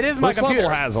it is my This computer.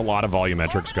 level has a lot of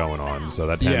volumetrics going on, so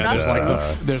that tends Yeah, there's to,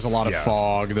 like there's a lot of yeah.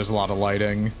 fog. There's a lot of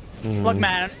lighting. Look,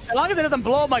 man, as long as it doesn't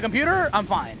blow up my computer, I'm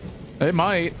fine. It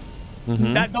might.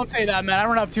 Don't say that, man. I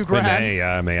don't have $2 It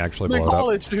grand. may actually I'm in blow it up.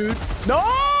 college, dude.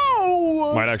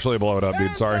 No! Might actually blow it up,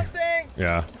 dude. Sorry.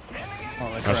 Yeah.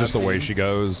 Holy That's just the crap, way dude. she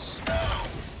goes.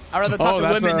 I'd rather talk Oh, to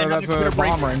that's women than have a the computer break.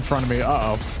 bomb right in front of me.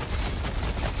 Uh-oh.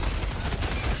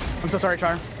 I'm so sorry,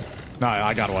 Char. No,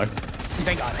 I got away.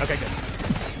 Thank God. Okay,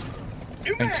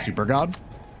 good. Thanks, Super God.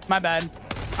 My bad.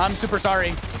 I'm super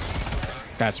sorry.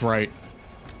 That's right.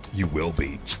 You will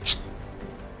be.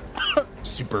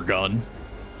 Super Gun.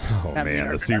 Oh I mean,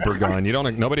 man, the super gun.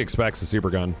 Nobody expects a super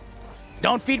gun.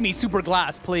 Don't feed me super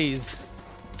glass, please.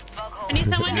 I need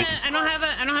someone to. I don't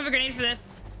have a grenade for this.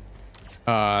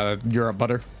 You're up,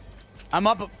 Butter. I'm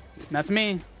up. That's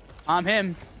me. I'm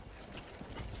him.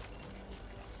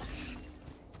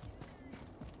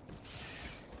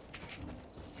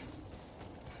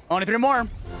 Only 3 more.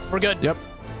 We're good. Yep.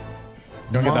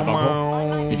 Don't get that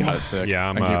buckle. You got it sick. Yeah,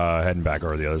 I'm Thank you. heading back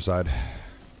over the other side.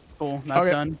 Cool. That's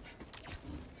Okay. done.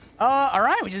 All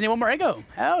right. We just need one more Eggo.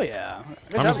 Hell yeah.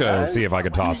 Good I'm just job, gonna guys. see if I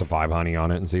could toss a 5 honey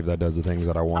on it and see if that does the things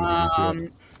that I want it to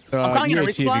do. I'm calling it a UAT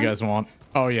if you resupply. guys want.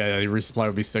 Oh yeah, your resupply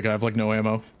would be sick. I have like no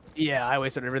ammo. Yeah, I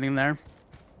wasted everything there.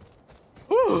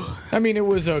 I mean, it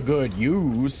was a good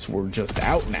use. We're just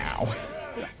out now.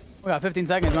 We got 15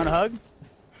 seconds. You want a hug?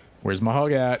 Where's my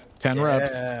hug at? 10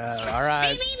 reps. Yeah. All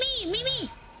right.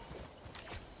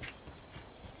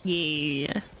 Me.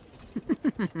 Yeah.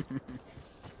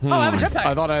 Oh, I have a jetpack.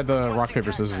 I thought I had the rock,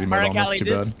 paper, scissors All emote right, on. That's Callie.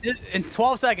 too bad. In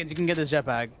 12 seconds, you can get this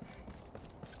jetpack.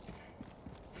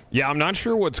 Yeah, I'm not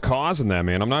sure what's causing that,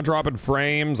 man. I'm not dropping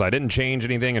frames. I didn't change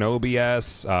anything in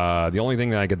OBS. The only thing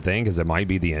that I could think is it might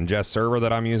be the ingest server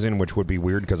that I'm using, which would be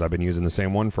weird because I've been using the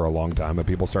same one for a long time. But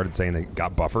people started saying they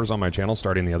got buffers on my channel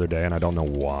starting the other day, and I don't know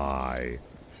why.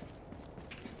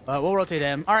 We'll rotate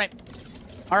him. All right,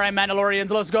 Mandalorians,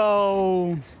 let's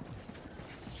go.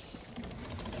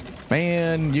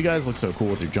 Man, you guys look so cool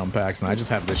with your jump packs, and I just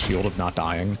have this shield of not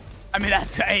dying. I mean,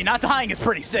 hey, not dying is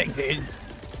pretty sick, dude.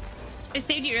 I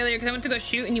saved you earlier because I went to go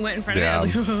shoot and you went in front Yeah,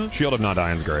 of me. Shield of Not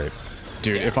Dying's great.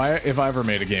 Dude, if I ever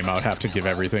made a game, I would have to give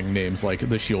everything names like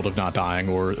the Shield of Not Dying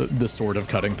or the Sword of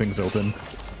Cutting Things Open.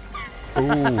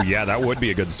 Ooh, yeah, that would be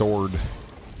a good sword.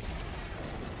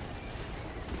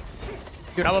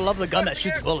 Dude, I would love the gun that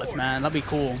shoots bullets, man. That'd be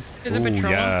cool. There's a Ooh,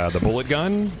 patrol. yeah, the bullet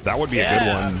gun. That would be a good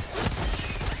Yeah. one.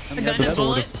 The gun The and Sword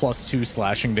bullet. of +2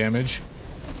 slashing damage.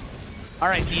 All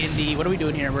right, D&D, what are we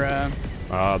doing here, bro?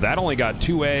 That only got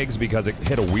 2 eggs because it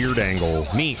hit a weird angle.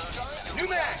 Neat.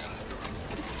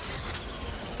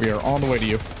 We are on the way to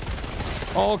you.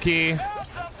 Okay.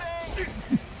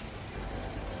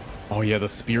 Oh yeah, the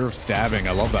Spear of Stabbing.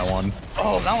 I love that one.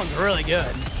 Oh, that one's really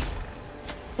good.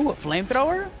 Ooh, a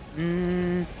flamethrower?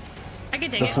 I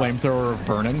could take The it. Flamethrower of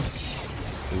Burning.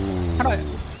 How do I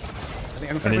think I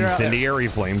can An figure out- incendiary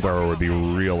flamethrower would be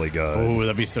really good. Oh,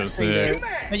 that'd be so sick.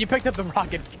 And you picked up the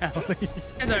rocket, Callie.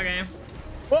 It's okay.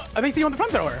 Well, I think you want the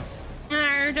flamethrower.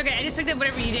 It's okay. I just picked up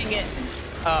whatever you didn't get.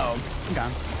 Oh, okay.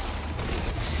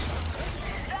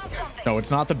 No,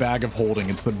 it's not the bag of holding.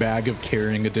 It's the bag of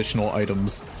carrying additional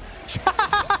items.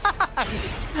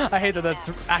 I hate that that's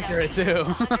accurate, too.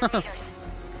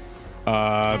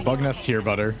 Bug nest here,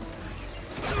 Butter.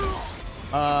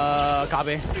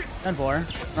 Copy.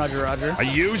 10-4. Roger, roger. I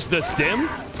used the stim?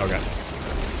 Okay.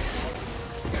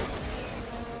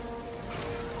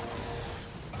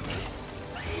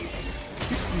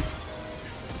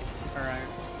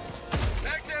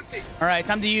 All right,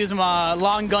 time to use my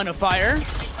long gun of fire.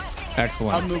 I'll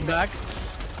Excellent. move back.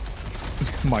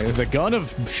 The gun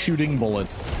of shooting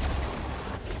bullets.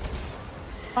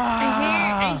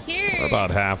 I hear. We're about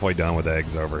halfway done with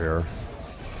eggs over here.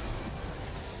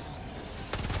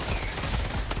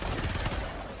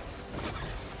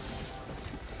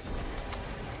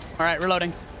 right,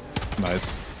 reloading.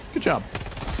 Nice. Good job.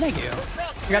 Thank you.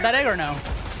 You got that egg or no?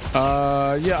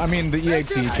 Yeah, I mean, the EAT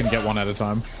can get one at a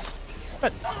time.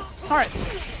 Good. All right.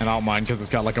 And I don't mind because it's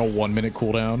got like a 1 minute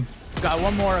cooldown. Got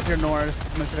one more up here north.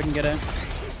 I'm gonna see if I can get it.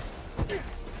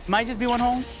 Might just be one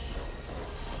hole.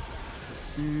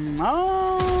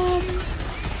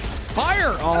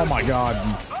 Fire! Oh my god.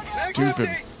 Stupid.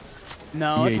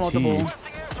 No, it's EAT. multiple.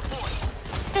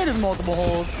 It is multiple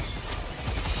holes.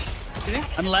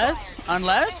 Unless. I'm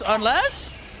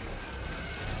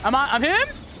him?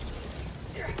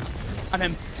 I'm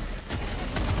him.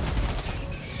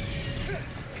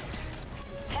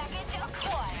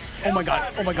 Oh my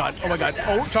god.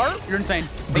 Oh, Char, you're insane.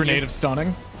 Grenade of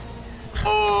stunning.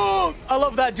 Oh, I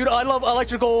love that, dude. I love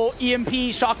electrical EMP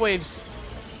shockwaves.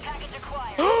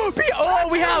 Oh,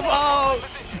 we have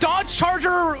Dodge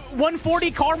Charger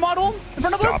 140 car model in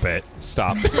front of us.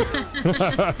 Stop. Is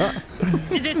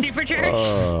it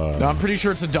supercharged? No, I'm pretty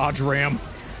sure it's a Dodge Ram.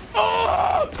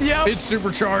 Oh, yeah. It's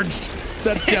supercharged.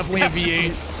 That's definitely a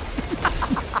V8.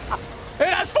 It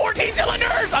has 14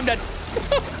 cylinders. I'm dead.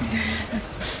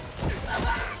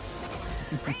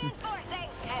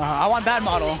 I want that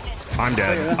model. I'm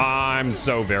dead. I'm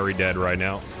so very dead right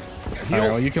now. All right,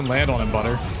 well, you can land on him,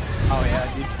 Butter. Oh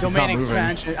yeah, dude. Domain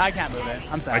expansion. I can't move it.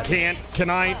 I'm I sad. can't. Can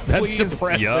I? That's please?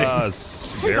 depressing.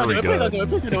 Yes. Please don't do Very it. Please don't good. do it.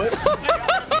 Please don't do it.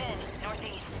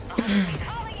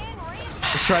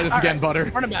 Let's try this again, Butter.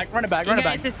 Run it back. You back.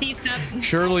 guys, the steep stuff.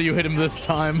 Surely you hit him this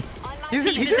time. He's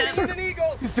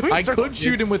doing I could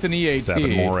shoot him with an EAT.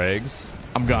 7 more eggs.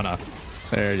 I'm gonna.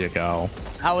 There you go.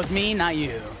 That was me, not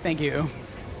you. Thank you.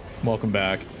 Welcome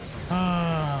back.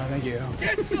 Ah, thank you.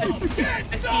 Is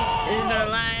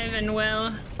alive and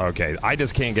well. Okay, I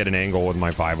just can't get an angle with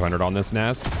my 500 on this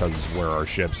nest because where our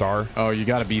ships are. Oh, you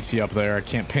got a BT up there. I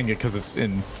can't ping it because it's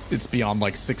beyond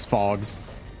like 6 fogs.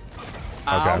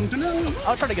 Okay.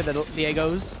 I'll try to get the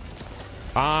Diegos.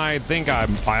 I think I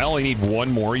only need one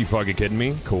more. You fucking kidding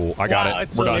me? Cool. I got it.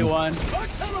 It's We're only done. one.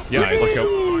 Yeah, let's go.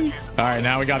 All right,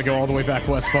 now we got to go all the way back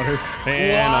west, Butter.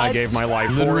 And I gave my life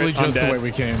Literally for it. just I'm the dead. way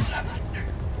we came.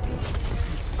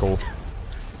 Cool.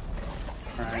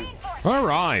 All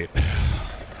right.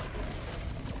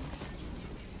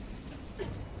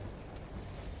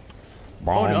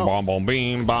 Bomb, no. bomb, bomb,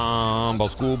 beam, bomb,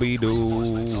 Scooby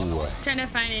Doo. Trying to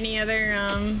find any other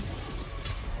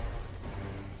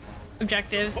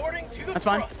objectives. That's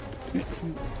fine.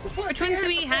 Which ones do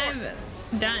we have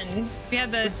done? We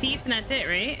have the thief and that's it,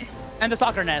 right? And the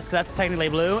soccer nest, 'cause that's technically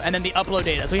blue, and then the upload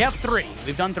data. So we have 3.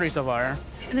 We've done 3 so far.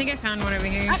 I think I found one over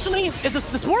here. Actually, is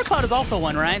the spore cloud is also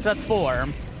 1, right? So that's 4.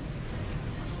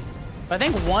 But I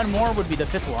think 1 more would be the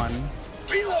 5th one.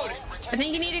 I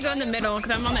think you need to go in the middle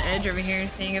because I'm on the edge over here,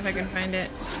 seeing if I can find it.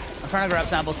 I'm trying to grab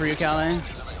samples for you, Callie.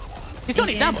 You still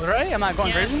need samples, right? I'm not going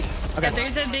Yeah. crazy. Okay. Okay.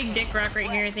 There's a big dick rock right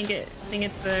here. I think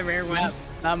it's the rare one.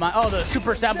 Oh, the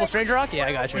super sample strange rock? Yeah,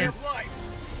 I got you. Yeah.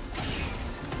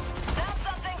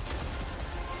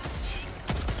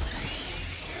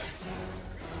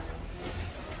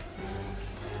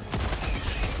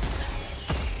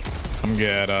 I'm gonna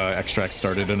get extract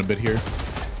started in a bit here.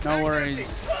 No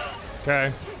worries.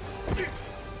 Okay.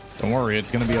 Don't worry,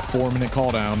 it's gonna be a 4-minute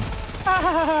cooldown.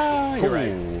 You're right.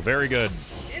 Ooh, very good.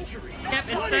 Yep,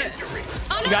 it's the...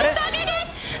 Oh, no, You got it? stop, you're dead!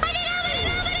 I need help, I need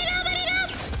help, I need help, I need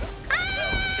help! Ah,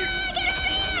 get out of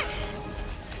here!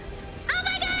 Oh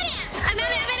my god! I'm in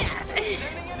it!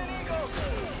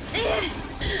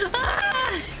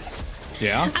 Ah,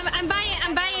 Yeah? I'm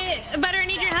buying it. Butter, I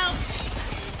need your help.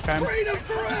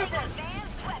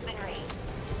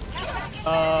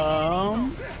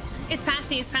 It's past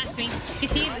me. You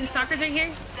see the stalkers right here?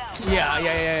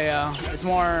 Yeah. It's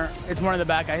more in the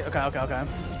back. Okay.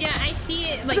 Yeah, I see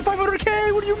it. Like,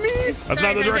 500K, what do you mean? That's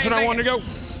not the direction I wanted to go. I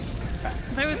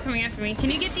thought it was coming after me.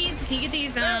 Can you get these?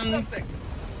 I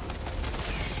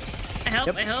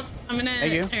help. I'm gonna.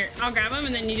 Thank you. Here, I'll grab them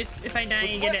and then you just, if I die,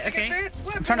 you get it. Okay.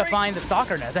 I'm trying to find the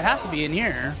soccer nest. It has to be in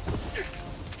here.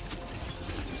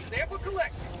 Sample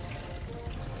collect.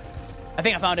 I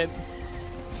think I found it.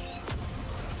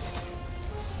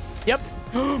 Yep.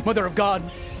 Mother of God.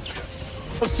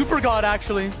 Of super God,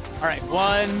 actually. All right.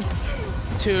 1,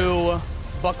 2,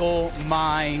 buckle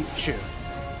my shoe.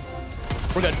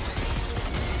 We're good.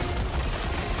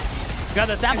 You got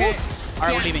the samples? Okay. All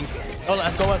right, Yeah. we're leaving. Oh,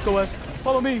 let's go west.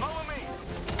 Follow me.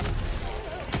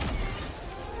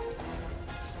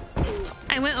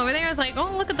 I went over there. I was like,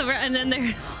 oh, look at the, and then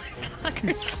there.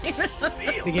 Stalkers came out.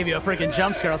 They gave you a freaking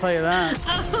jump scare, I'll tell you that.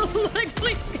 Oh, look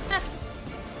like that.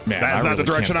 Man, That's not the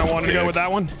direction I wanted to go with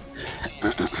that one.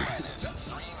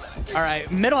 All right,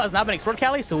 middle has not been explored,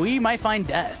 Callie, so we might find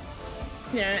death.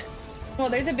 Yeah. Well,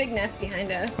 there's a big nest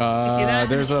behind us. You see that?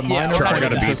 There's a minor Sure, I point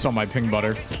got of a interest on my ping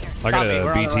butter. I got Copy, a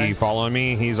we're on the BT way. following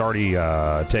me. He's already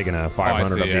taken a 500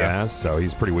 see, up the yeah. ass, so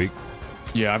he's pretty weak.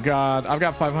 Yeah, I've got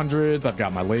 500s. I've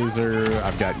got my laser.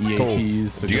 I've got EATs. Cool. So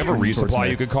Do you just have a bring them towards resupply me.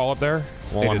 you could call up there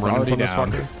while It I'm is running already from this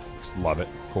down. fucker? Just love it.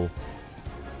 Cool.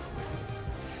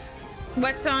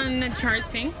 What's on the char's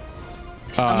ping?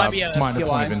 might be a minor point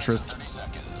POI. of interest.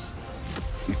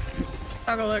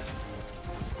 I'll go look.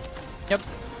 Yep.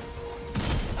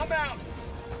 I'm out.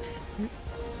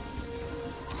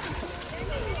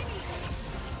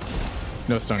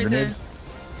 No stun Right grenades.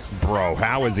 Bro,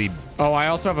 how is he? Oh, I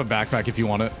also have a backpack if you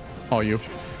want it. All you.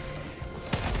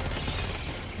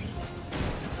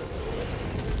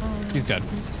 He's dead.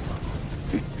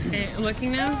 Okay,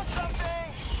 looking now.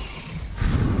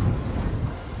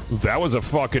 That was a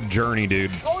fucking journey,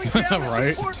 dude.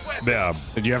 Right? Yeah.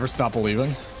 Did you ever stop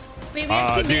believing? Wait, we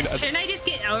have 2 dude, minutes. Shouldn't I just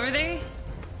get over there?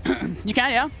 You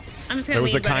can, yeah. I'm just gonna It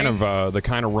was the leave, kind but of the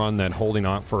kind of run that holding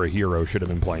out for a hero should have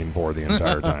been playing for the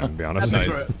entire time. To be honest.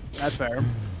 Nice. That's fair.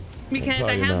 because how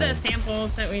I you have know. the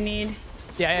samples that we need,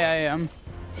 Yeah.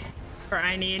 or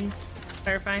I need.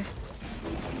 Clarify.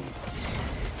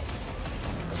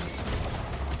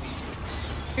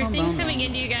 There's things coming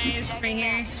into you guys right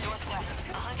here.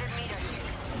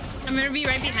 I'm gonna be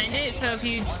right behind it, so if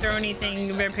you throw anything,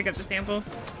 you better pick up the samples.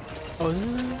 Oh, is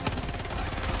it?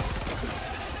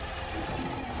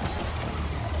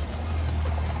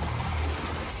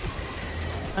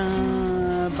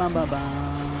 Bum, bum,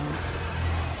 bum.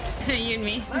 You and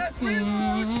me.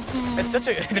 It's such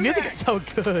a. The music is so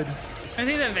good. I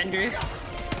think the Avengers.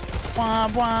 Wah,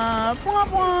 wah, wah,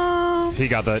 wah. He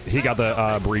got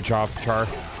the breach off, Char.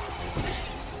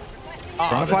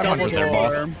 Run a The 500 double there,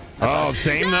 boss. door. Oh,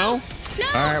 same though. No!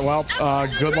 All right. Well,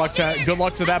 good luck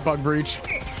to that bug breach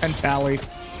and Pally.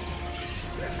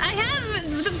 I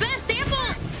have the best sample!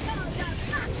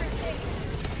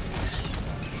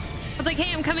 I was like,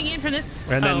 hey, I'm coming in for this.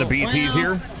 And then the Oh, BT's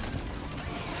well. here.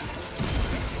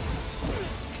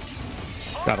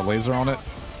 Got a laser on it.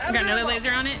 I got another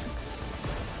laser on it.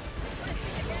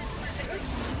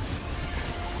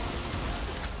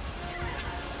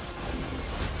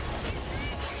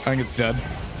 I think it's dead.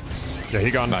 Yeah, he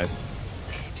gone. Nice.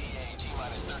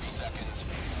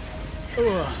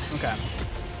 Okay.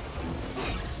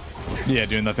 Yeah,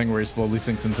 doing that thing where he slowly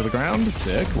sinks into the ground.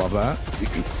 Sick. Love that.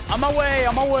 On my way.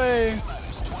 On my way.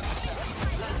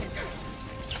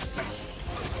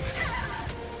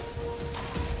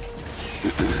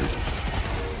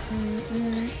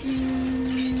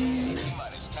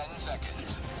 Minus 10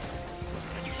 seconds.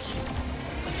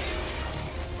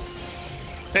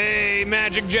 Hey,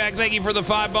 Magic Jack, thank you for the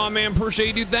 5-bomb, man.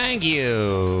 Appreciate you. Thank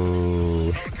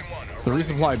you. The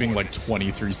resupply being like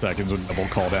 23 seconds with double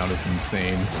cooldown is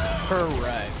insane.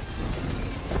 Correct.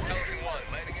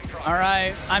 All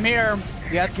right, I'm here.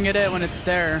 You guys can get it when it's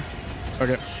there.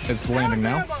 Okay, it's landing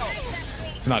now.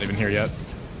 It's not even here yet.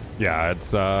 Yeah,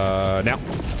 it's now.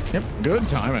 Yep, good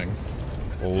timing.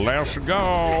 Let's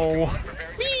go.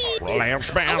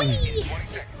 Let's bound.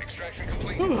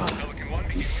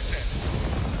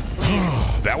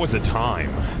 That was a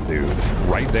time, dude.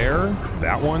 Right there,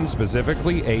 that one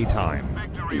specifically, a time.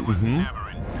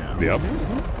 Yep.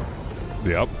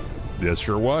 Yep. This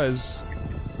sure was.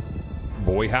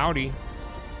 Boy, howdy.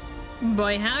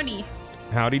 Boy, howdy.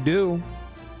 Howdy do.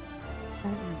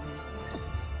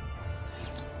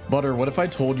 Butter, what if I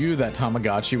told you that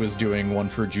Tamagotchi was doing one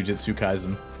for Jujutsu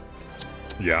Kaisen?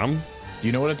 Yeah. Do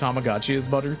you know what a Tamagotchi is,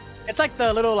 Butter? It's like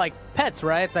the little like pets,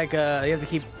 right? It's like you have to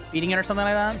keep feeding it or something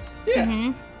like that.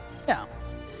 Yeah. Yeah.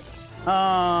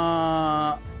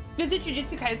 Is it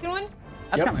Jujutsu Kaisen one?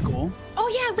 That's Yep. kind of cool. Oh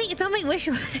yeah, wait, it's on my wish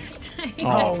list.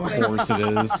 Oh, of course it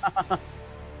is.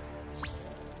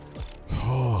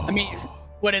 I mean,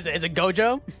 what is it? Is it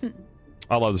Gojo?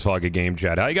 I love this fucking game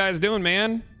chat. How you guys doing,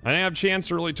 man? I didn't have a chance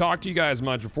to really talk to you guys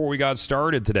much before we got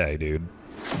started today, dude.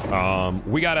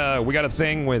 We got a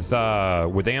thing with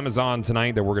Amazon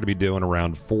tonight that we're gonna be doing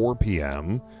around 4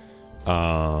 p.m.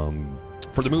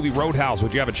 For the movie Roadhouse,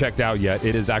 which you haven't checked out yet.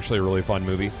 It is actually a really fun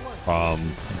movie.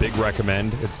 Big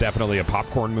recommend. It's definitely a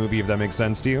popcorn movie, if that makes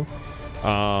sense to you.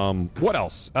 What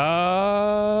else?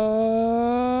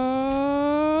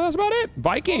 That's about it.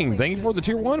 Viking, thank you for the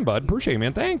tier 1, bud. Appreciate it,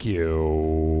 man. Thank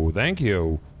you. Thank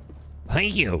you.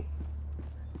 Thank you.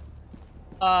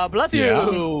 Bless Yeah.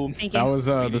 you. Thank That you. was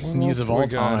the sneeze of What all we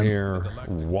got time. here?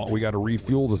 We got to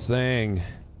refuel the thing.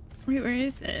 Wait, where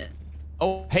is it?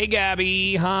 Oh, Hey,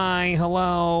 Gabby. Hi.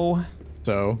 Hello.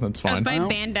 So that's That was fine.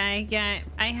 by Bandai. Yeah,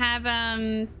 I have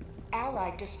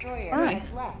Allied destroyer Alright.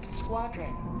 has left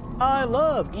squadron. I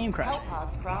love game crash.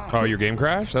 Pods prime. Oh, your game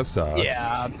crashed? That sucks.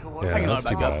 Yeah. Yeah, can that's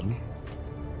load too back up. bad.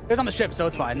 It's on the ship, so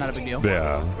it's fine. Not a big deal.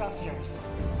 Yeah. Thrusters.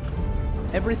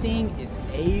 Everything is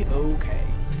a-okay.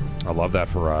 I love that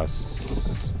for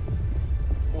us.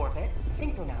 Orbit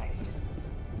synchronized.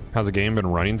 How's the game been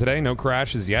running today? No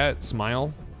crashes yet.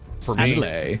 Smile. For me.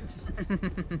 Smiley.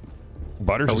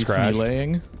 Butters Are we just crashed.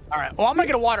 smiling? All right. Well, I'm gonna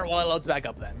get a water while it loads back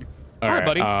up then. All right,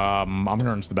 buddy. I'm gonna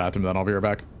run to the bathroom, then I'll be right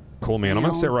back. Cool, man. I'm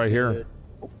gonna sit right here.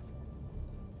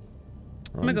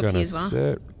 I'm gonna go pee as well.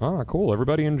 sit. Ah, cool.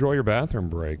 Everybody enjoy your bathroom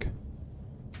break.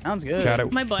 Sounds good. Chat,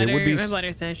 it My bladder, would be my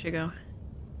bladder said I should go.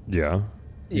 Yeah.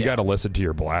 You Yeah. got to listen to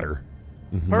your bladder.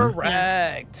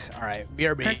 Correct. All right.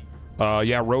 BRB.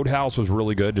 Yeah, Roadhouse was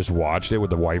really good. Just watched it with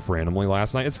the wife randomly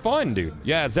last night. It's fun, dude.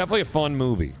 Yeah, it's definitely a fun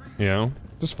movie. You know,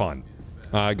 just fun.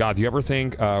 God, do you ever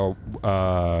think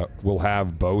we'll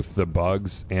have both the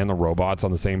bugs and the robots on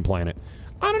the same planet?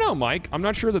 I don't know, Mike. I'm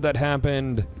not sure that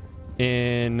happened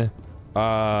in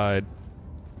Helldivers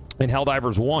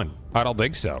 1. I don't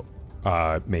think so.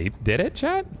 Maybe did it,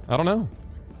 chat? I don't know.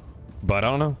 But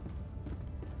I don't know.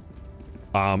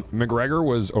 McGregor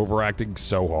was overacting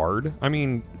so hard. I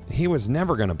mean, he was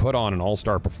never going to put on an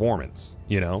all-star performance,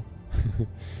 you know?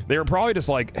 They were probably just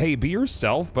like, hey, be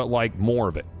yourself, but like more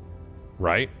of it,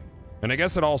 right? And I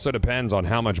guess it also depends on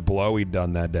how much blow he'd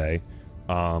done that day.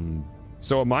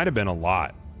 So it might have been a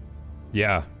lot.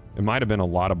 Yeah, it might have been a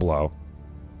lot of blow.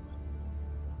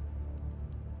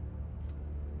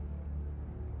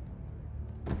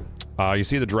 You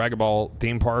see the Dragon Ball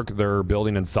theme park they're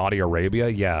building in Saudi Arabia?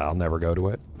 Yeah, I'll never go to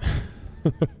it.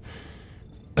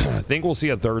 I think we'll see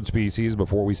a third species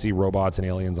before we see robots and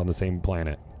aliens on the same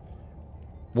planet.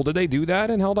 Well, did they do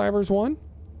that in Helldivers 1?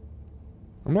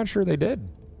 I'm not sure they did.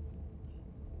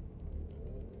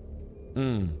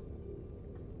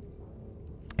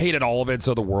 Hated all of it,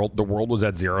 so the world was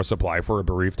at zero supply for a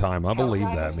brief time. I believe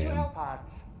that, Helldivers to man.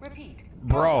 Hellpods. Repeat.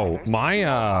 Bro,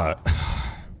 Helldivers to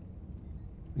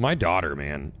my daughter,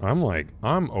 man,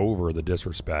 I'm over the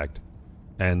disrespect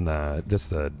and just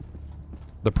the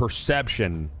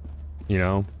perception, you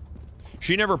know.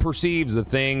 She never perceives the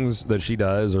things that she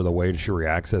does or the way she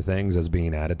reacts to things as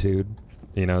being attitude.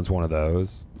 You know, it's one of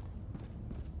those.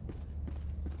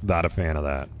 Not a fan of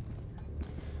that.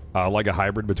 Like a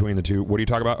hybrid between the two. What are you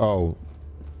talking about? Oh,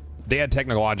 they had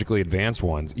technologically advanced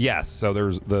ones. Yes, so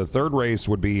there's the third race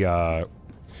would be oh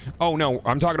no,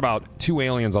 I'm talking about two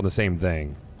aliens on the same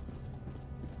thing.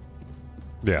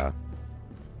 Yeah.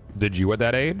 Did you at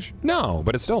that age? No,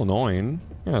 but it's still annoying.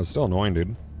 Yeah, it's still annoying,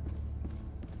 dude.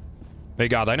 Hey,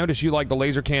 God, I noticed you like the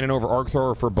laser cannon over arc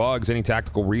thrower for bugs. Any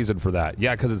tactical reason for that?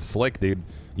 Yeah, because it's slick, dude.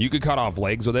 You could cut off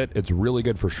legs with it. It's really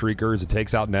good for shriekers. It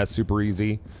takes out nests super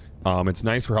easy. It's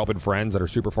nice for helping friends that are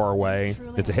super far away.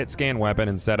 It's a hit scan weapon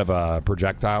instead of a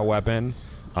projectile weapon.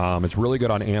 It's really good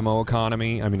on ammo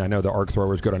economy. I mean, I know the arc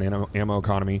thrower is good on ammo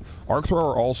economy. Arc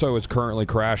thrower also is currently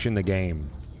crashing the game.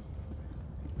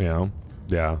 You know?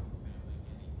 Yeah.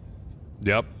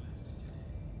 Yep.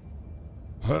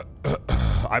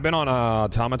 I've been on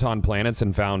automaton planets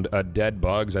and found dead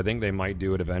bugs. I think they might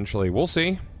do it eventually. We'll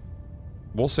see.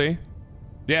 We'll see.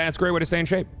 Yeah, it's a great way to stay in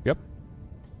shape. Yep.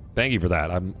 Thank you for that.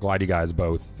 I'm glad you guys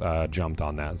both jumped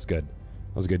on that. It's good.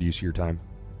 That was a good use of your time.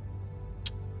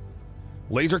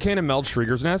 Laser cannon melts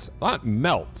Shrieker's nest? Not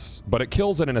melts, but it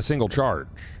kills it in a single charge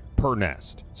per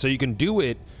nest. So you can do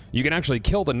it. You can actually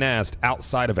kill the nest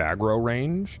outside of aggro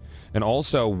range, and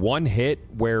also one hit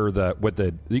where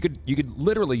you could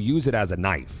literally use it as a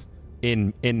knife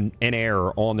in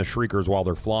air on the Shriekers while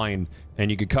they're flying,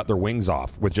 and you could cut their wings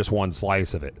off with just one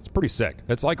slice of it. It's pretty sick.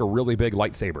 It's like a really big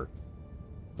lightsaber.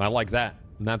 I like that,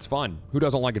 and that's fun. Who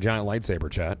doesn't like a giant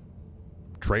lightsaber, chat?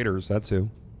 Traitors, that's who.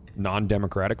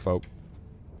 Non-democratic folk.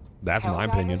 That's my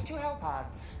opinion. Helldivers to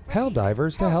Hellpods.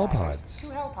 Helldivers to Hellpods. To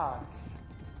Hellpods.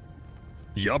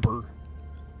 Yupper.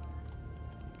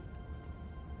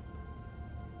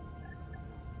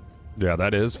 Yeah,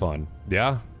 that is fun.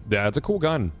 Yeah, it's a cool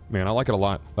gun, man. I like it a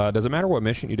lot. Does it matter what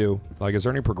mission you do? Like, is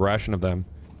there any progression of them?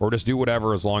 Or just do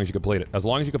whatever as long as you complete it? As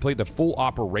long as you complete the full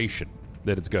operation,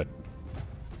 that it's good.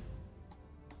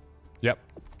 Yep.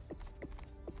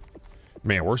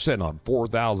 Man, we're sitting on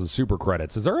 4,000 super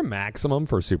credits. Is there a maximum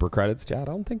for super credits, Chad? I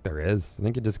don't think there is. I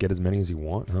think you just get as many as you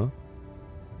want, huh?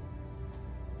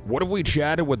 What if we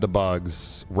chatted with the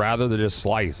bugs rather than just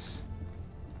slice?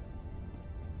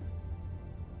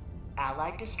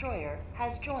 Allied destroyer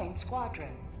has joined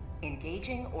squadron.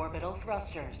 Engaging orbital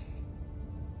thrusters.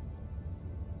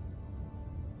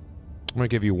 I'm going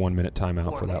to give you 1 minute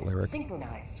timeout for that Orbit lyric.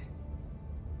 synchronized.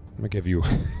 I'm going to give you...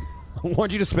 I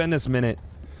want you to spend this minute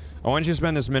I want you to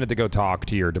spend this minute to go talk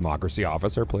to your democracy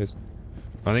officer, please.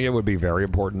 I think it would be very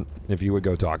important if you would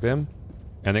go talk to him.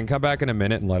 And then come back in a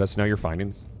minute and let us know your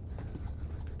findings.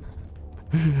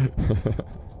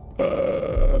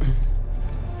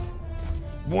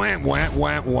 Wah, wah,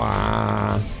 wah,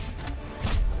 wah.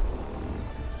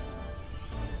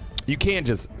 You can't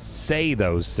just say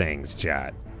those things,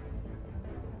 chat.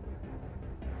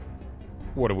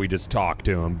 What if we just talk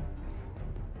to him?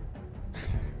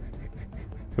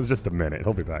 It's just a minute.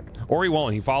 He'll be back. Or he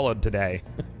won't. He followed today.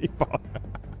 He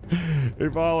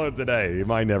followed today. He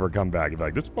might never come back. He'd be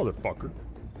like, this motherfucker.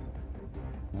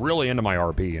 Really into my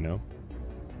RP, you know?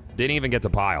 Didn't even get to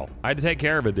pile. I had to take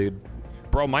care of it, dude.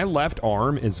 Bro, my left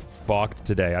arm is fucked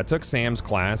today. I took Sam's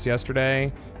class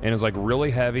yesterday, and it was like really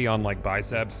heavy on like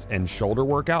biceps and shoulder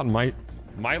workout. And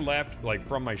my left, like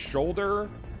from my shoulder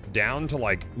down to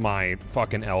like my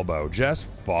fucking elbow, just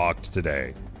fucked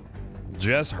today.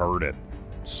 Just hurt it.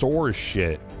 Sore as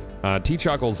shit.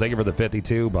 T-Chuckles, thank you for the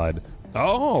 52, bud.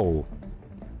 Oh.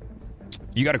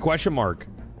 You got a question mark.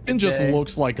 It just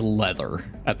looks like leather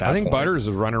at that I think point. Butters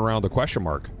is running around with a question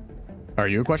mark. Are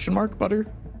you a question mark, Butter?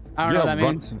 I don't know what that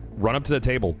means. Run up to the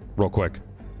table real quick.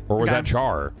 Or was Okay. that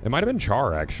Char? It might have been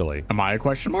Char, actually. Am I a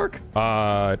question mark?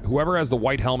 Whoever has the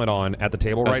white helmet on at the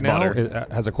table That's right now Butter.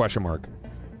 has a question mark.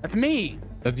 That's me.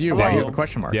 That's you. Hello. Why do you have a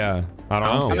question mark? Yeah, I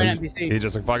don't know. I'm an He's- NPC. He's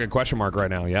just a fucking question mark right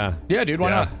now. Yeah. Yeah, dude. Why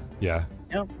yeah. not? Yeah.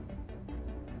 Yep.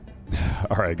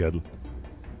 All right, good.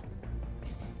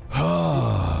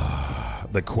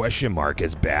 The question mark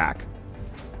is back.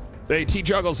 Hey,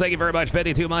 T-Juggles, thank you very much.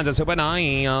 52 months. That's super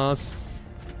nice.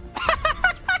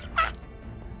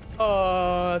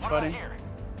 Oh, that's funny.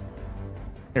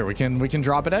 Here, we can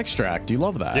drop it extract. Do you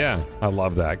love that? Yeah, I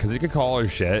love that because you can call her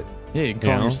shit. Yeah, you can call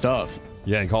You them know? your stuff.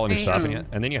 Yeah, and call them your I stuff, am.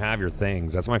 and then you have your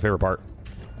things. That's my favorite part.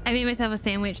 I made myself a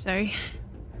sandwich, sorry.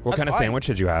 What That's kind of fine. sandwich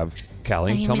did you have,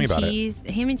 Callie? Tell me about it.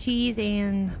 Ham and cheese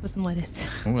and with some lettuce.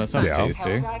 Oh, that sounds Yeah.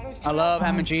 tasty. I love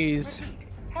ham and cheese.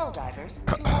 Helldivers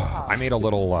to all I made a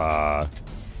little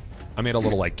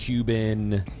like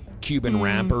Cuban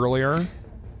wrap earlier.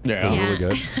 Yeah. It was Yeah. really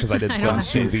good because I did I some don't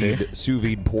sous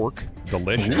vide pork.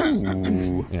 Delicious.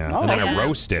 Ooh. Yeah. Oh, And then I yeah.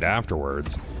 roasted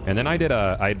afterwards. And then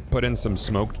I put in some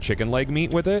smoked chicken leg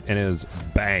meat with it, and it is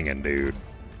banging, dude.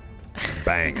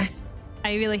 Banging.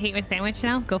 I really hate my sandwich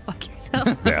now. Go fuck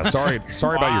yourself. Yeah. Sorry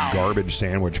about your garbage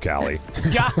sandwich, Callie.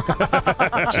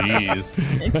 Jeez.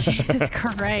 Jesus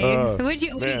Christ. What are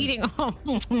you man. eating? Oh,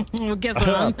 guess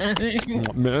what?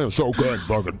 Man, it's so good.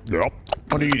 Fucking yep.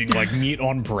 What are you eating? Like meat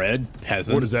on bread?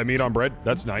 Peasant. What is that meat on bread?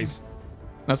 That's nice.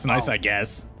 That's nice, I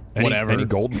guess. Any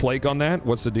gold flake on that?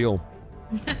 What's the deal?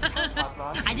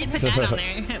 I did put that on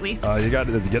there, at least. You got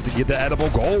to get the edible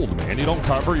gold, man. You don't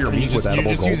cover your meat with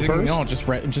edible gold first. No,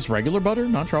 just regular butter,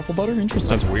 not truffle butter. Interesting.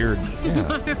 That's weird.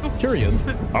 Yeah. Curious.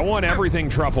 I want everything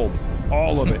truffled,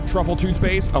 all of it. Truffle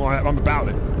toothpaste. I'm about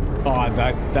it. Oh,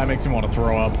 that makes me want to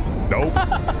throw up. Nope.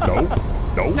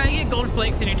 Nope. Try to get gold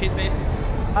flakes in your toothpaste.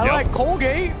 I Yep. like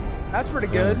Colgate. That's pretty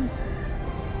good.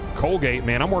 Colgate,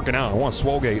 man. I'm working out. I want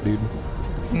Swolegate, dude.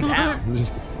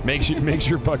 Just makes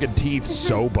your fucking teeth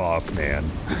so buff, man.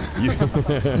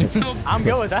 I'm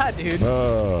good with that, dude.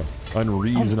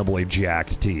 Unreasonably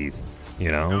jacked teeth.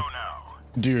 You know.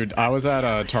 Dude, I was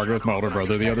at Target with my older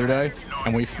brother the other day,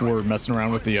 and we were messing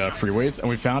around with the free weights, and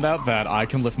we found out that I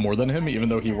can lift more than him, even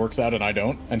though he works out and I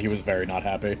don't, and he was very not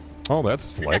happy. Oh, that's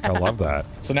slick. I love that.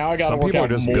 So now I got to Some work people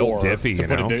out are just more built diffy, to you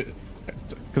put know?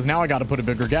 because now I got to put a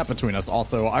bigger gap between us.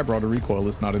 Also, I brought a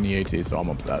recoilless, not an EAT, so I'm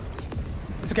upset.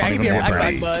 It's okay. I can be a Even more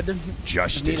backpack, brave. bud.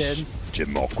 Justice, Needed.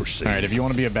 democracy. All right, if you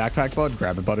want to be a backpack bud,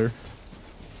 grab it, butter.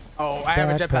 Oh, I have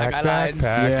a jetpack. I lied.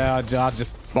 Yeah,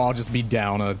 I'll just be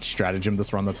down a stratagem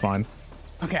this run. That's fine.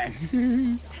 Okay.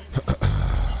 I'm gonna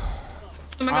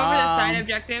go for the side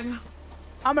objective.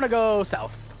 I'm gonna go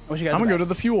south. I wish you guys I'm the gonna go to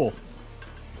best. the fuel.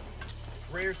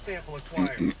 Rare sample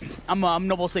acquired. I'm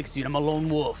Noble 6, dude. I'm a lone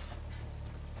wolf.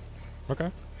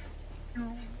 Okay.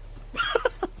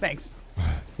 Thanks.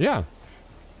 Yeah.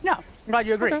 Yeah, I'm glad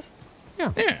you agree.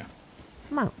 Yeah.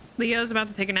 Leo's about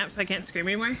to take a nap, so I can't scream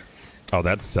anymore. Oh,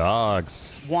 that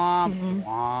sucks. Womp,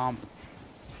 womp.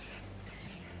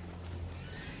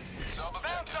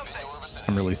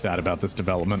 I'm really sad about this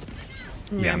development.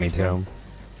 Yeah, me too.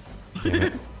 Damn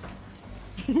it.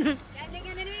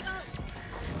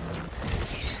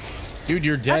 Dude,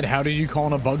 you're dead. How did you call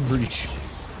in a bug breach?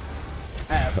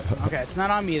 Okay, it's not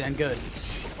on me then. Good.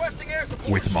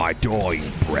 With my dying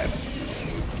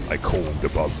breath, I called the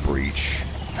bug breach.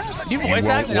 You You voice won't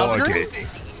acted that was like great. it.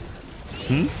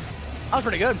 That was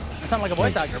pretty good. That sounded like a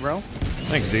voice actor, bro.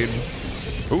 Thanks, dude.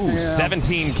 Ooh, Yeah.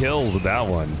 17 kills with that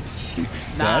one.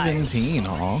 17,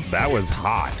 huh? That was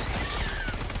hot.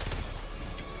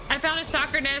 I found a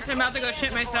soccer nest. I'm about to go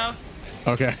shit myself.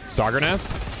 Okay. Stalker nest?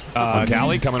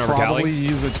 Callie, coming over Probably Callie.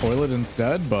 use a toilet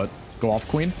instead, but go off,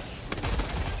 Queen.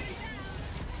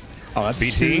 Oh, that's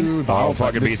BT? two Oh, bottles.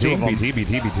 fucking There's two BT, of them. BT,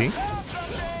 BT, BT.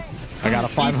 I got a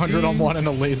 500 on one and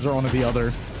a laser on the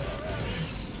other.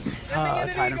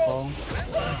 Titanfall.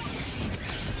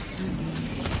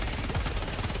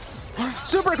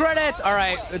 Super credits! All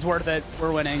right, it's worth it.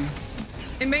 We're winning.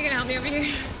 Anybody gonna help me over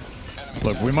here?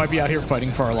 Look, we might be out here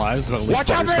fighting for our lives, but at least Watch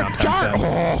out, Butters man! found 10 cents.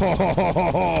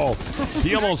 Oh,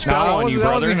 he almost Nah, fell on you, that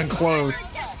brother. wasn't even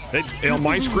close. On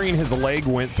my screen, his leg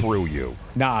went through you.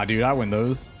 Nah, dude, I win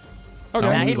those. Okay.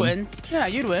 Yeah, lose he'd 'em. win. Yeah,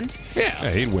 you'd win. Yeah,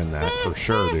 he'd win that for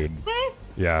sure, dude.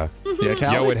 Yeah. Yeah,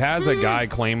 Callie? Yo, it has a guy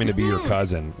claiming to be your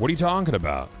cousin. What are you talking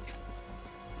about?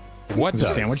 What Is your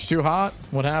does? sandwich too hot?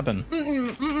 What happened?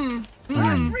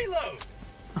 Reload.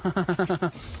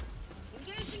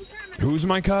 Who's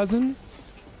my cousin?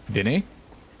 Vinny?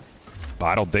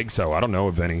 I don't think so. I don't know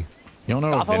of any. You don't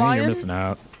know Gothalion? Vinny? You're missing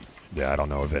out. Yeah, I don't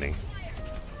know of any.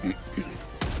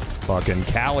 Fucking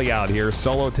Callie out here,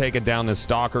 solo taking down this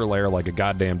stalker lair like a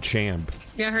goddamn champ.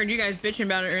 Yeah, I heard you guys bitching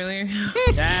about it earlier.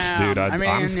 Damn. Dude,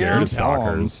 I'm you scared know. of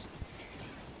stalkers.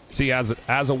 See, as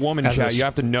a woman, As a chat, sh- you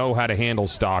have to know how to handle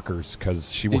stalkers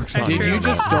because she works on Did you internet.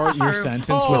 just start your sentence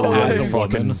with Oh, as a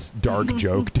fucking woman? dark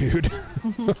joke, dude?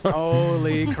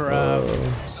 Holy crap.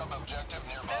 Sub-objective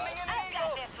nearby. I've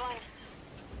got this one.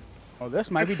 Oh, this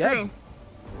might be dead.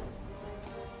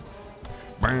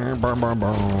 Brum, brum, brum,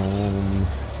 brum.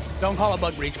 Don't call a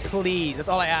bug breach, please. That's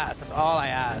all I ask. That's all I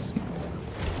ask.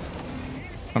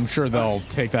 I'm sure they'll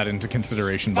take that into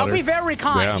consideration, I'll be Butter. very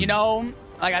kind, Yeah. you know?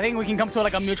 Like, I think we can come to,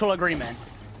 like, a mutual agreement.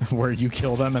 Where you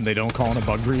kill them and they don't call in a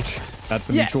bug breach. That's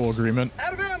the Yes. mutual agreement.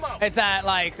 Out of ammo. It's that,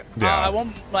 like, Yeah. I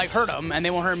won't, like, hurt them, and they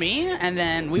won't hurt me, and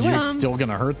then we win. You're still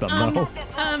gonna hurt them, though.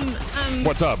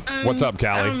 What's up? What's up,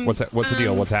 Callie? What's the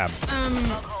deal? What's haps?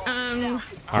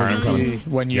 All right, I'm See, coming.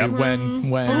 when you, Yep. when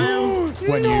you,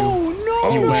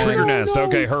 Oh, you win. trigger nest.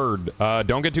 Okay, heard.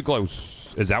 Don't get too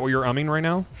close. Is that what you're umming right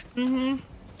now? Mm-hmm.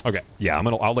 Okay. Yeah,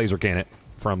 I'll laser can it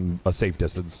from a safe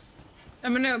distance.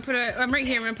 I'm right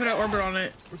here. I'm gonna put an orbit on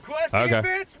it. Requesting Okay.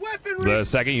 advanced weaponry. The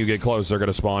second you get close, they're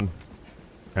gonna spawn,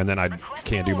 and then I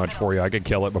can't do much for you. I could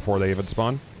kill it before they even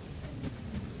spawn.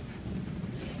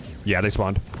 Yeah, they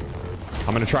spawned.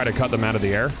 I'm gonna try to cut them out of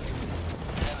the air,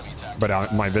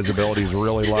 but my visibility is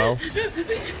really low.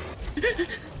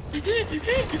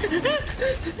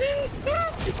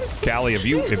 Callie, if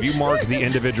you mark the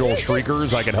individual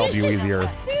shriekers, I can help you easier.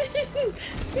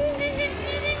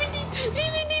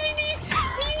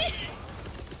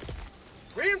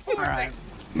 Reinforcing. All right.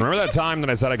 Remember that time that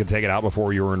I said I could take it out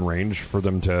before you were in range for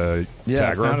them to Yeah,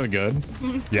 tag it her? sounded good.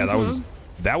 Yeah,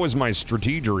 that was my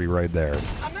strategery right there.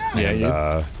 Yeah, you,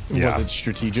 Yeah. was it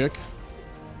strategic?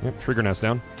 Yep, trigger nest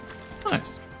down.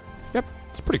 Nice. Yep,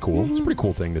 it's pretty cool. It's a pretty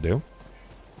cool thing to do.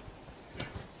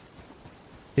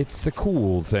 It's a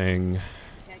cool thing.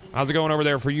 How's it going over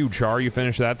there for you, Char? You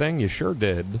finished that thing? You sure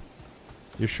did.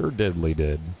 You sure didly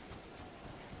did.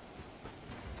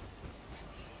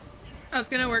 I was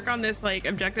gonna work on this like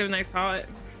objective and I saw it.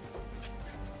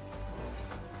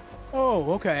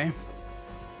 Oh, okay.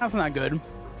 That's not good.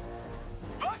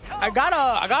 I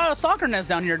got a stalker nest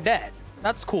down here dead.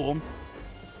 That's cool.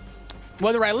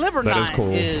 Whether I live or That is not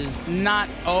cool. is not.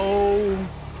 Oh,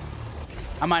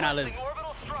 I might not live.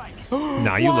 Orbital strike.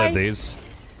 Nah, you live these.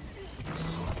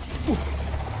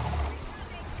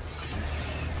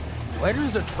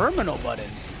 Where's the terminal button?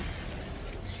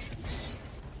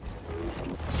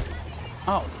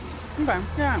 Oh, okay.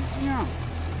 Yeah.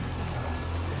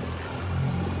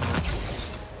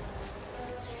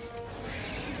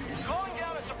 Calling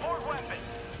down a support weapon.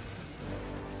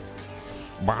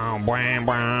 Bam, bam,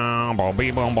 bam, boom,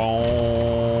 beep, boom,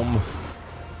 boom.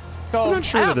 So, I'm not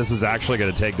sure that this is actually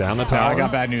going to take down the I tower.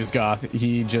 got bad news, Goth.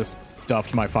 He just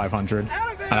stuffed my 500. And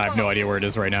I have no idea where it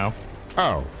is right now.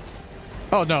 Oh,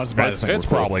 Oh, no, it's bad. it's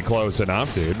probably close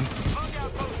enough, dude.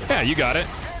 Yeah, you got it.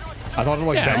 I thought it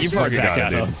like Yeah, you bounced right fucking back got it, at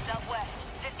dude. us. Southwest,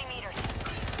 50 meters.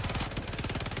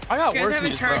 I got You guys worse have a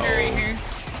news, charger bro. right here.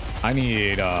 I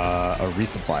need a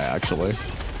resupply, actually.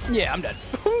 Yeah, I'm dead.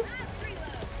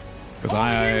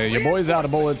 Because your boy's out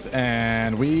of bullets,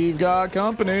 and we've got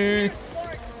company.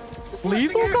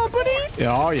 Lethal company?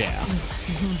 Yeah, oh, yeah.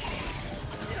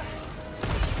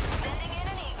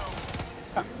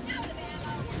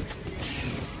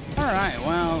 All right.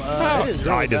 Well, it is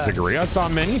really I bad. disagree. I saw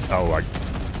many. Oh,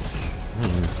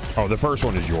 Oh, the first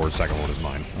one is yours. Second one is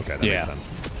mine. Okay, that Yeah. makes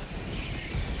sense.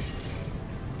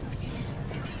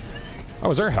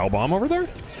 Oh, is there a hell bomb over there?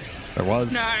 There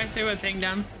was. No, I threw a thing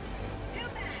down.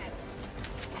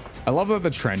 I love that the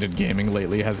trend in gaming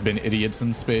lately has been idiots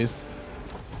in space.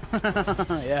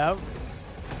 Yeah.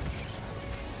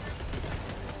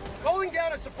 Calling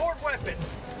down a support weapon.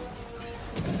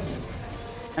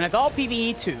 And it's all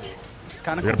PvE too. Which is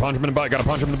kind of You gotta cool. punch him in the butt. Gotta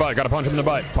punch him in the butt. Gotta punch him in the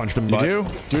butt. Punched him in the You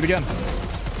butt. do? Do it again.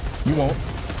 You won't.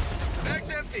 Bag's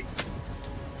empty.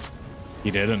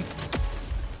 He didn't.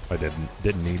 I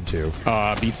didn't need to.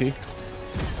 BT.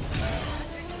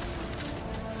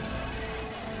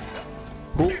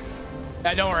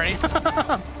 Yeah, don't worry.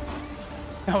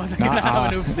 I wasn't gonna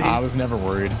have an oopsie. I was never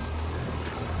worried.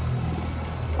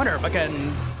 Wonder if I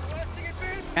can.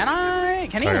 Can I?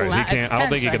 Can he? Okay, la- he can't. it's I don't 10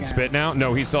 think he can seconds. spit now.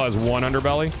 No, he still has one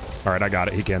underbelly. All right, I got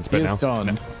it. He can't He spit is now.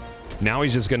 stunned. Now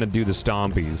he's just gonna do the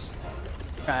stompies.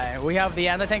 Okay, we have the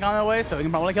other tank on the way, so we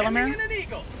can probably kill him here. An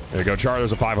eagle. There you go, Char.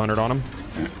 There's a 500 on him.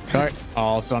 Okay.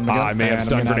 I'll stun him again. I may have and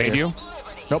stun I'm outta grenade here. you.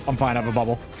 Nope, I'm fine. I have a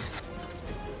bubble.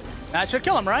 That should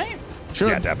kill him, right? Sure.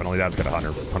 Yeah, definitely. That's gonna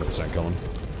 100% kill him.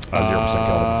 0%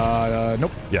 killed him.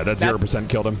 Nope. Yeah, that That- 0%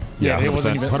 killed him. Yeah, it 100%,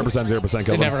 wasn't even- 100% 0% They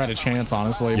killed him. never had a chance,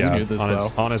 honestly. Yeah, We knew this,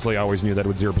 though. honestly, I always knew that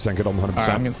would 0% kill him 100%. All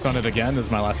right, I'm going to stun it again. This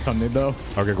is my last stun nade, though.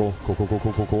 Okay, cool.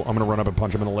 I'm gonna run up and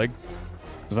punch him in the leg.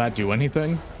 Does that do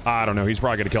anything? I don't know. He's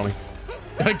probably gonna kill me.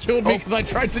 It killed me because I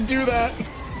tried to do that.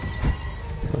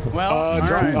 Well, all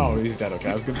Drop. right. Oh, he's dead. Okay,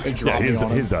 I was going to say Yeah, drop me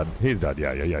on him. he's dead. He's dead.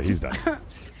 Yeah, he's dead.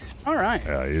 All right.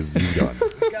 Yeah, he's gone.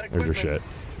 There's your shit.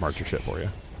 Marked your shit for you,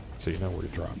 so you know where to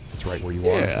drop. It's right where you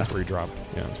are. Yeah. That's where you drop.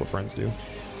 Yeah, that's what friends do.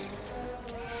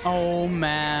 Oh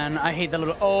man, I hate that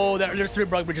little. Oh, there's 3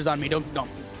 bug bridges on me. Don't.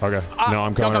 Okay. Ah, No,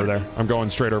 I'm coming don't over come. there. I'm going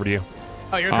straight over to you.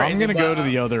 Oh, you're crazy. I'm going to go but, to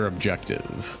the other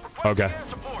objective. Okay.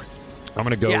 I'm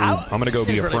gonna go. Yeah, I'm gonna go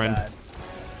be it's a really friend.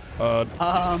 bad.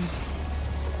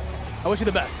 I wish you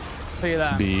the best. Tell you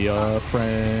that. Be a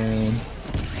friend.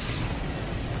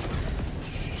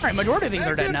 All right, majority of things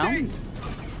are dead now.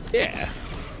 Yeah.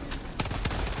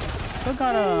 Still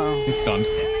got a. He's stunned.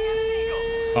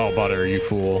 Oh, Butter, you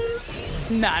fool.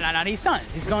 Nah. He's stunned.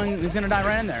 He's gonna die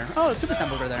right in there. Oh, super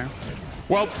samples are there.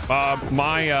 Well,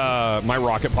 my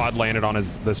rocket pod landed on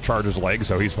this charger's leg,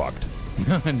 so he's fucked.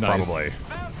 Nice. Probably.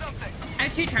 I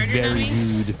have 2 chargers on Very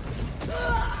me. good.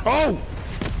 Oh,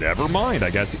 never mind. I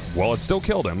guess. Well, it still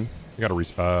killed him. You got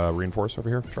to reinforce over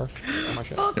here, Char. Oh, my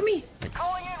shit. Oh, come here.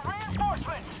 Calling in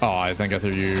reinforcements. Oh, I think I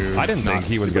threw you. I didn't think not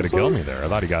he was super gonna kill me close. there. I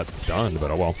thought he got stunned, but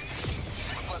oh well.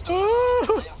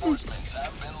 Reinforcements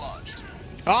have been launched.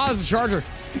 Ah, there's a charger.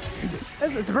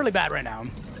 It's really bad right now.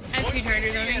 I have 2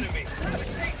 chargers on me. Enemy.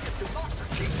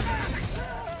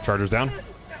 Charger's down.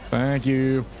 Thank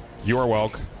you. You are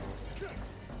welcome.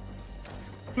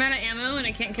 I'm out of ammo and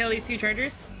I can't kill these 2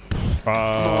 chargers.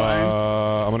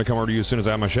 I'm gonna come over to you as soon as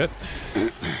I have my shit.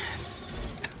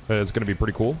 It's gonna be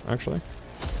pretty cool, actually.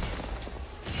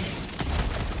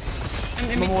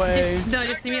 Come away. No,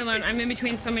 just leave me alone. I'm in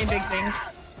between so many big things.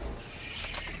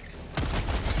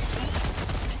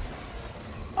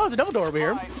 Oh, there's a double door over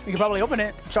here. You can probably open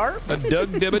it. Sharp. A Doug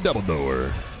Dibba double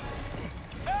door.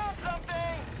 Found something.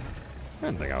 I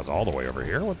didn't think I was all the way over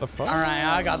here. What the fuck? All right,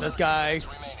 I got this guy.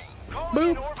 Calling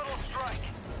in Boop. orbital strike.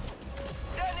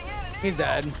 Sending in an He's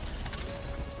dead.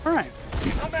 All right.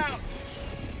 eagle. I'm out.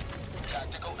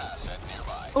 Tactical asset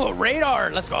nearby. Oh,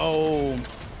 radar. Let's go.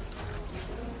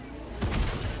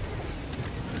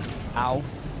 Ow.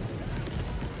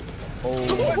 Oh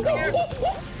no.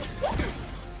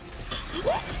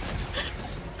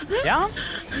 Yeah?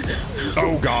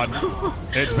 Oh god.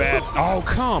 It's bad. Oh,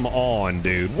 come on,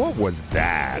 dude. What was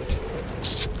that?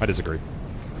 I disagree.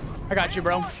 I got you,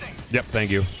 bro. Yep,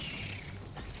 thank you.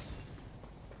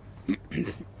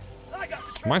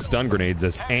 My stun grenades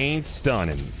just ain't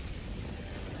stunning.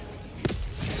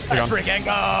 Let's freaking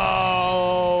go.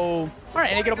 All right,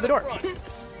 Andy, get open the door.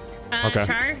 Okay.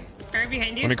 Char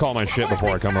behind you. Let me call my shit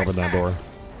before I come open that door.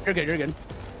 You're good, you're good.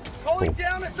 Calling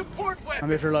down a support weapon. I'm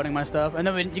just reloading my stuff. And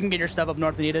then you can get your stuff up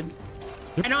north if needed.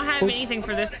 I don't have anything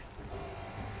for this.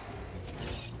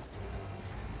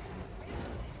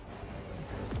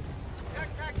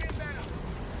 Backpack inbound.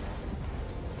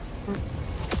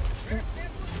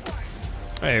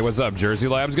 Hey, what's up, Jersey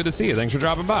Labs? Good to see you. Thanks for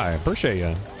dropping by. Appreciate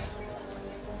you.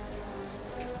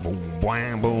 Boom,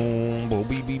 bam, boom, boom,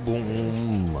 beep, beep,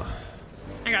 boom.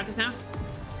 I got this now.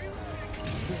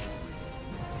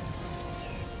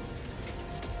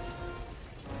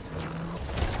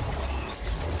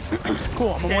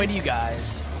 Cool, I'm on my way to you guys.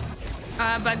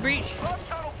 Bug breach.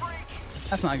 Tunnel breach.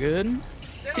 That's not good.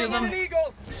 2 of them. An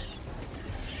eagle.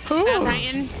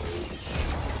 Titan.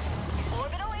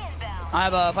 Orbital inbound. I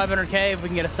have a 500k if we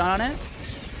can get a stun on it.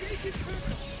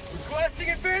 Requesting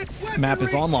advanced weaponry. Map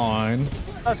is online.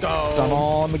 Let's go. Done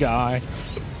on the guy.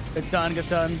 Good stun, good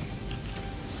stun.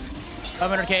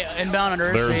 500k inbound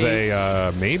under There's speed.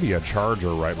 a maybe a charger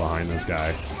right behind this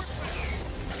guy.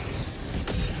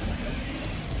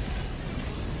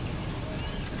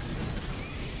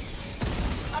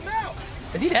 I'm out.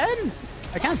 Is he dead?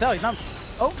 I can't tell. He's not.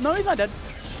 Oh, no, he's not dead.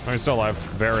 Oh, he's still alive.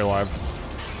 Very alive.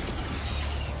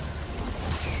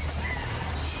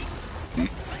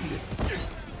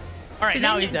 All right, Did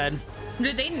now they- he's dead.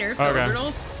 Did they nerf Okay. the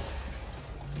orbitals?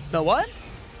 The what?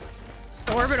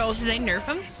 The orbitals, did they nerf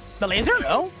them? The laser?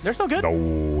 No, they're still good.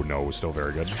 No, still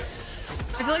very good.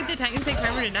 I feel like the Titans take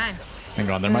forever to die. Hang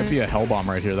on, there might be a hell bomb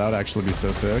right here. That would actually be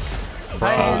so sick.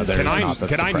 Bro, there Can is I not.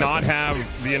 That's can I not depressing.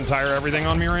 have the entire everything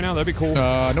on me right now? That'd be cool.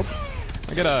 Nope.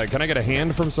 Can I get a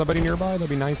hand from somebody nearby? That'd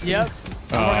be nice. Yep.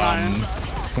 I'm working on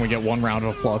it. Can we get one round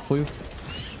of applause, please?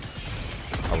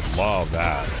 I would love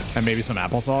that. And maybe some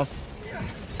applesauce.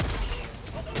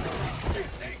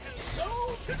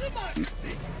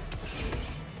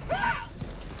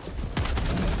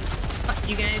 Fuck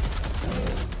you guys.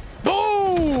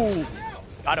 Boom!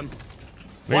 Got him.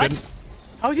 No, you What? didn't.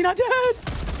 How is he not dead?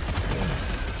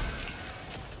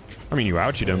 I mean, you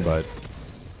ouchied him, but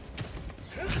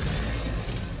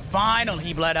Finally,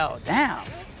 he bled out. Damn.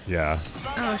 yeah.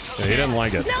 Oh, Yeah, shit. he didn't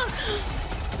like it. No!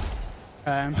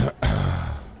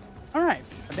 All right.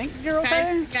 I think you're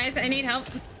okay. Guys, I need help.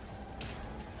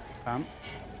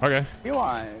 Okay.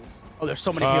 POIs. Oh, there's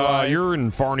so many POIs. You're in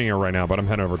Farnia right now, but I'm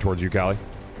heading over towards you, Callie.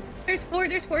 There's four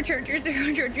chargers, there's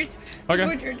 4 chargers. Okay.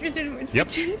 There's 4 chargers, there's 4 Yep.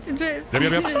 chargers.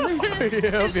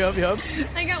 Yep.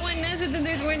 I got one nest and then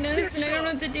there's one nest and I don't know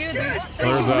what to do.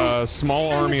 There's a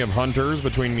small army of hunters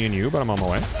between me and you, but I'm on my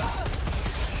way.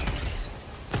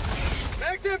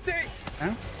 Bag's empty.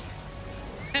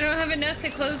 I don't have enough to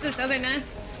close this other nest.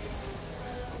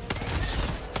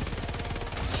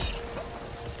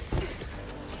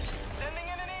 Sending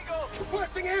in an eagle.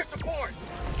 Requesting air support.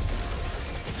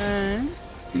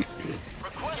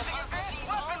 Requesting advanced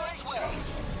weaponry.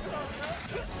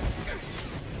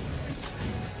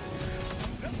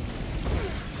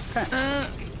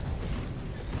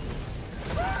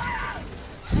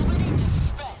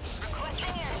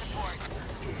 Requesting air support.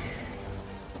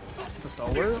 It's a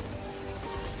stalwart.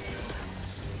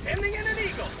 Sending in an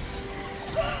eagle.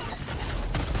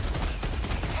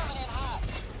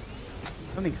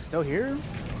 Something's still here.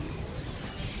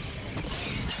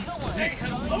 Say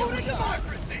hello to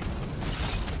democracy.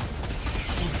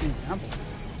 Example.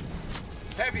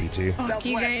 Heavy. PT. Fuck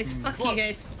you guys, fuck you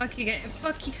guys, fuck you guys,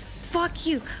 fuck you, fuck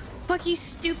you. Fuck you,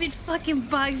 stupid fucking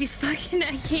bugs. You fucking,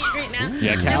 I can't right now.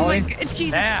 Yeah, Oh my Callie? God,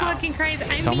 Jesus Damn. fucking Christ.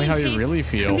 I'm Tell me being how you chased- really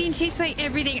feel. I'm being chased by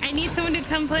everything. I need someone to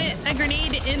come put a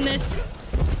grenade in this.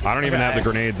 I don't even have the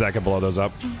grenades that can blow those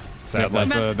up. Yeah, Sadly.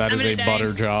 that I'm is a gonna die.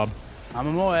 butter job. I'm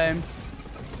on my way.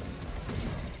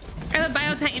 I have a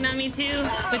Bio Titan on me too,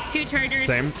 with 2 chargers.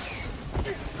 Same.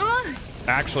 Oh,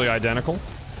 Actually identical.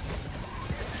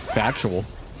 Factual.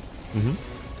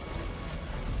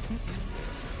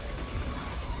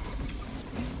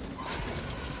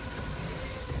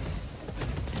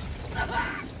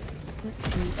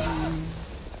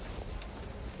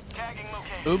 Tagging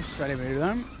location. Oops, I didn't mean to do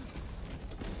that.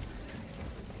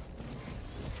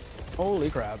 Holy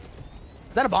crap.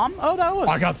 Is that a bomb? Oh, that was.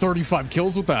 I got 35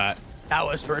 kills with that. That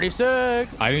was pretty sick.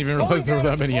 I didn't even realize there were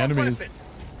that many enemies.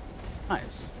 Nice.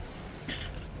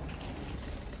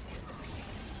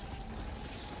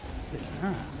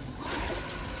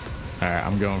 All right,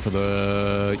 I'm going for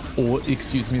the,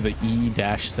 excuse me, the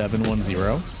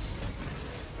E-710.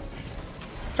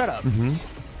 Shut up.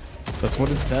 That's what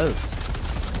it says.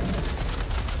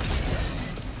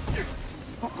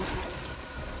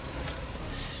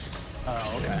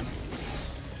 Oh, okay.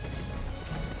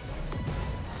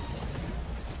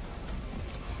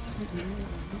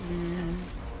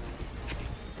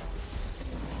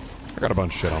 I got a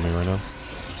bunch of shit on me right now.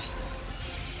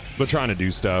 They're trying to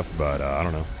do stuff, but I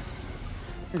don't know.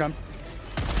 I'm done.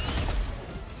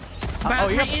 Bio Oh,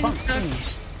 you got Titan. the pump.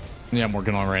 Yeah, I'm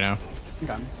working on it right now. I'm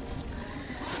done.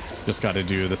 Just got to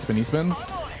do the spinny spins.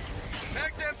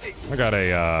 Bag's empty. I got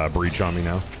a breach on me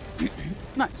now.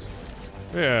 Nice.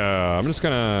 Yeah, I'm just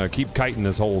gonna keep kiting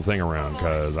this whole thing around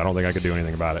because I don't think I could do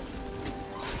anything about it.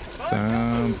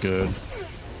 Sounds good.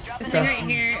 This thing right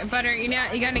here, Butter, you know,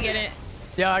 you gotta get it.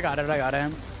 Yeah, I got it. I got it. I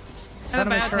have a Gotta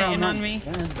make Bio sure I'm Titan not on me.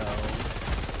 dead, though.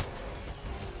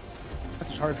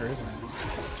 That's a charger, isn't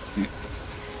it?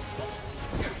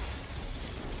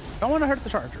 Don't want to hurt the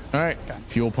charger. All right,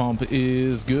 fuel pump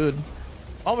is good.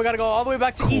 Oh, we gotta go all the way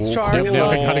back to East Charge. Yep,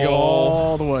 I gotta go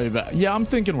all the way back. Yeah, I'm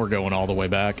thinking we're going all the way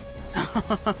back.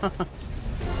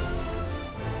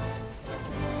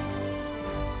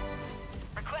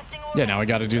 Yeah, now I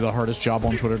got to do the hardest job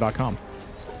on Twitter.com.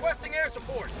 Requesting air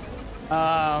support.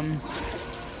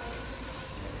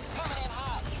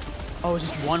 Oh, it's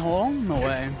just one hole? No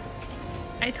way.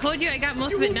 I told you I got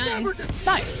most of it done.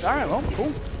 Nice. All right, well,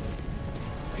 cool.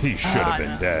 He should have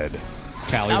been dead.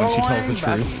 Callie, when she tells the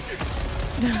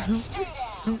Back truth.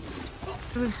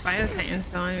 Those Biotitans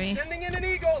telling me. Sending in an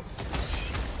eagle.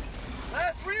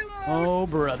 Last reload. Oh,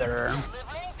 brother.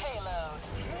 Delivering payload.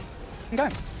 Okay.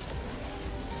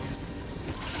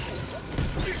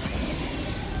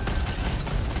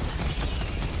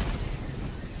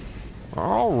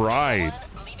 All right.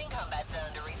 Leaving combat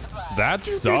zone to resupply. That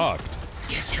sucked.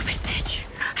 You stupid bitch.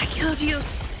 I killed you. I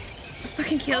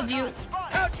fucking killed you.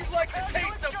 How'd you like the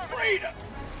taste of freedom?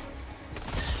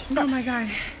 Oh my god.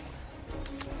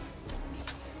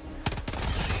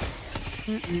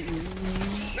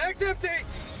 Max empty.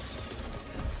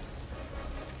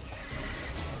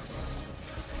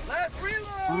 Last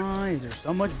reload. These are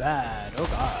so much bad. Oh,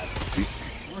 God.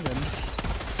 We're good.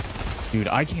 Dude,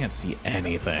 I can't see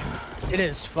anything. It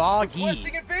is foggy.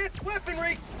 Requesting advanced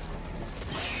weaponry.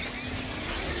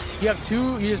 You have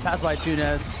two. You just passed by two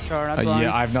nests. Char, that's fine.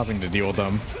 Yeah, I have nothing to deal with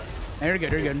them. Hey, you're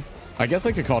good. You're good. I guess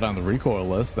I could call down the recoil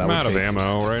list. That I'm would out of take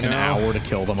ammo right an now. hour to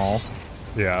kill them all.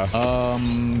 Yeah.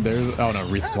 There's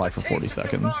resupply for 40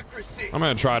 seconds. Democracy. I'm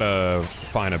gonna try to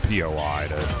find a POI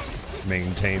to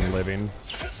maintain living.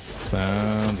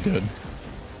 Sounds good.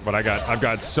 But I've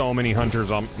got so many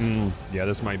hunters on. Yeah,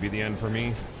 this might be the end for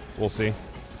me. We'll see.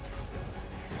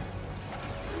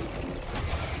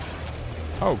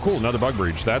 Oh, cool. Another bug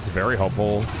breach. That's very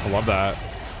helpful. I love that.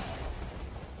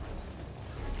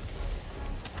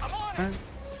 I'm on it.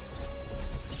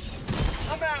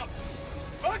 I'm out.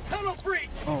 Bug tunnel breach.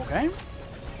 Okay.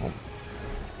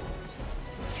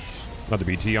 Another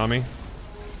BT on me.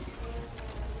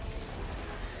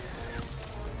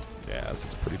 Yeah, this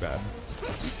is pretty bad. Yeah,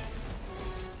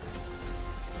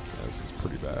 this is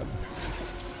pretty bad.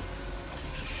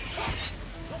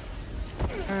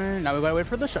 Now we gotta wait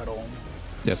for the shuttle.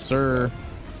 Yes, sir.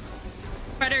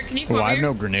 Spider, can you come Oh, over I have here?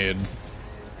 no grenades.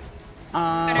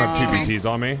 I have two BTs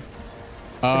on me.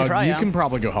 try, You yeah. can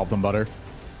probably go help them, Butter.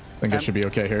 I think it Okay. should be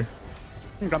okay here.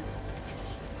 Okay.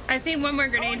 I see one more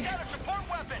grenade. Got a support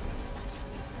weapon.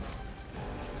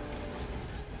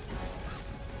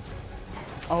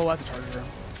 Oh, that's a charger.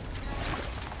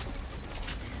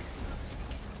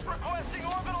 Requesting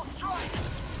orbital strike.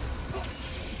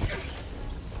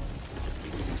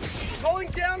 Calling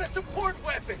down a support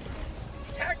weapon.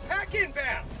 Tac pack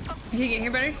inbound. Can you get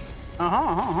here better?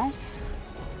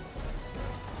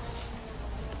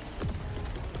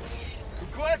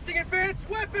 Requesting advanced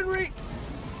weaponry.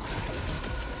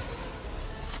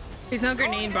 There's no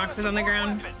grenade boxes on the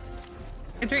ground.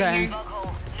 It's right Okay. here.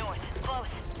 Bughole, north, close.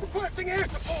 Requesting air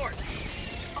support.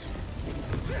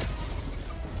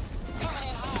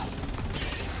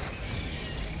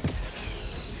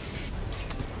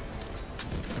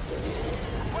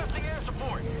 Requesting air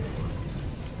support.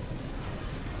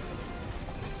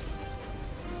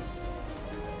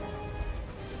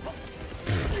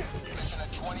 Mission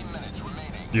at 20 minutes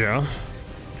remaining. Yeah.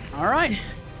 All right.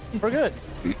 We're good.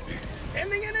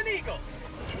 Sending in an eagle.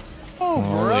 Oh,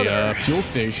 Well, brother. the fuel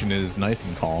station is nice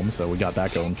and calm, so we got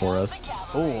that going for us.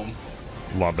 Cool.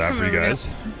 Love that for you guys.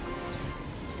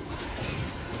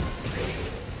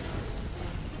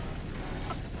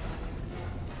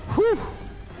 Whew.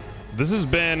 This has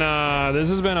been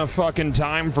a fucking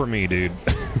time for me, dude.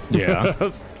 Yeah.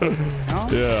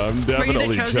 Yeah, I'm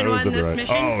definitely chosen one chosen this right.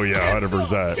 mission? Oh yeah,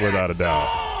 100%, without a doubt.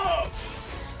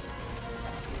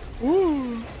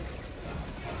 All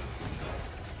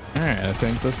right, I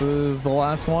think this is the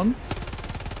last one.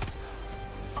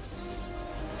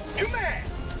 New man.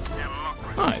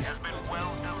 Nice.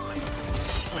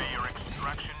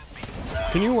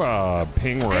 Can you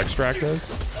ping where extract is?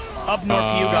 Up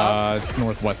north to you, God. It's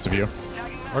northwest of you.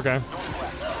 Okay.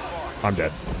 I'm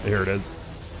dead. Here it is.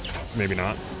 Maybe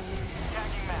not.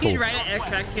 He's right at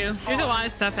extract too. There's a lot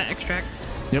of stuff at extract.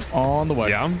 Yep, on the way.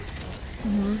 Yeah.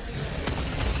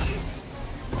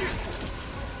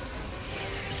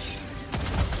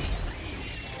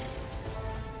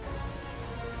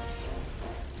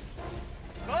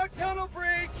 Bug tunnel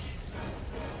breach.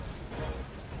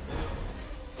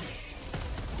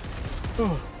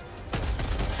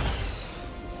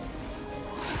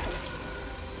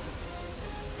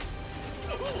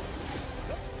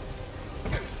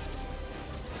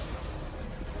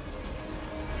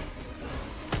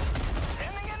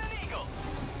 Sending in an eagle.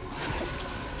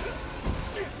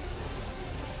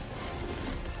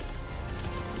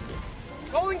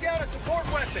 Calling down a support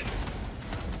weapon.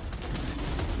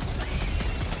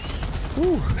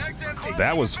 Max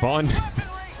That was fun.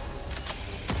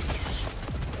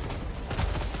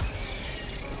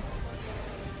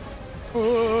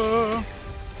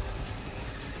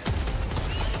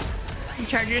 The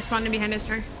Charger spawned in behind us,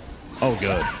 Char. Oh,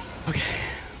 good. Okay.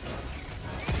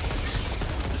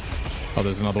 Oh,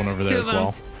 there's another one over there Two as of them.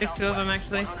 well. There's two of them,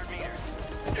 actually.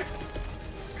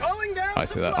 Calling down I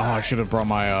see that. Oh, I should have brought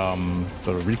my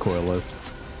the recoilless.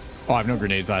 Oh, I have no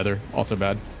grenades either. Also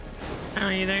bad. I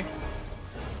don't either.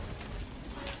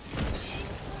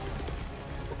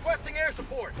 Requesting air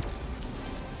support.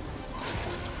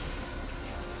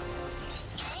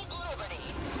 Keep Liberty.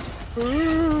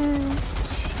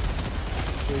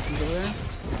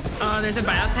 Oh, there's a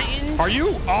Bio Titan. Are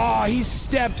you? Oh, he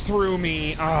stepped through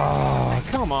me. Oh,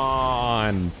 come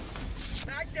on.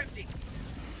 Mag's empty.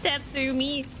 Step through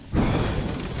me.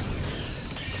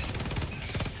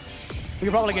 We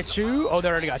can probably get you. Oh, they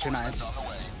already got you. Nice.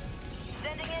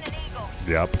 Sending in an eagle.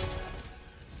 Yep.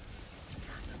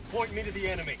 Point me to the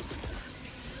enemy.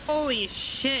 Holy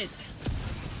shit.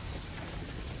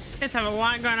 Guys have a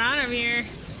lot going on over here.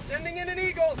 Sending in an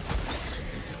eagle.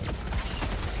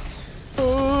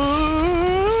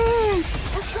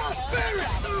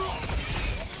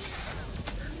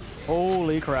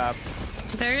 Holy crap.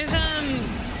 There's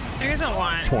a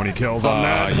lot. 20 kills on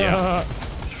that. Yeah.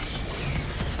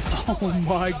 Oh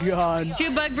my god.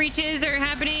 2 bug breaches are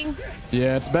happening.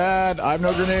 Yeah, it's bad. I have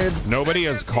no grenades. Nobody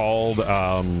has called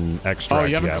extract. Oh,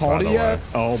 you haven't yet, called by it the yet? way.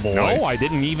 Oh boy. No, I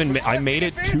didn't even. I made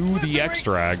it to the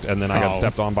extract, and then I got Oh.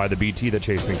 stepped on by the BT that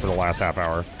chased me for the last half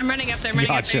hour. I'm running up there. I'm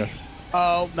running up Gotcha. there.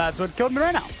 Oh, that's what killed me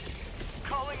right now.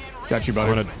 Calling in Got you, I'm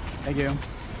buddy. gonna Thank you.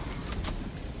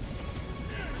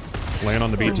 land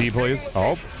on the BT, please.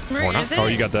 Oh, Where or not. is it? Oh,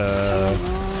 you got the.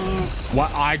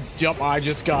 What? I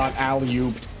just got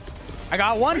alley-ooped. I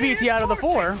got one BT out of the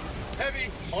 4. heavy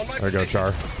on my There you go,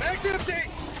 Char. Mag's empty.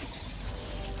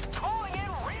 Calling in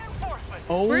reinforcements.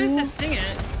 Oh, Where is this thing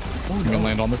at? You gonna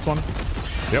land on this one?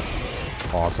 Yep.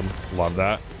 Awesome. Love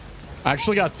that. I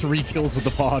actually got 3 kills with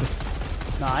the pod.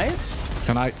 nice.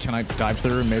 Can I dive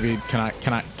through? Maybe can I?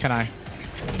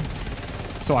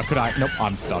 So I could nope,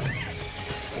 I'm stuck.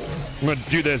 I'm gonna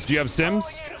do this. Do you have stims?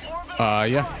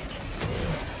 Yeah.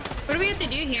 What do we have to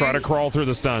do here? Try to crawl through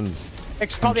the stuns.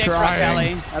 Call the extract, trying.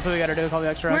 Callie. That's what we gotta do. Call the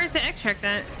extract. Where's the extract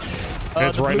at?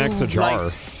 It's the right next to blue Jar.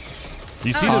 light.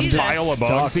 You see Oh, this Jesus. pile of Stuck.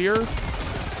 bugs here?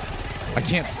 I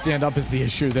can't stand up is the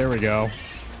issue. There we go.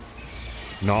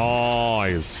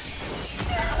 Nice.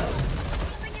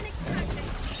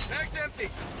 Mag's empty.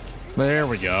 There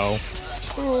we go.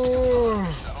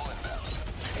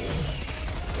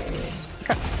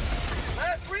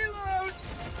 Last reload.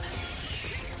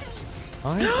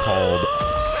 I called.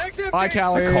 Mag's empty. Bye,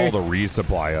 Callie. I called a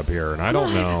resupply up here, and I don't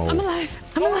I'm know. alive.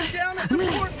 I'm alive. Down a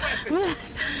support weapon.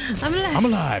 I'm alive. I'm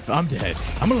alive. I'm dead.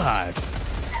 I'm alive.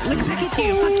 Look back at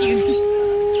you. Fuck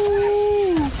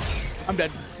you. I'm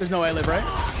dead. There's no way I live, right?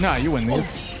 Nah, you win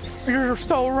these. You're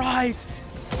so right.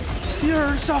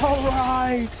 You're so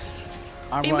right.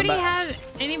 I'm Anybody going back. have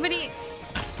anybody?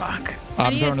 Oh, fuck. I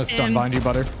I'm need throwing a stun stim. behind you,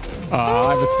 butter.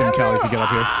 I have a stim, Callie, if you get up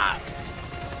here.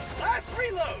 Last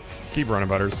reload. Keep running,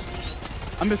 Butters.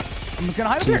 I'm just gonna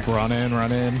hide up here. Keep running.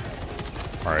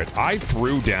 All right, I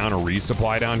threw down a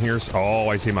resupply down here. Oh,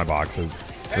 I see my boxes.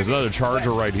 There's another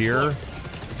charger right here.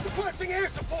 Requesting air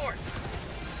support.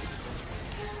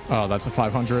 Oh, that's a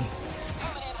 500.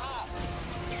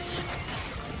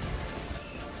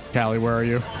 Callie, where are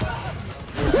you?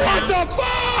 What the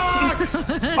fuck?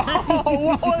 Oh,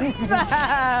 what was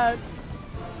that?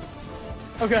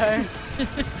 Okay.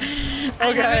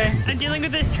 Okay. I'm dealing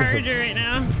with this charger right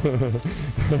now.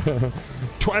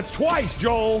 It's twice,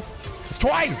 Joel. It's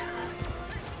twice.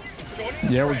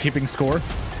 Yeah, we're keeping score.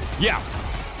 Yeah.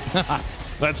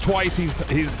 That's twice he's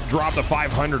dropped a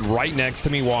 500 right next to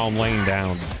me while I'm laying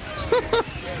down.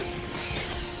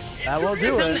 That will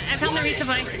do it. I found the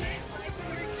resupply.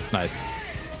 Nice.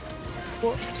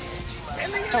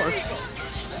 That works.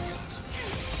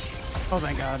 Oh,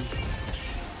 thank God.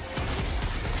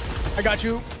 I got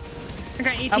you. I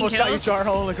got I 18 almost shot you, kills. Char.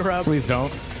 Holy crap. Please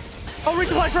don't. Oh,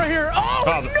 resupply's right here. Oh,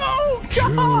 Oh, no,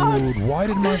 God. Dude, why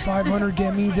did my 500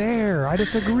 get me there? I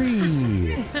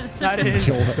disagree. That is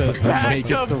Joel says back make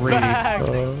to it 3. back.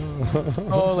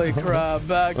 Holy crap.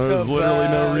 Back to There's literally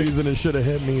no back. reason it should have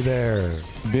hit me there.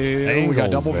 Bill, we got Angles,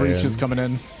 double man. breaches coming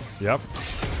in. Yep.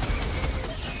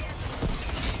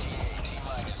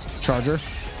 Charger.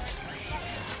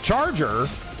 Charger?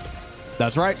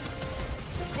 That's right.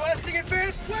 Requesting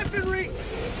advanced weaponry.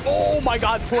 Oh, my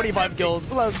God. 25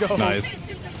 kills. Let's go. Nice.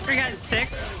 I got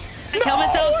 6. I killed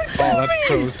myself. Oh, that's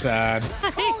so sad.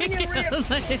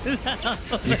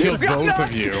 You killed both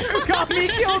of you. Got me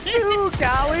killed too,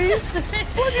 Callie.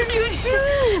 What did you do?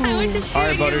 I went to shoot All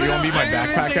right, Butter, you want to be my your arm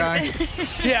backpack is guy? right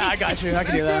there. Yeah, I got you. I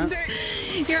can do that.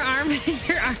 Your arm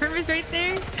is right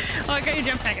there. Oh, I got your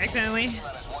jump pack accidentally.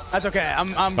 That's okay.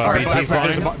 I'm Sorry, sorry.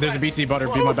 backpack. There's a BT, Butter.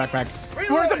 Be my backpack.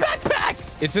 Where's the backpack?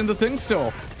 It's in the thing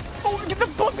still. Oh, get the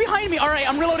bug behind me. All right,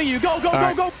 I'm reloading you. Go, go, go,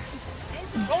 right. go.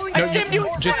 I stemmed you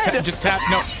instead. Just tap.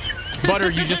 No, Butter,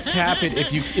 you just tap it.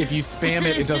 If you spam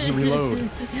it, it doesn't reload.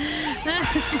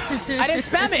 I didn't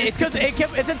spam it. It's because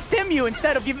it said stem you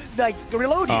instead of like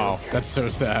reload you. Oh, that's so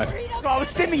sad. No, I was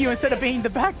stemming you instead of being the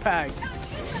backpack.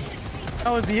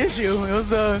 That was the issue. It was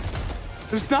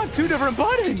there's not two different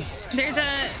buttons. There's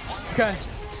a. Okay.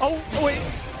 Oh wait.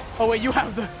 Oh wait, you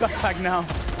have the backpack now.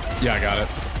 Yeah, I got it.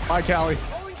 Hi, Callie.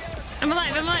 I'm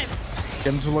alive. I'm alive.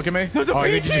 Get him to look at me. There's a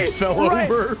I think BT. you just fell Right.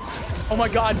 over. Oh my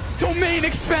God. Domain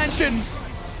expansion.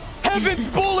 Heaven's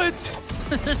bullet.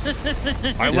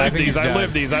 I I live think these. he's I dead.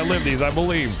 live these. I live these. I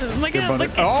believe. Look at Butter.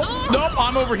 look. Oh, nope,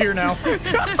 I'm over here now.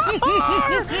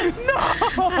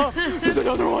 No. There's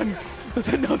another one. There's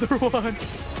another one.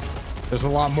 There's a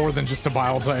lot more than just a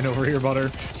bile giant over here,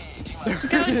 Butter.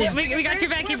 Go, we got your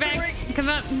back. Your back. Come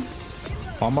up.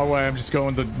 On my way. I'm just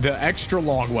going the extra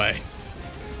long way.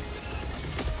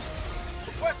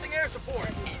 Requesting air support.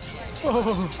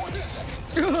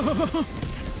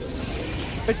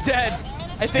 It's dead.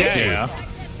 I think. Yeah.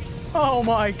 Oh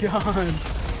my God.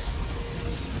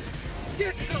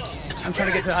 I'm trying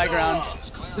to get to high ground.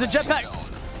 There's a jetpack.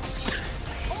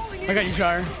 I got you,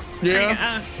 Char.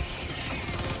 Yeah.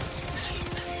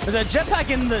 There's a jetpack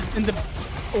in the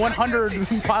 100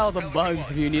 piles of bugs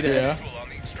if you need it. Yeah.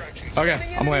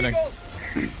 Okay, I'm landing.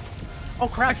 Oh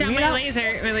crap! Down we my have-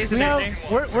 laser. My laser's we right have-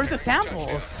 there. where's the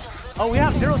samples? Oh, we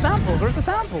have 0 samples. Where's the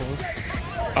samples?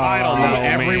 I don't know,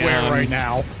 Everywhere man. right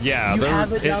now. Yeah, You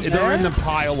have it down they're in there? the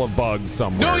pile of bugs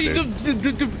somewhere. No, dude.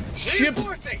 the ship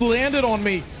landed on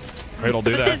me. It'll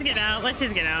do Let's that. just get out. Let's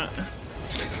just get out. All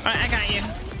right, I got you.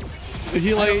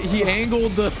 He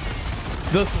angled the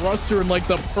thruster in like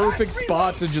the perfect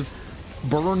spot to just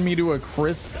burn me to a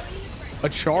crisp, a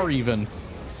char even.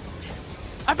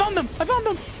 I found them. I found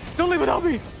them. Don't leave without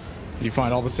me. Did you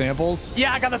find all the samples?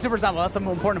 Yeah, I got the super sample. That's the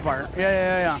more important part.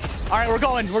 Yeah. All right, we're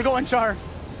going. We're going, Char.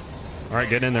 All right,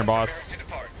 get in there, boss. To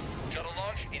depart. Shuttle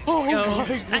launch in Oh Yo, my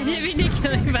I didn't mean to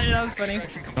kill him, but that was funny.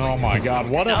 Oh my God,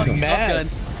 what a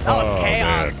mess! That was Oh,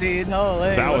 chaos, man. dude.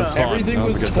 Holy. That what was up? fun. Everything That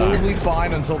was was a good time. totally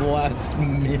fine until the last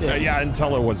minute. Yeah,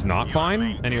 until it was not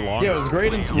fine any longer. Yeah, it was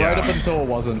great right Yeah. up until it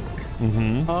wasn't.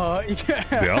 Yeah.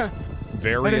 Yep.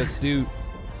 Very astute.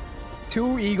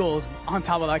 2 eagles on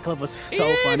top of that cliff was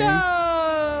so funny.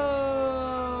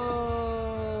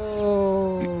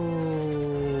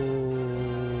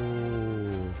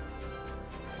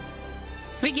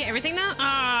 We get everything now?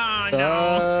 Oh,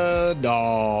 no.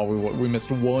 No, we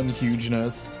missed one huge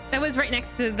nest. That was right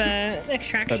next to the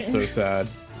extraction. That's so sad.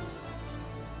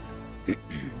 That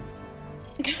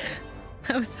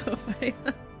was so funny.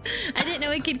 I didn't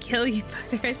know it could kill you,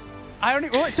 Butter. I don't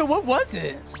even, so what was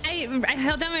it? I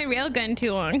held down my railgun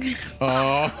too long.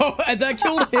 Oh, and that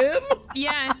killed him?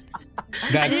 Yeah.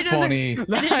 That's didn't know funny. I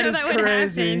didn't know is that would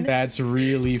crazy. happen. That's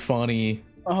really funny.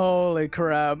 Holy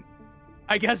crap.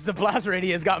 I guess the blast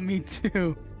radius got me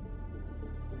too.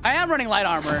 I am running light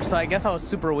armor, so I guess I was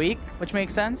super weak, which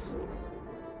makes sense.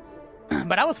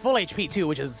 But I was full HP too,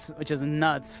 which is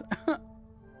nuts.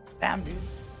 Damn, dude.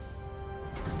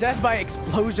 Death by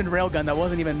explosion railgun that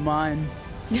wasn't even mine.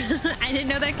 I didn't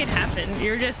know that could happen.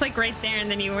 You were just like right there and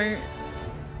then you weren't.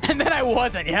 And then I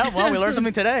wasn't. Yeah, well, we learned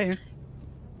something today. It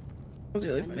was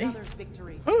really funny. Another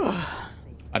victory.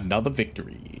 Another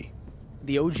victory.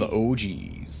 The OG. The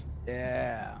OGs.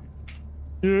 Yeah.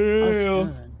 Yeah.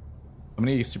 How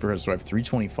many superheroes do I have?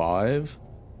 325?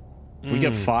 If we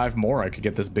get 5 more, I could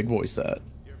get this big boy set.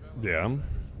 Yeah.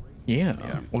 Yeah.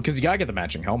 Well, because you gotta get the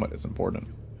matching helmet is important.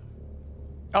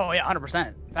 Oh yeah,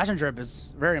 100%. Fashion drip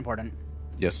is very important.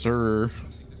 Yes, sir.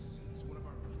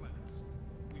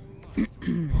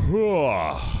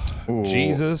 Ooh.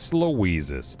 Jesus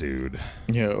Louises, dude.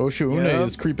 Yeah, Osho-une Yep.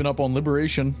 is creeping up on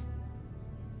Liberation.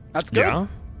 That's good. Yeah.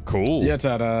 Cool. Yeah, it's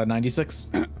at 96.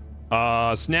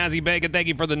 Snazzy Bacon, thank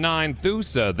you for the 9.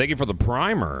 Thusa, thank you for the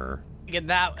primer. Get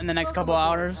that in the next couple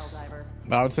hours.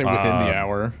 I would say within the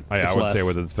hour. I if would say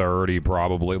less. within 30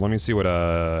 probably. Let me see what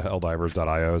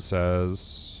helldivers.io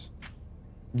says.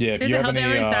 Yeah, if There's you a have any,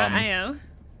 helldivers.io.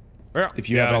 Yeah, if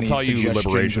you have I'll any tell you suggestions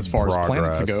liberation as far as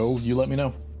planets to progress. go, you let me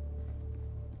know.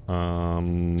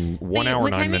 1 Wait, hour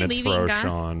what 9 time are you minutes for leaving, Garth?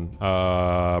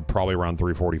 Oshan. Probably around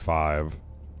 3:45.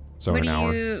 So What in an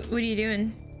hour. What are you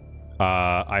doing?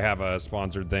 I have a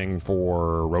sponsored thing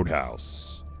for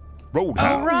Roadhouse. Oh,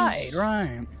 right.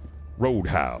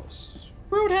 Roadhouse.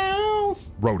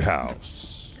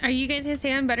 Are you guys gonna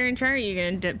stay on Butter and Char? Or are you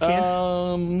gonna dip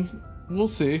too? We'll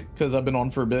see, because I've been on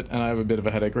for a bit and I have a bit of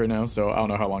a headache right now, so I don't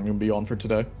know how long I'm gonna be on for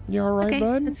today. You all right, Okay,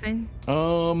 bud? that's fine.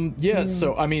 Yeah.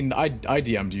 So I mean, I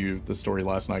DM'd you the story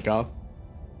last night, Goth.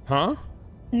 Huh?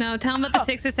 No, tell them about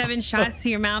the 6 or 7 shots to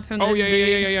your mouth from. Oh this yeah,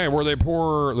 dude. yeah. Where they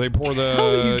pour the.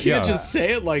 You can't yeah. just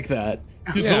say it like that.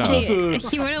 You Yeah. talk about the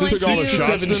He wouldn't the let took all the 6 or shots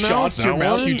 7 to the shots to your mouth,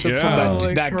 mouth that you one? took Yeah. from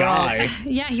Holy that crap. guy.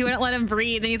 Yeah, he wouldn't let him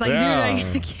breathe, and he's like, Yeah.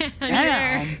 dude, I can't.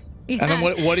 Damn. Yeah. And then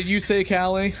what did you say,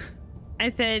 Callie? I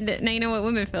said, now you know what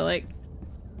women feel like.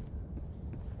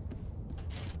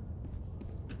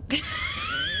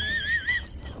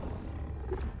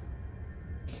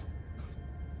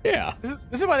 Yeah.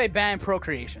 This is why they banned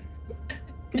procreation.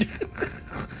 I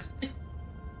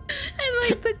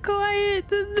like the quiet.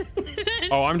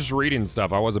 Oh, I'm just reading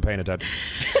stuff. I wasn't paying attention.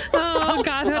 Oh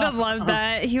God, he would have loved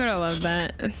that. He would have loved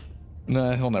that.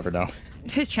 Nah, he'll never know.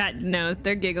 His chat knows.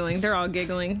 They're giggling. They're all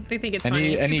giggling. They think it's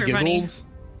funny. Any Super funny. giggles?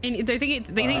 And they think it's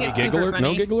super Giggler? funny.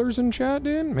 No gigglers in chat,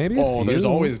 dude? Maybe a Oh, there's few.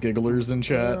 always gigglers in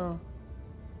chat.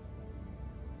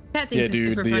 Chat thinks Yeah, it's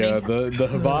dude. super funny.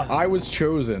 The I was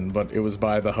chosen, but it was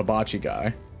by the hibachi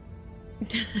guy.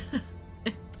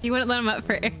 You wouldn't let him up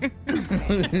for air.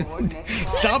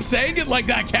 Stop saying it like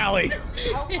that, Callie.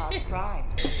 Hellpods Prime.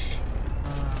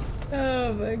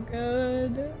 Oh my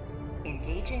God.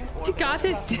 Engaging Goth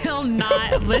is still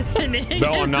not listening.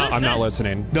 No, I'm not. I'm not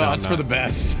listening. No, I'm it's for not. the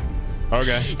best.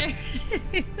 Okay.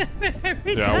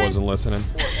 Every Yeah, I time- wasn't listening.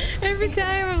 Every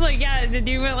time I'm like, yeah, the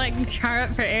dude went like char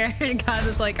up for air, and God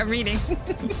is like, I'm reading.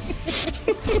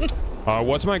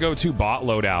 What's my go-to bot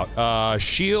loadout?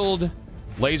 Shield,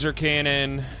 laser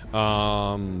cannon,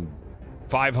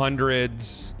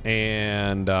 500s,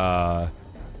 and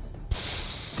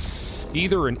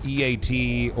either an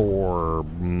EAT or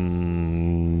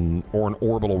an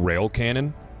orbital rail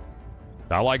cannon.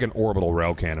 I like an orbital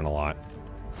rail cannon a lot.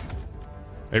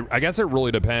 I guess it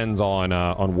really depends on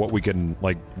what we can,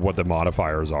 like, what the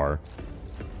modifiers are.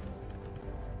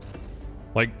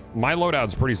 Like, my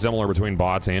loadout's pretty similar between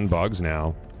bots and bugs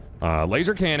now.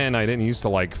 Laser cannon I didn't used to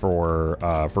like for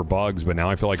bugs, but now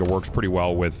I feel like it works pretty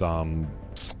well with pod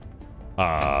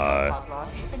launch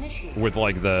initiated. with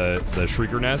like the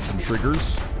shrieker nests and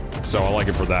shriekers. So I like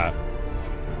it for that.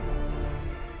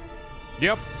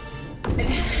 Yep.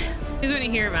 Just want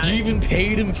to hear about You it. even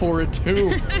paid him for it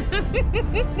too.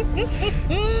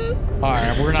 All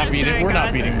right, we're not I'm beating. sorry, We're not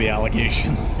God. beating the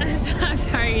allegations. I'm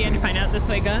sorry you had to find out this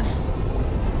way, God.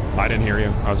 I didn't hear you.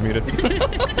 I was muted.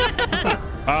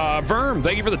 Verm,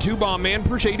 thank you for the 2-bomb, man.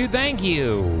 Appreciate you. Thank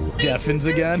you. Deafens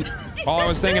again. Oh, I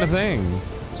was thinking a thing.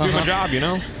 It's doing my job, you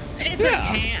know? It's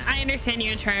okay. I understand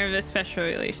you and Char have a special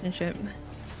relationship.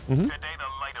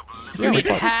 Yeah, we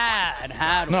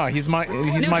Had. No, he's my No,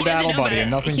 he battle doesn't know buddy, about and it.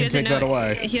 nothing He can take doesn't that know-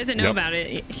 away. He doesn't know Yep. about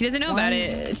it. He doesn't know about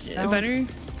it. Butter.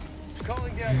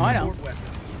 I know.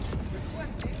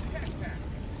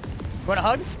 Want a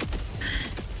hug?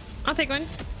 I'll take one.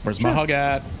 Where's my hug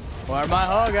at? Where my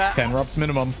hug at? 10 reps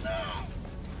minimum.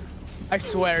 I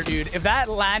swear, dude, if that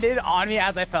landed on me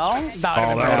as I fell, that would Oh,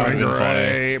 have that would been have been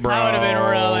really great, bro. That would have been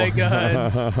really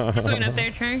good. Going up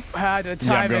there, Char. I had to Yeah, I'm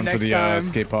time it going for next the time.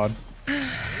 escape pod.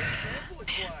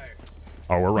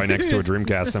 Oh, we're right next to a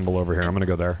Dreamcast symbol over here. I'm gonna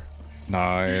go there.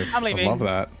 Nice. I'm I leaving. love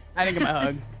that. I didn't get my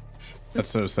hug. That's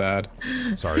so sad.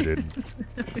 Sorry, dude.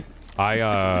 I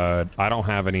don't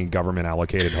have any government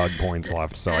allocated hug points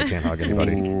left, so I can't hug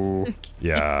anybody. Ooh.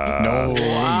 Yeah. No.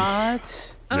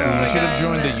 What? Oh You my should have God.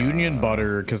 joined the union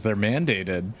butter because they're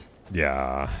mandated.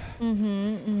 Yeah.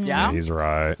 Yeah? He's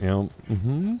right. Yep.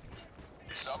 Mm-hmm.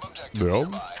 Yep.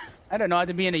 I don't know how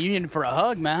to be in a union for a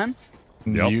hug, man.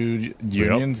 Yep.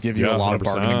 Unions give you Yeah, a lot of 100%.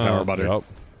 bargaining power, butter. Yep.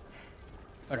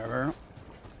 Whatever.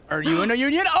 Are you in a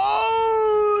union?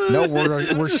 Oh! No,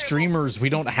 we're streamers. We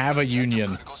don't have a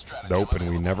union. Nope, and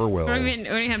we never will. We don't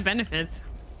even have benefits.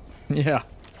 Yeah.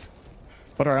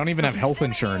 But I don't even have health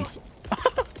insurance.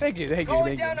 Thank you. There's a I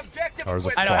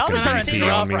know, health fucking insurance is BT on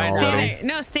rough me right now. Stay already. there.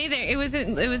 No, stay there. It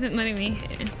wasn't letting me.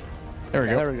 There we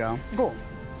go. There we go. Cool.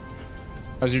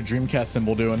 How's your Dreamcast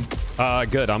symbol doing?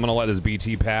 Good. I'm gonna let this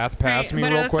BT path past Right, me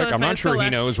but real let's quick. go- I'm let's not sure go he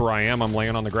left. knows where I am. I'm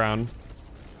laying on the ground.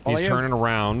 All He's you. turning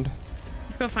around.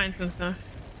 Let's go find some stuff.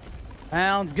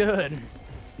 Sounds good.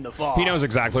 The fall. He knows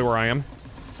exactly where I am.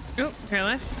 Oh, turn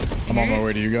left. I'm on my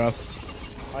way to you, Goth.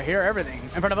 I hear everything.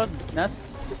 In front of us. Ness.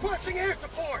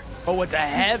 Oh, it's a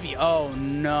heavy. Oh,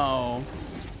 no.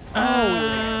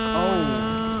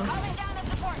 Calling down a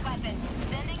support weapon.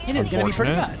 Sending It is going to be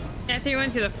pretty Unfortunate. bad. I threw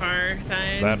one to the far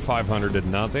side. That 500 did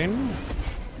nothing.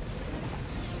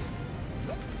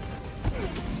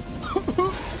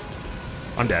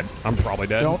 I'm dead. I'm probably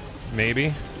dead. Don't. Maybe.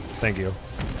 Thank you.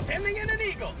 Sending in an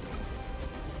eagle.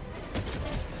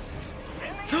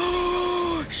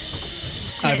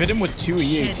 I've hit him with 2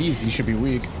 EATs. He should be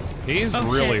weak. He's Oh,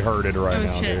 really shit. hurted right Oh,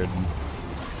 now, shit. dude.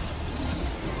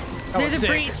 There's a sick.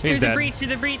 breach. He's There's dead. a breach.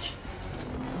 There's a breach.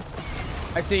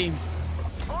 I see.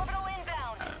 Orbital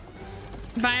inbound.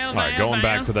 Bio. All right, going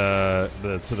back to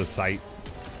the site.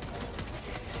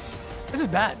 This is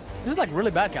bad. This is like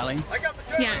really bad, Callie. I got the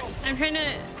general. Yeah, I'm trying to.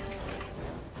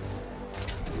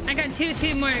 I got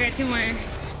two more. I got 2 more.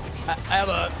 I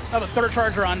have a third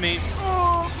charger on me.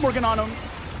 Oh, I'm working on him.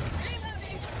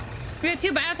 We have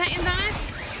 2 bio titans on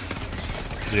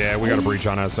us. Yeah, we got a breach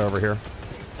on us over here.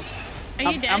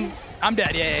 Are you dead? I'm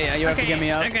dead. Yeah. You have to get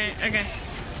me up. Okay. I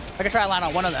can try to land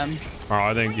on one of them. Oh,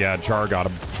 I think, yeah, Char got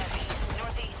him.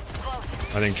 Northeast.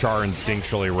 Close. I think Char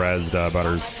instinctually rezzed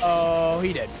Butters. Oh,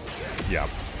 he did. Yeah.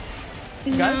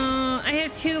 No, I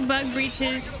have 2 bug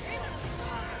breaches.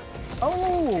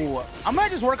 Oh, I might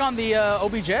just work on the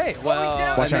OBJ.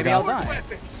 Well, Watch out, maybe I'll guys.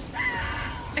 die.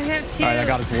 I have 2. All right, I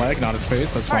got his leg, not his face.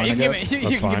 That's All right, fine, you I can guess. give me,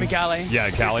 you can give me Callie. Yeah,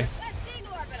 Callie.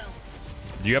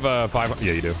 Do you have a 5?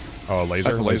 Yeah, you do. Oh, a laser?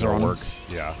 That's a laser will on work.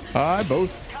 Yeah.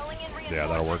 Both. Calling in reinforcements. Yeah,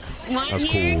 that'll work. One That's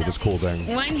here. cool. This cool thing.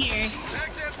 1 here.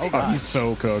 Oh, Oh, God. he's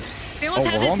so cooked. We Oh, almost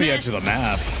have we're this on the nest. edge of the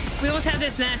map. We almost have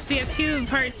this nest. We have 2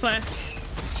 parts left.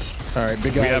 All right,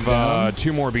 big We guys have down.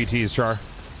 2 more BTs, Char.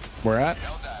 We're at?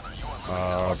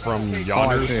 From Oh, I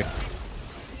Yonders. see.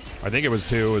 I think it was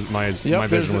 2. My Yep,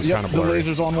 vision was kind of the blurry.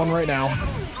 laser's on one right now.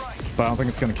 But I don't think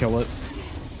it's going to kill it.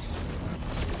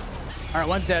 All right,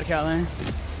 one's dead, Callie.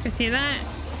 You see that?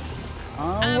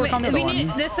 I'll work on the other we one.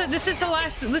 need this. This is the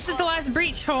last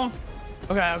breach hole.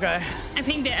 Okay. I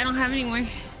pinged it. I don't have any more.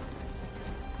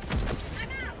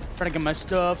 Try to get my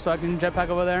stuff so I can jetpack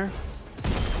over there.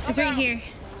 It's right here.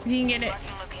 If you can get it.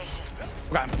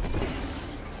 Okay.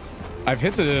 I've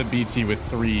hit the BT with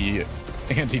 3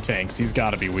 anti-tanks. He's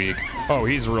got to be weak. Oh,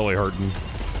 he's really hurting.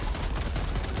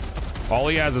 All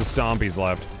he has is Stompies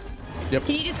left. Can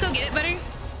you just go get it, Butter?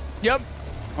 Yep.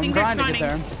 I'm Think they're trying to get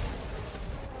there. spawning.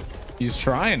 He's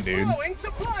trying, dude. Throwing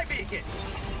supply beacon.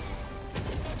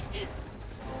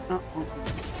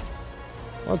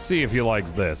 Let's see if he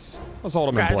likes this. Let's hold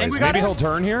him Okay, I in think place. we got Maybe it. he'll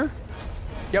turn here.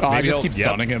 Yep. Oh, I Maybe just he'll- keep yep.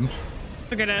 stunning him.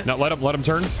 Look at us. No, let him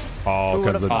turn. Oh, Ooh,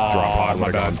 because the what a- drop pod my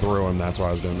would have gone bad. through him. That's why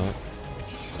I was doing that.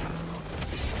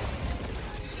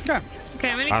 Okay. Okay,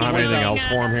 I'm gonna I keep don't have anything going, else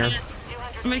for him here.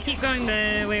 I'm gonna keep going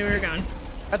the way we were going.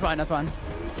 That's fine. Sending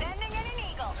in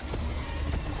an eagle.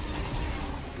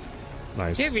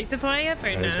 Nice. Do you have resupply up or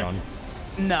Yeah, he's no? gone.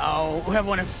 No, we have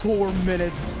one in 4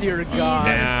 minutes. Dear God.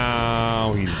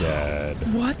 Now he's dead.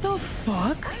 What the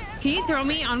fuck? Can you throw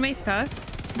me on my stuff?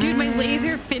 Dude, my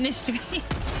laser finished me.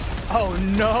 Oh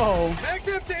no. Mag's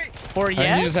empty. Or I think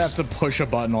yes. you just have to push a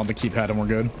button on the keypad and we're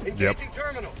good. Engaging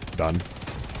terminal. Done.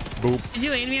 Boop. Did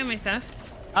you land me on my stuff?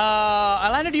 I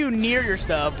landed you near your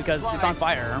stuff because it's on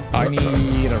fire. I need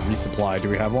a resupply. Do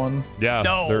we have one? Yeah.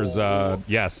 No. There's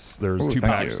yes. There's Ooh, 2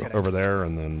 thank packs you. over there,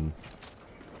 and then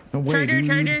No way, Charger, dude.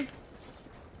 charger.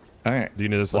 All right. do you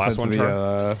need this Let's last head one,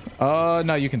 to Char? the,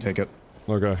 no, you can take it.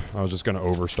 Okay. I was just gonna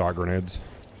overstock grenades.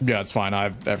 Yeah, it's fine. I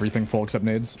have everything full except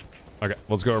nades. Okay.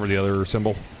 Let's go over the other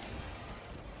symbol.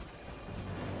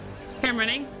 Okay, I'm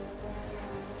running.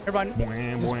 Everyone.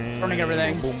 burning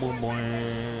everything.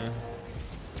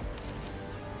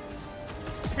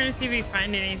 Trying to see if we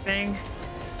find anything.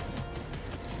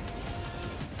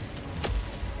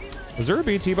 Is there a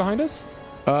BT behind us?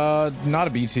 Not a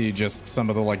BT, just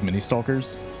some of the like mini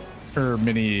stalkers or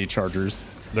mini chargers.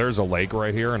 There's a lake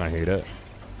right here, and I hate it.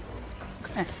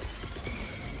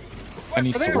 Any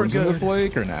I think we're swords in this good.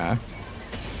 lake or nah?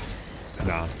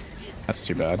 Nah. That's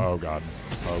too bad. Oh god.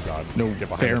 Oh god. No Get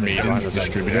behind fair the thing, get maidens behind the thing.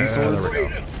 distributing Yeah, there we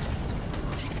swords. go.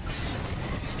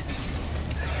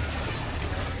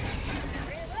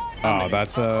 Oh,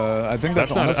 that's I think That's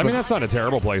that's, not. almost I mean, what's- that's not a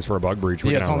terrible place for a bug breach.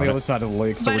 We yeah, can it's on the outrun other it. side of the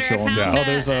lake, so But we're I chilling. found Oh,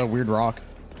 there's a weird rock.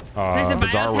 There's a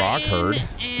Bizarre rock biotitan herd.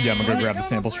 Yeah, I'm gonna go grab the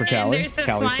samples for Callie. there's a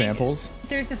Callie flying- samples.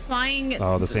 There's a flying.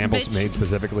 Oh, the samples bitch made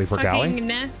specifically for fucking Callie.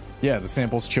 nest. Yeah, the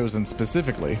samples chosen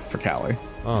specifically for Callie.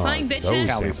 Oh, Flying bitches. those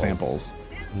Callie samples.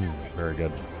 Very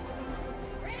good.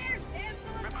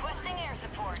 Requesting air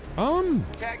support.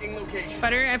 Tagging location.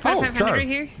 Butter, I put Oh, 500 Char. right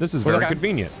here. This is What's very that?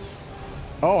 convenient.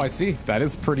 Oh, I see. That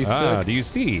is pretty Ah, sick. do you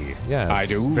see? Yes. I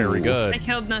do. Very I good.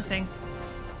 killed nothing.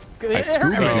 It hurt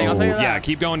scooped everything, I'll tell you that. Yeah,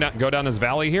 keep going down. Go down this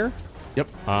valley here. Yep.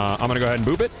 I'm gonna go ahead and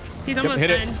boop it. He's almost hit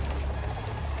it. dead.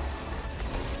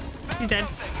 He's dead.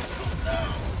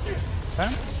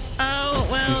 Okay. Oh,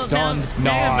 well. He's stunned.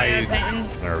 no, Nice.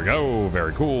 There we go.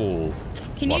 Very cool.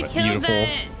 Can Love you it. kill Beautiful.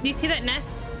 do you see that nest?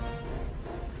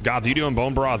 God, you doing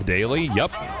bone broth daily?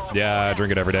 Yup. Yeah, I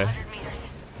drink it every day.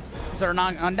 Is there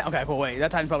not on? Okay, cool. Wait, that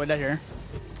time's probably dead here.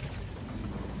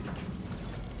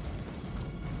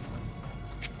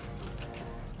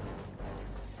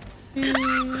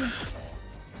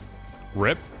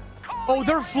 Rip. Oh,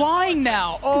 they're flying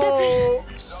now. Oh.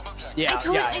 Yeah,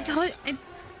 I told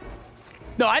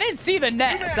No, I didn't see the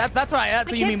nest. That's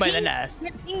what you mean by the kept nest.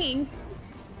 pinging.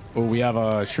 Oh, we have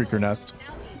a Shrieker nest.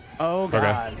 Oh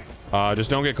god. Just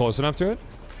don't get close enough to it.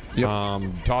 Yep.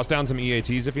 Toss down some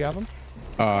EATs if you have them.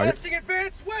 Requesting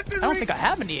advanced weaponry. I don't think I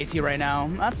have an EAT right now.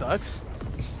 That sucks.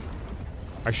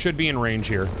 I should be in range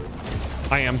here.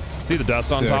 I am. See the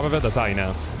dust on Sick. top of it? That's how you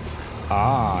know.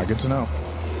 Ah, good to know.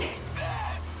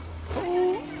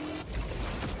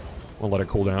 We'll let it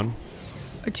cool down.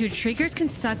 Dude, Shriekers can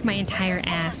suck my entire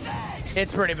ass.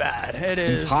 It's pretty bad. It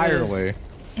is. Entirely.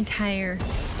 Entire.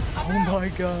 Oh my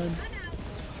god.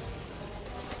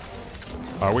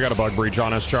 We got a bug breach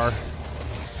on us, Char.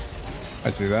 I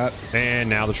see that. And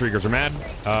now the Shriekers are mad.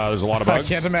 There's a lot of I bugs.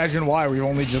 can't imagine why. We've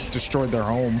only just destroyed their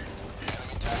home.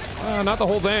 Not the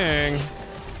whole thing.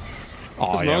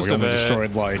 Oh, Just yeah, most we of only it.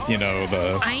 destroyed, like, you know,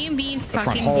 the I am being front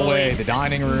fucking hallway, bullied. the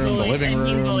dining room, the Bullied. living I'm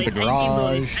being room, bullied. the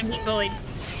garage, I'm being bullied.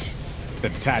 the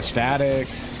detached attic.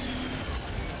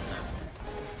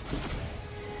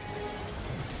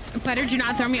 Butter, do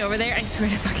not throw me over there. I swear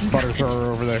to fucking Butter God.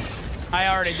 thrower over there. I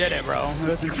already did it, bro. It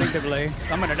was instinctively.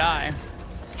 So I'm gonna die.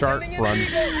 Char, run.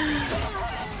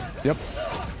 Yep.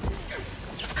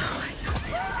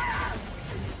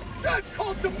 That's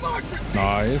called democracy.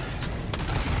 Nice.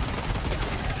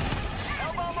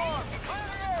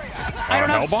 I don't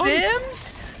have Hellbomb?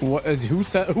 stims? What?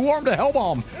 Who armed a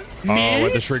hellbomb? Me?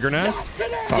 With the Shrieker nest?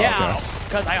 Yeah, okay.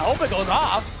 because I hope it goes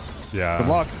off. Yeah. Good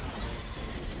luck.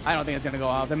 I don't think it's gonna go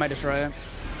off. They might destroy it.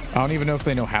 I don't even know if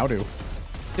they know how to.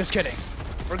 Just kidding.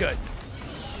 We're good.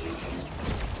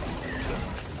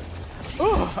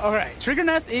 Ooh, all right. Trigger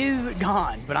nest is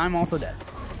gone, but I'm also dead.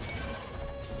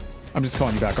 I'm just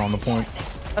calling you back on the point.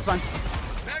 That's fine.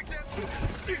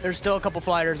 There's still a couple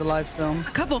flyers alive still. A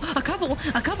couple.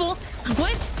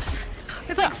 What?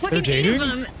 There's like fucking 8 dating? of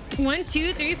them. 1,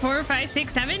 2, 3, 4, 5,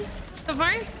 6, 7 so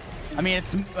far. I mean,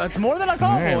 it's more than a couple.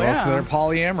 Alright, well, yeah. so they're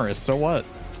polyamorous. So what?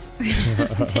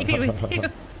 Take me with you.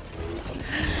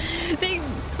 They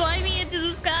fly me into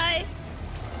the sky.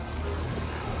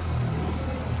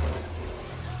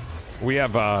 We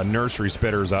have nursery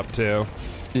spitters up too.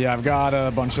 Yeah, I've got a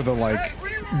bunch of the like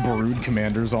brood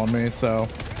commanders on me, so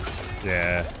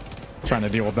Yeah. trying to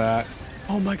deal with that.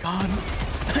 Oh my god.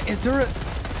 Is there a?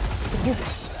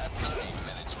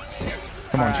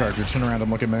 Come on, Charger, turn around and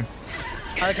look at me.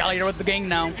 Alright, Callie, you're with the gang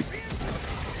now.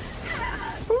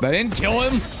 That didn't kill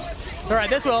him. All right,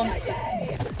 this will.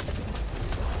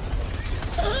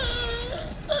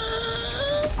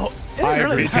 Oh, this I is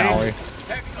really agree, bad. Callie.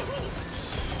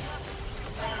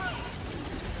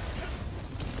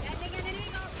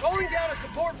 Going down a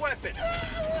support weapon.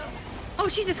 Oh,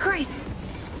 Jesus Christ.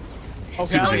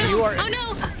 Okay, Oh Callie, no. you are. Oh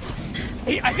no.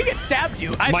 I think it stabbed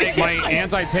you. My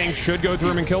anti-tank should go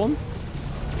through him and kill him.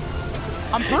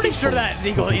 I'm pretty sure that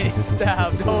eagle is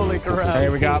stabbed. Holy crap. Hey,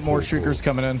 we got more Shriekers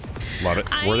coming in. Love it.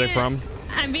 Where are they from?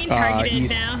 I'm being targeted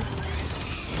east. now.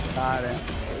 Got it.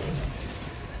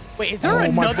 Wait, is there Oh,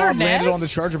 my another pod nest? landed on the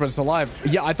Charger, but it's alive.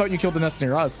 Yeah, I thought you killed the nest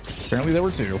near us. Apparently there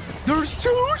were two. There's 2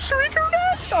 Shrieker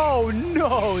nests? Oh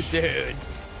no, dude.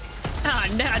 Oh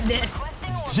no, no.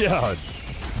 Yeah.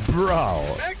 Bro.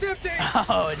 Max empty.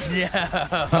 Oh no.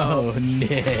 Oh,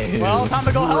 no. Well, time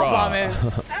to go help Bruh. on it.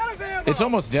 Out of ammo. It's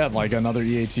almost dead. Like, another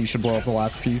EAT should blow up the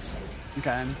last piece.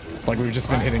 Okay. Like, we've just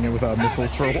been hitting it with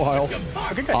missiles for a while.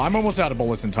 Okay, good. I'm almost out of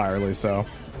bullets entirely, so.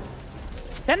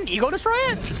 Can an eagle destroy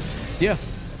it? Yeah.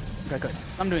 Okay, good.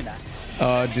 I'm doing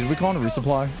that. Did we call in a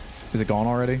resupply? Is it gone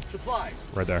already? Supplies.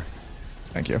 Right there.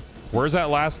 Thank you. Where's that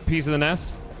last piece of the nest?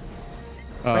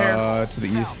 To the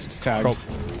east. It's tagged. Cool.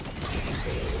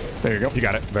 There you go. You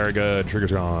got it. Very good.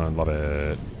 Trigger's gone. Love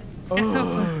it. That's so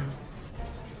fun.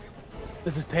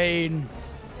 This is pain.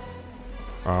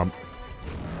 Am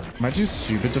I too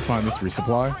stupid to find this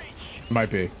resupply? Might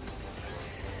be.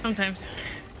 Sometimes.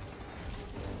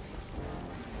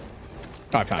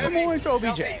 I found I'm it. going to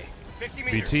OBJ. 50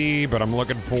 meters. BT, but I'm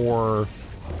looking for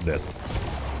this.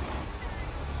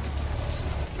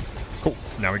 Cool.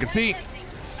 Now we can see.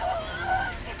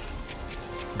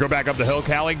 Go back up the hill,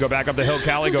 Callie. Go back up the hill,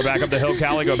 Callie. Go back up the hill,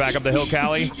 Callie. Go back up the hill,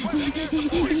 Callie.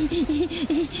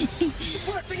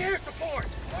 Requesting air support.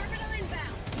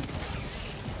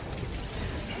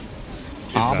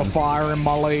 I'm done. a fire in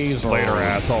my laser. Later,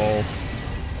 asshole.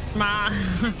 Ma.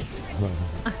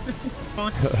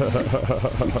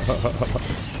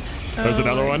 There's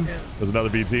another my one. God. There's another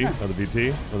BT. Another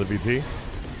BT. Another BT.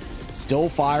 Still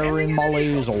firing my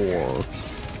laser.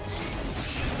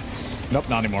 Nope,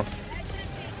 not anymore.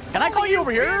 Can I call you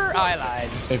over here? I lied.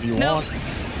 If you No. want.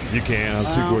 You can. I was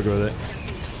too quick with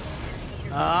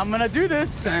it. I'm gonna do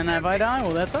this, and if I die,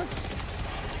 well, that sucks.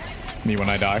 Me when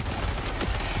I die.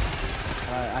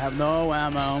 I have no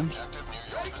ammo.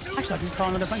 Actually, I'll just call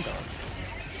another flank dog.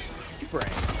 Brain.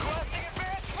 Requesting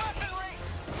advanced weaponry.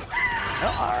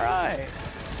 Oh, all right.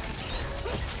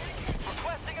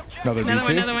 Requesting objective. Another Another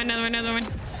BT. one, another one, another one, another one.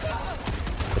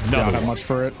 Not Another that one. much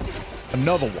for it.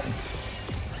 Another one.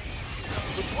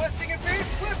 Requesting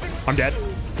advanced weaponry. I'm dead.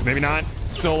 Maybe not.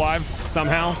 Still alive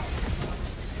somehow.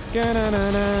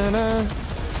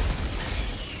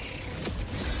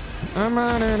 I'm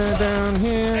running it down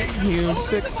here. Huge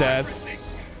success.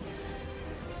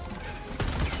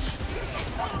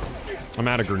 I'm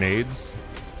out of grenades.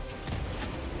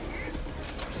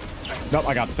 Nope,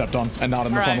 I got stepped on, and not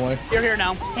in the All fun right. way. You're here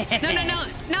now.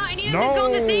 No, I need him to go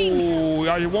on the thing. No,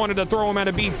 I wanted to throw him at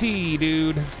a BT,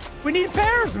 dude. We need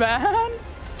pairs, man.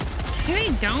 No,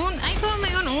 I don't. I go on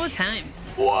my own all the time.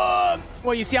 What?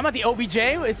 Well, you see, I'm at the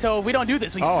OBJ, so if we don't do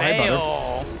this, we Oh, hey, bud.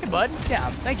 fail. Hey, bud. Yeah,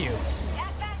 thank you.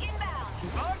 Gas back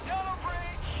inbound. Bug tunnel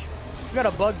breach. We got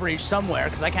a bug breach somewhere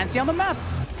because I can't see on the map.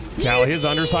 Cal, his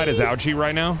underside is ouchie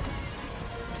right now.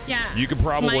 Yeah. You could My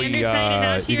probably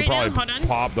underside is ouchie you could right now. probably Hold on.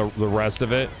 pop the rest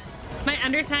of it. My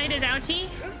underside is ouchie.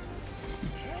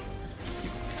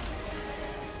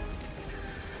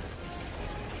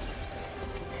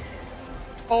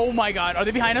 Oh my God, are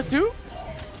they behind us too?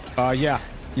 Yeah.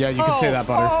 Yeah, you can say that,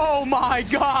 Butter. Oh my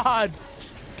God.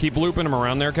 Keep looping him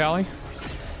around there, Callie.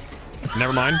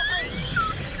 Never mind.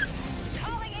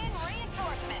 Calling in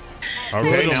reinforcements. Okay,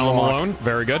 Little now I'm rock. alone.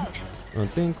 Very good. I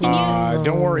think we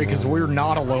Don't worry, because we're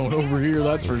not alone over here,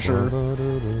 that's for sure.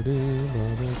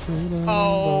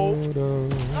 Oh.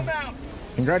 I'm out.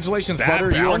 Congratulations, that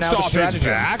Butter. You are bounced now the off his strategist.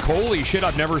 back. Holy shit!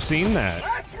 I've never seen that.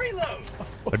 Last reload.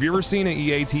 Have you ever seen an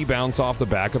EAT bounce off the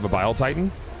back of a Bile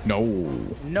Titan? No.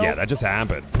 No. Yeah, that just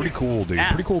happened. Pretty cool, dude. Yeah.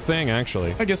 Pretty cool thing,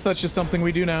 actually. I guess that's just something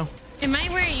we do now. Am I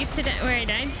where I used to where I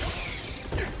died?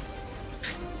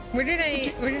 Where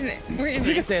am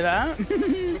You I? can say that.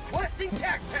 Requesting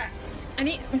tac pack. I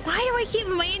need. Why do I keep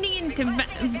landing into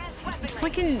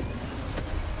fucking?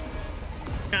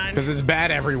 God, Because it's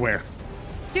bad everywhere.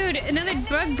 dude, another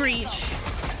bug breach.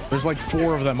 There's like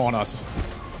 4 of them on us.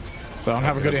 So I don't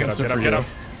have a good Get up, answer get up, for get you. up.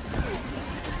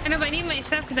 I know, but I need my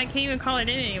stuff because I can't even call it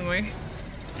in anymore.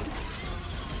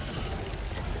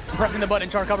 I'm pressing the button,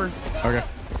 char cover. Okay.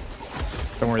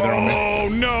 Don't worry, they're on me. Oh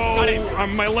no!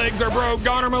 My legs are broke.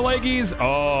 Gone are my leggies.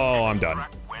 Oh, I'm done.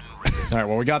 All right,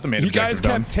 well, we got the main You objective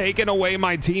guys kept taking away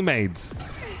my teammates.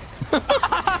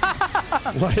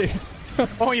 Like,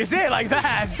 Oh, you say it like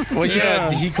that. done. Well, Yeah.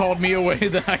 yeah, he called me away,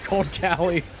 then I called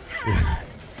Callie.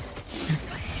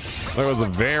 that was a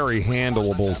very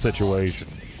handleable situation.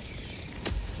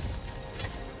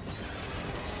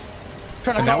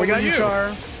 Trying to And now call we got you.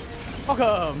 Char.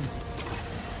 Welcome.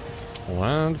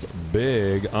 Well, that's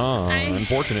big.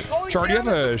 Unfortunate. Char, do you have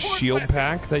a shield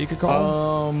pack that you could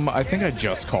call? I think I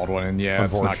just called one, and yeah,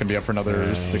 it's not gonna be up for another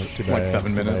like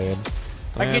 7 minutes.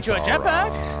 I can get you a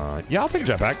jetpack. Yeah, I'll take a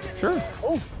jetpack. Sure.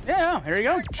 Oh, yeah, here you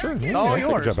go. Sure. It's Yeah, all I'll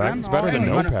yours, take a jetpack. man. It's better All than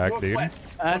no yours. pack, dude.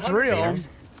 That's real. Okay.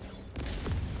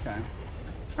 All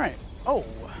right. Oh,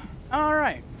 all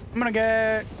right. I'm gonna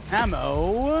get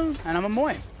ammo, and I'm a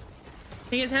boy.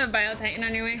 You guys have a Bio Titan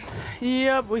on your way?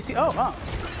 Yep, we see. Oh, wow.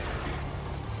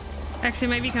 Actually, it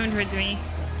might be coming towards me.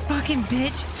 Fucking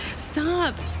bitch!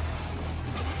 Stop!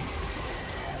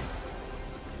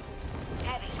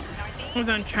 Heavy. Northeast. I was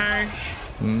on charge.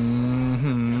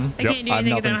 Mm-hmm. I can't do I have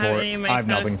anything 'cause I nothing don't have for any of it. my I have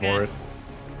stuff nothing for yet. it.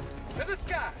 To the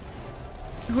sky.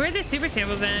 Where are the super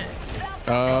samples at?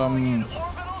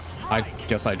 I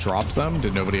guess I dropped them.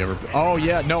 Did nobody ever? Oh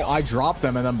yeah, no, I dropped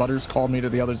them, and then Butters called me to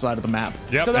the other side of the map.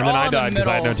 Yep, So they're and then all I in the died because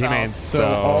I had no middle, teammates. So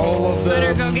all of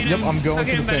Butter, them. go get Yep, him. I'm going Go for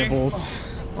get the him, Butter. samples.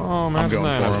 Oh, imagine going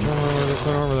that. for 'em. If it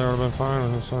over there would have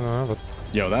been fine.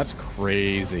 Yo, that's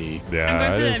crazy. I'm Yeah,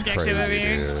 going for it the is objective over crazy,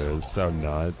 here. dude. It's so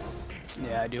nuts.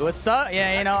 Yeah, dude. What's up?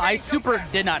 Yeah, you know, I super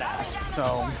did not ask,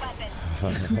 so.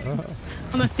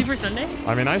 On the Super Sunday?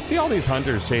 I mean, I see all these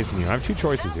hunters chasing you. I have 2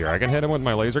 choices here. I can hit them with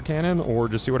my laser cannon or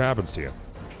just see what happens to you.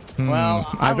 Well,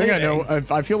 I think I I'm know.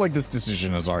 I feel like this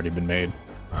decision has already been made.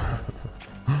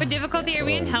 What difficulty are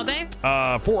we in?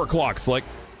 Helldive? 4 o'clock, Slick.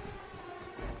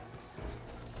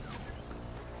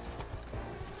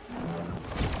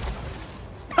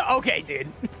 okay, dude.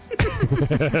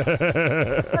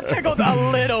 That tickled a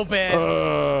little bit.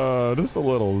 Just a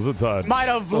little. Just a touch. Might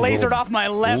have lasered off my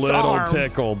left little arm.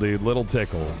 tickle, dude. Little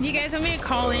tickle. You guys want me to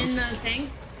call in the thing?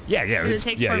 Yeah. Does it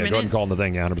take 4 Go ahead and minutes? call in the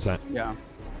thing. Yeah, 100%. Yeah.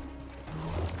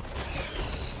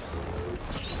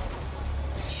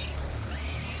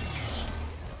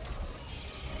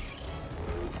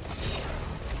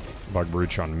 Bug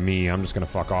brooch on me. I'm just gonna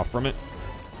fuck off from it.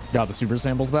 Got the super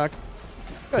samples back.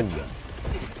 Good.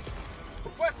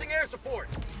 Requesting air support.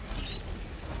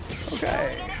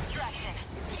 Okay.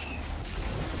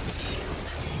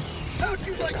 How'd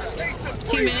you like to taste of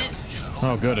 2 minutes.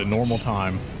 Oh, good. At normal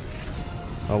time.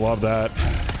 I love that.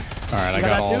 All right, I got got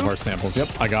that all too? of our samples. Yep,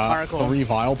 I got Alright, cool. 3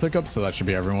 vial pickups, so that should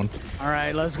be everyone. All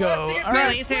right, let's go. All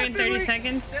right. Laser in 30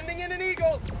 seconds. Sending in an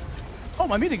eagle. Oh,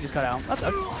 my music just cut out. That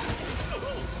sucks.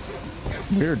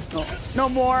 Weird. No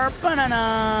more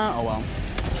banana. Oh well.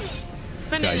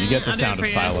 Yeah, you get the I'll do it sound for of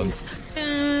you. silence.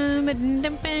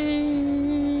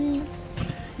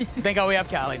 Thank God we have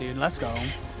Callie, dude. Let's go.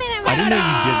 I didn't know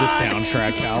you did the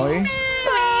soundtrack, Callie.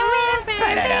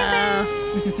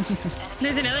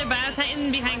 There's another Bio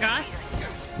Titan behind Goth.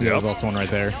 There's also one right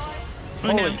there. Oh,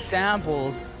 no. Holy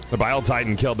samples. The Bile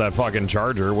Titan killed that fucking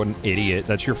charger. What an idiot.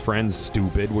 That's your friend,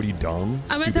 stupid. What are you, dumb?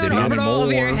 I'm gonna Stupid throw an idiot. orbital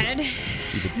over your anymore. head.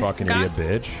 Stupid fucking Goth.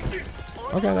 idiot bitch.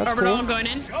 Okay, that's Orbital cool. going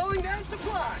in. Calling down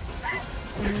supply.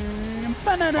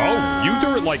 Banana. Oh, you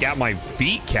threw it like at my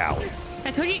feet, Callie.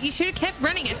 I told you, you should have kept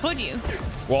running. I told you.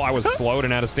 Well, I was slowed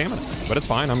and out of stamina. But it's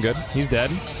fine. I'm good. He's dead.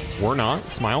 We're not.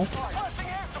 Smile. Requesting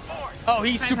air support. Oh,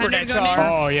 he's super 500 dead, going in.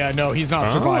 Char. Oh, yeah, no, he's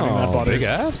not surviving that, buddy. Big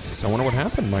F's. I wonder what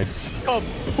happened.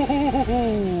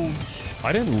 Oh,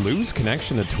 I didn't lose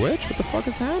connection to Twitch. What the fuck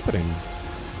is happening?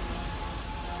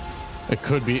 It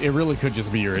could be. It really could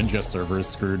just be your ingest server is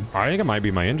screwed. I think it might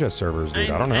be my ingest servers, dude.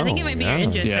 I don't know. I think it might be your Yeah.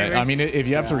 ingest Yeah, servers. I mean, if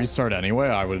you have to restart anyway,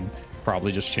 I would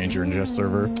probably just change your ingest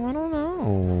server. I don't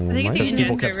know. I think it's Because your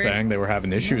people ingest kept server. saying they were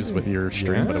having issues with your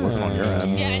stream, but it wasn't on your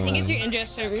end. Yeah, I think it's your ingest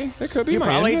server. It could be You my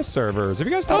probably- ingest servers. Have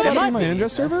you guys thought it about might my be.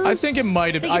 ingest servers? I think it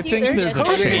might have. think I it's think your there's a ingest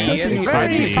server. chance It's it very could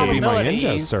be. It could be my probability.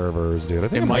 ingest servers, dude. I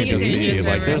think It it might might just be. be.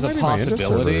 Like, there's a It might be my ingest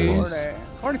possibility. servers.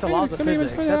 according to laws of Maybe it's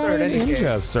physics, that's what it indicates.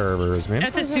 ingest servers, man.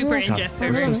 That's a super ingest You're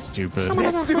server. so stupid.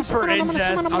 It's super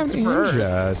ingest on super Earth.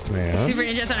 Ingest, man. Super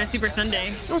ingest on a super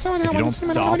Sunday. If you don't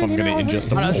stop, I'm gonna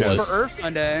ingest a On a bullet. super Earth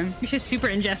Sunday. You should super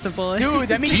ingest the bullet. Dude,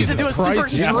 that means you have to do a Jesus super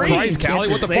Christ, Jesus stream. Christ, Callie,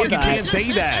 what the fuck? You can't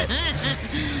say that.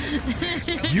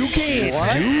 You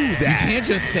can't do You can't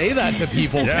just say that to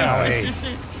people, Callie.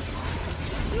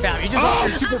 Damn, you just lost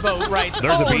your super boat right.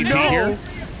 There's a BT here.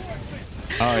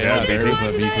 Oh yeah, there is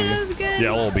a BT.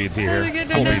 Yeah, a little BT here. That was a good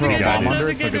Little one. BT Throw a guy, bomb dude. under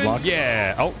it, so good luck.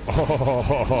 Yeah.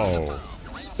 Oh.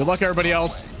 Good luck, everybody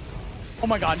else. Oh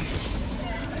my god.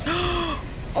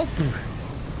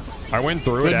 I went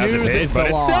through it Good as it news, did, it's but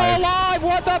it's still alive. alive.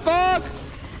 What the fuck?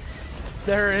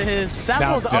 There is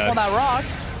samples it's up dead. on that rock.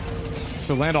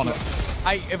 So land on it.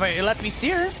 If it lets me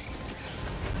steer.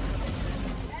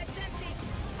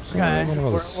 Okay. One of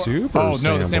those super Oh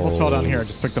no, the samples fell down here. I samples.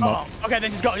 just picked them up. Oh, okay,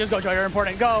 then just go, Joy. You're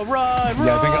important. Go, run,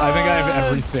 Yeah, I think I have run.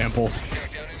 every sample.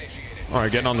 All right,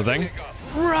 getting on the thing.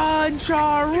 Run,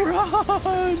 Char,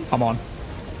 run. I'm on.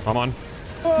 I'm on.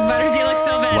 Butters, you look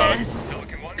so Love badass.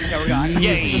 Yeah, we got it.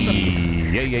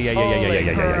 Yay!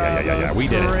 Yeah. We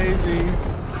did it. Crazy.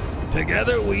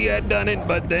 Together we had done it,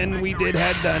 but then we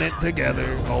had done it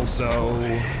together also.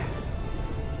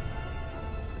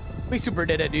 We super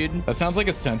did it, dude. That sounds like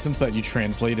a sentence that you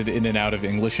translated in and out of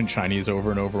English and Chinese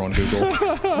over and over on Google.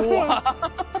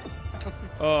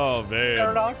 Oh man.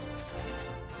 Paradox.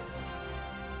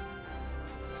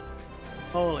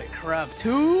 Holy crap.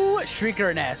 2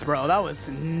 Shrieker nests, bro. That was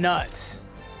nuts.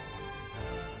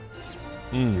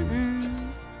 BT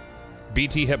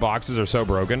hitboxes are so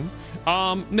broken.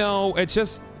 No, it's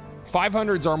just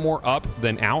 500s are more up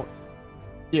than out.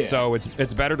 Yeah. So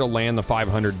it's better to land the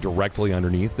 500 directly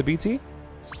underneath the BT.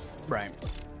 Right.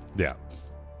 Yeah.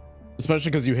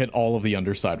 Especially because you hit all of the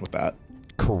underside with that.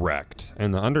 Correct.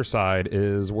 And the underside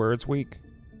is where it's weak.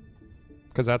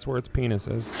 Because that's where its penis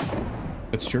is.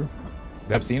 It's true.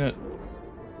 Yep. I've seen it.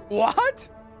 What?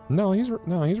 No, he's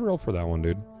real for that one,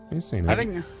 dude. He's seen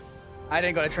it. I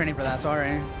didn't go to training for that,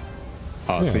 sorry.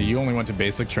 So you only went to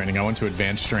basic training. I went to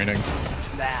advanced training.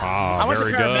 Nah. Ah, I went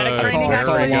very to paramedic good. training. I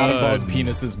saw a Very lot good. about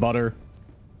penises butter.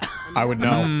 I would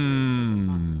know.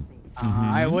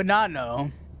 I would not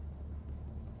know.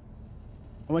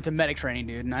 I went to medic training,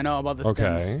 dude, and I know about the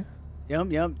stems. Okay.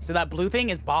 Yep. So that blue thing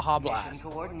is Baja Mission Blast.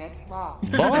 coordinates locked.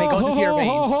 And it goes into your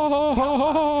veins.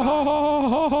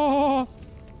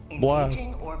 Blast.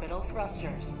 Engaging orbital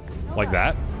thrusters. Like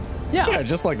that? Yeah. Yeah,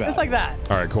 just like that. Just like that.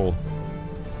 All right, cool.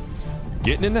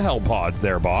 Getting in the hell pods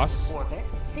there, boss.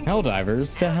 Hell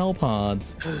divers to hell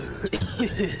pods.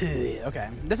 Okay,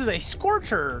 this is a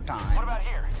scorcher time. What about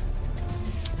here?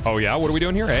 Oh yeah, what are we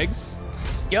doing here? Eggs?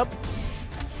 Yep.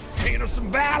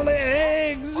 Some valley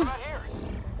eggs. What about here?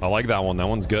 I like that one. That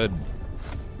one's good.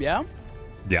 Yeah.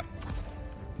 Yeah.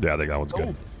 Yeah, I think that one's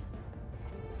good.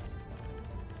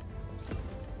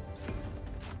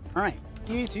 All right.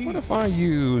 What if I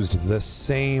used the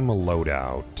same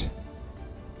loadout?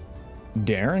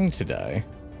 Daring today.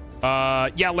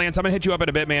 Yeah, Lance, I'm gonna hit you up in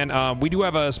a bit, man. We do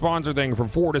have a sponsor thing from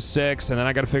 4 to 6, and then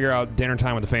I got to figure out dinner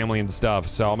time with the family and stuff.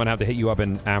 So I'm gonna have to hit you up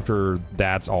after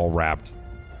that's all wrapped.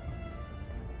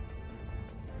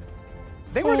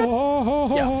 They were good.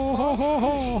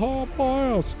 Yeah.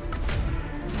 Boys.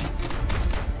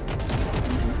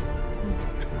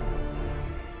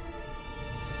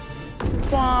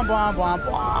 Blah, blah, blah,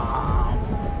 blah.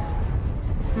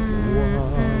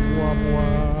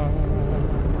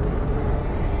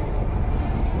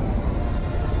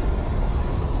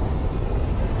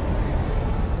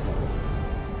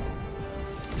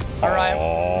 All right,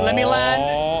 let me land.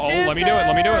 Oh, let me do it.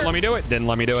 Let me do it. Let me do it. Didn't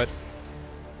let me do it.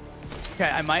 Okay,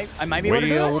 I might be able to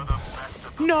do it.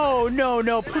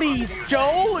 No, please,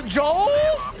 Joel.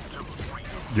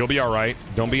 You'll be all right.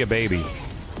 Don't be a baby.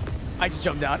 I just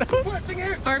jumped down.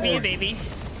 Or be a baby.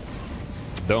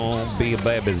 Don't be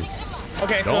babies.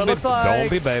 Okay, so Don't it be, looks like don't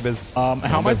be babies. How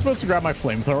am I supposed to grab my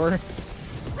flamethrower?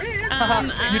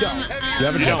 you don't. You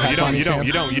have a jetpack by any chance?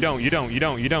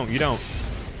 You don't.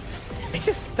 It's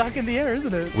just stuck in the air,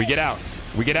 isn't it? We get out.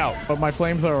 We get out. But my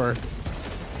flamethrower.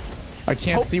 I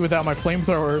can't see without my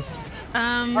flamethrower.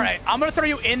 All right, I'm gonna throw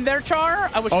you in there,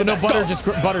 Char. I wish. Oh the no, best.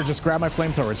 Butter, just grab my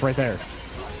flamethrower. It's right there.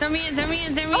 Throw me in.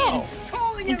 Oh.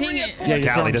 And ping it. Yeah, you're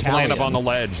Callie, throwing just Callie land up in. on the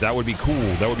ledge. That would be cool.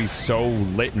 That would be so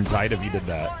lit and tight if you did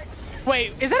that.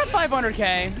 Wait, is that a 500K?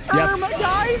 Yes.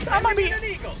 Guys, I might be.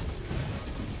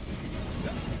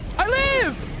 I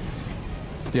live.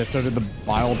 Yeah, so did the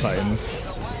Bile Titan.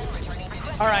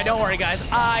 All right, don't worry,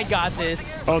 guys. I got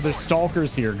this. Oh, there's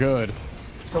stalkers here. Good.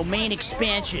 Domain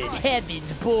expansion,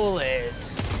 heavens,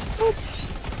 bullets. Oop.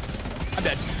 I'm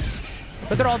dead.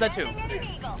 But they're all dead too.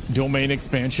 Domain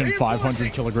expansion,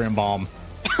 500 kilogram bomb.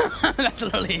 That's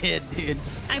literally it, dude.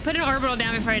 I put an orbital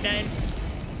down before I died.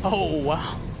 Oh,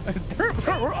 wow.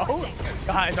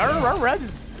 Guys, our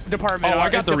res department. Oh, I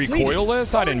got is the depleted.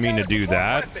 recoilless. I didn't mean to do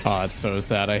that. Oh, it's so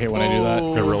sad. I hate when I do that.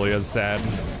 It really is sad.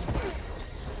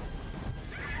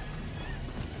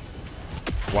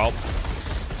 Well,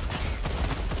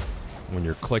 when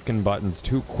you're clicking buttons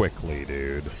too quickly,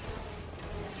 dude.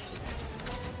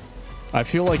 I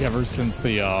feel like ever since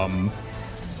the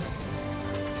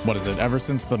what is it? Ever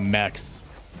since the mechs,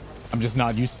 I'm just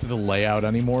not used to the layout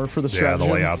anymore for the Yeah, stratagems.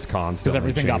 the layout's constantly because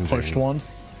everything got changing. pushed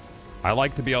once. I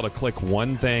like to be able to click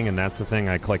one thing, and that's the thing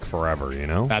I click forever, you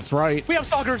know? That's right. We have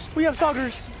stalkers. We have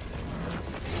stalkers.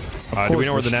 Do we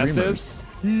know where we're the nest streamers. is?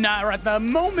 Not right at the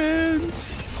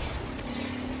moment.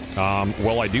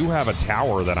 Well, I do have a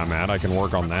tower that I'm at. I can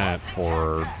work on that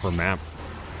for map.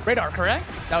 Radar, correct?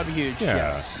 That would be huge. Yeah.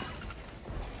 Yes.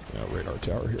 Yeah, radar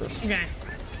tower here. Okay.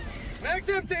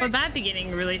 Well, that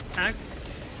beginning really sucked.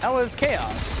 That was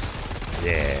chaos.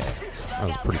 Yeah. That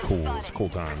was pretty cool. It was a cool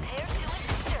time.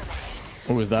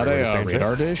 Oh, is that Really a strange,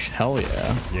 radar dish? Hell yeah.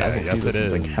 Yeah, Guys will yes, see this it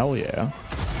and think, is. hell yeah.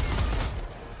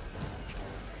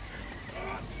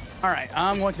 All right,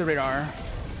 I'm going to the radar.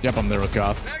 Yep, I'm there with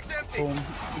Goth. Boom.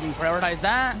 You can prioritize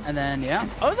that, and then, yeah.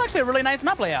 Oh, it was actually a really nice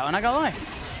map layout, and I gotta lie.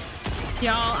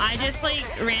 Y'all, I just like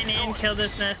ran in, killed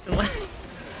this nest, and left.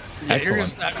 Yeah, Excellent. you're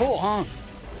just that cool, huh?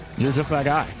 You're just that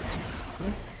guy.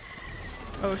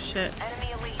 Oh shit.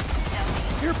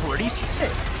 You're pretty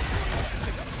sick.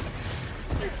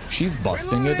 She's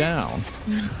busting it down.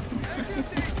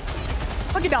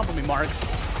 Look it down for me, Mark.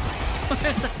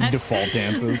 Default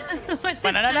dances.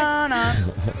 Ba-na-na-na-na.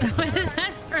 What is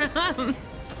that from?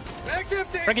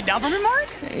 Break it down for me, Mark?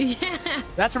 Yeah.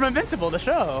 That's from Invincible, the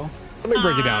show. Let me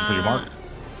break it down for you, Mark.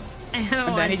 I don't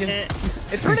And then he watch just...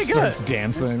 it. It's pretty good. Starts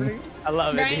dancing. I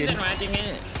love it, Brian's dude. been watching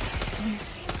it.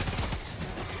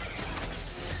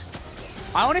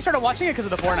 I only started watching it because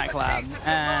of the Fortnite collab,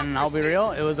 and I'll be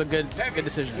real, it was a good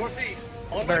decision.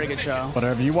 Very good show. But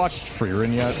have you watched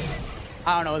Freerun yet?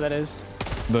 I don't know what that is.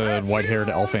 The white-haired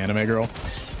elf anime girl?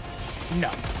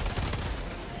 No.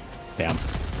 Damn.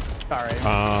 Sorry.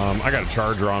 I got a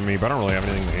charger on me, but I don't really have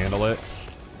anything to handle it.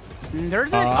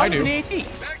 There's I do. an AT.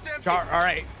 Char, all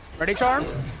right. Ready, Char?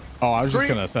 Oh, I was just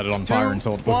 3, gonna set it on fire 2,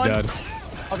 until it was 1. dead.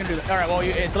 I can do that. All right, well,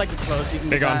 it's selected close. So you can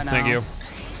Hey, do that Gun, now. thank you.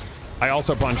 I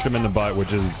also punched him in the butt,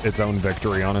 which is its own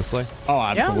victory, honestly. Oh,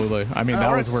 absolutely. I mean, that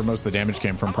was works. where most of the damage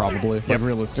came from, probably. Like,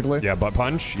 realistically. Yeah, butt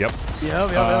punch. Yep.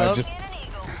 Yep. Just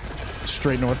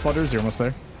straight north, Butters. You're almost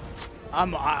there.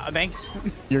 Thanks.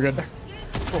 You're good.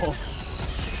 Cool.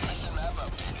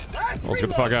 Let's get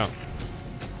the fuck out.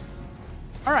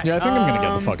 All right. Yeah, I think I'm gonna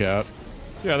get the fuck out.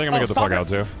 Yeah, I think I'm gonna get the fuck out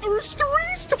too. There's 3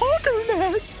 stalker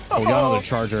nests. Oh, we got another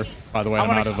charger. By the way, I'm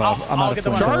out of get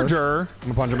the one. flamethrower. Charger. I'm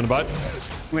gonna punch him in the butt.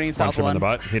 We need Punch south him in one. the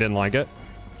butt. He didn't like it.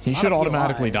 He should be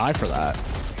automatically wise. die for that.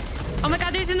 Oh my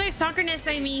god, there's another stalker nest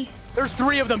by me. There's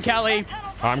 3 of them, Callie.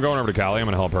 I'm going over to Callie. I'm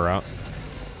gonna help her out.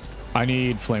 I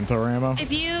need flamethrower ammo.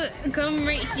 If you come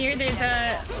right here, there's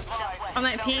a on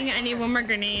that ping. I need one more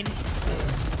grenade.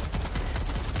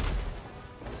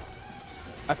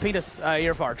 I pinged us.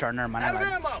 You're far, Char. Never mind.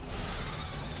 I lied.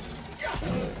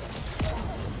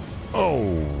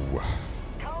 Oh.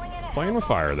 Playing with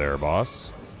fire there,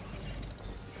 boss.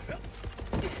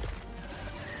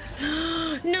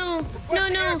 No, no, no,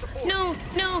 no, no,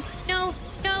 no, no,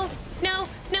 no, no,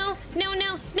 no, no,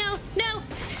 no, no, no.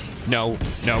 No,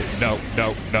 no, no, no,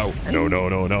 no, no, no,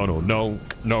 no, no, no, no,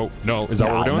 no, no. Is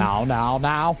that what we're doing?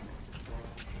 Now.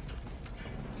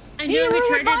 I'm doing the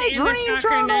charges and the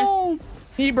stalker nest.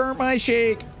 He burnt my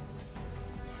shake.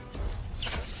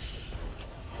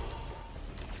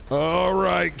 All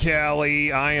right,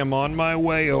 Callie, I am on my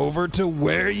way over to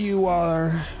where you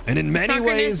are. And in many Soccer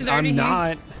ways, nest is already I'm here.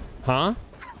 not. Huh?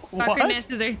 Stalker What?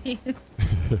 nest is already.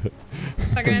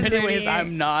 In many ways,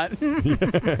 I'm not.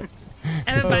 I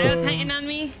have a bio titan on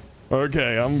me.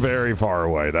 Okay, I'm very far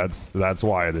away. That's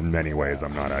why in many ways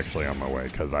I'm not actually on my way,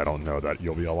 because I don't know that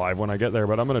you'll be alive when I get there,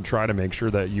 but I'm going to try to make sure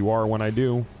that you are when I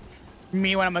do.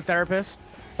 Me when I'm a therapist.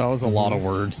 That was a lot of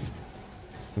words.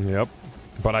 Yep.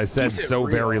 But I said Keeps it so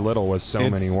very real. little with so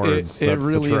many It's- words. It That's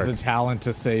really the is a trick. talent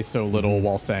to say so little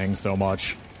while saying so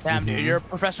much. Damn, dude, you're a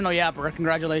professional yapper.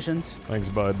 Congratulations. Thanks,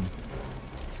 bud.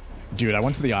 Dude, I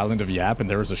went to the island of Yap and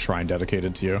there was a shrine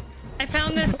dedicated to you. I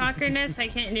found the stalker nest. I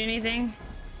can't do anything.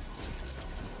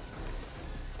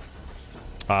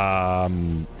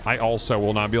 I also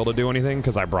will not be able to do anything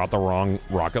because I brought the wrong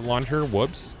rocket launcher.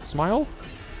 Whoops. Smile?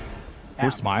 We're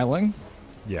smiling.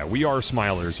 Yeah, we are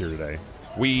smilers here today.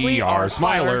 We We are are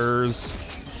smilers.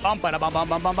 Bum, ba, bum, bum,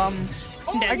 bum, bum, bum.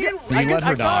 Oh, Did I you? get, You I let get,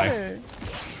 her I got die. it.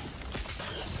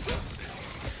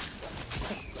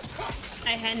 I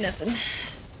had nothing.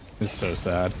 It's so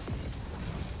sad.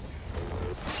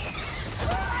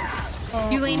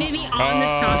 You landed me on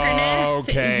the stalker nest.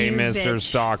 Okay, you Mr. bitch.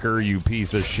 Stalker, you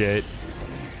piece of shit.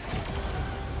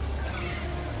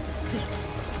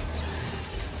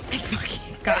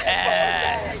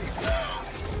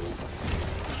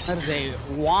 That is a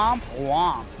womp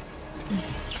womp.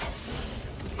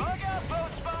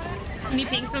 Can you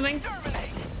ping something?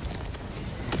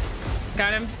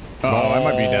 Got him. Oh, I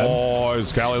might be dead. Oh,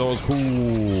 Scally, that was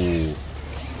cool.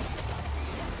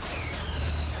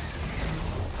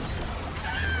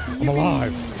 I'm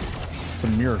alive. It's a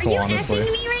Are miracle, you honestly.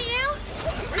 effing me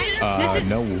right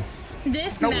now? No.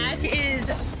 This match is.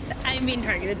 I'm being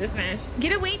targeted this match.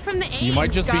 Get away from the eggs, You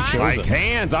might just be Scott.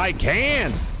 chosen. I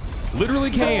can't. Literally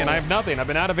can't. I have nothing. I've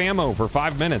been out of ammo for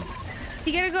 5 minutes.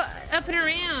 You gotta go up and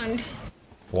around.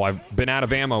 Well, I've been out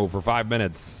of ammo for 5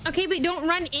 minutes. Okay, but don't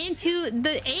run into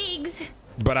the eggs.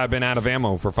 But I've been out of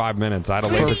ammo for 5 minutes. I had a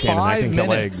For laser cannon that 5 can kill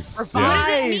minutes. eggs. For Yeah. What does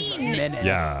that 5 mean? minutes.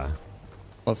 Yeah.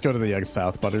 Let's go to the egg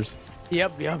south, Butters.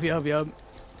 Yep. Oh, Callie, you're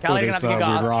gonna there's have to kick weird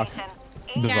off. rock.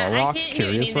 Bizarre Yeah, rock. I can't do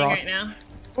Curious anything rock. right now.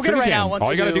 We'll get it Sure right you now. can. Once All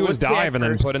we you gotta do what's is the dive egg and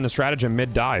then first. put in the stratagem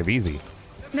mid-dive. Easy.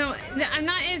 No, I'm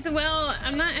not as well.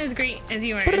 I'm not as great as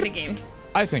you are in the game.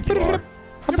 I think you are.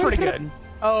 You're pretty good.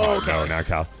 Oh, okay. Oh, now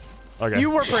Cal. Okay. You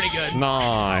were pretty good.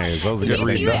 Nice. That was a You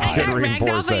good, see what? I good got ragged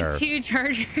reinforce off by there. 2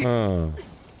 chargers. Uh,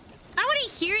 I want to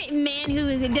hear it, man,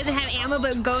 who doesn't have ammo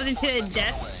but goes into a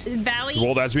death valley.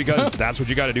 well, that's because that's what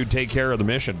you got to do. Take care of the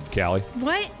mission, Callie.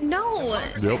 What? No.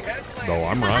 Yep. No,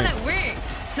 I'm That's not right. how that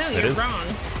works. No, It you're is. wrong.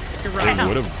 You're It wrong.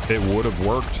 would have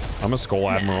worked. I'm a Skull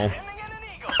Admiral.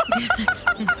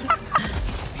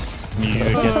 You need to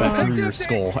get that through your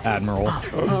skull, Admiral.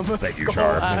 Thank you,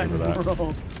 Char. Thank you for that.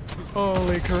 Admiral.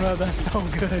 Holy crap, that's so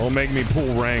good. It'll make me pull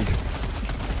rank.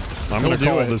 I'm He'll gonna do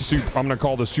call it. I'm gonna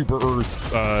call the Super Earth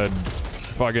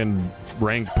fucking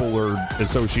rank puller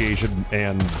association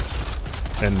and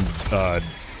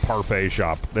parfait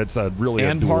shop. That's a really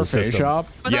And a dual parfait system. With shop?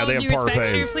 Yeah, all they have due respect, sir,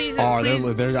 parfaits. please, Oh,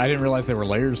 please. I didn't realize there were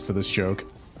layers to this joke.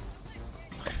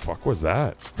 The fuck was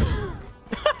that?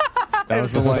 That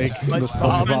was the like the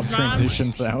SpongeBob SpongeBob.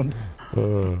 transition sound.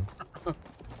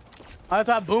 That's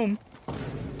that boom.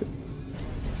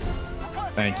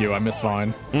 Thank you. I miss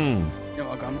Vine. You're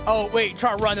welcome. Oh, wait,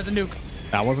 Char, run. There's a nuke.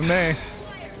 That wasn't me.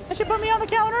 And she put me on the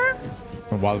counter.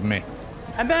 It wasn't me.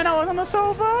 And then I was on the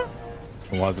sofa.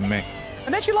 It wasn't me.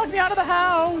 And then she locked me out of the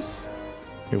house.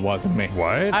 It wasn't me.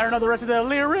 What? I don't know the rest of the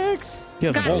lyrics. He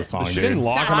doesn't know the song, She dude. didn't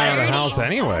lock him out of the I house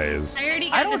anyways. I already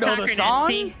got I don't the know the soccer song.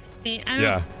 net. See, I don't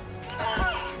Yeah.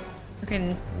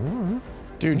 fucking.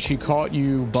 Dude, she caught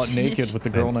you butt naked with the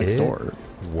girl next door.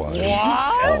 What?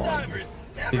 What?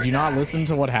 Did you not listen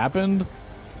to what happened?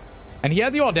 And he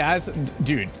had the audacity,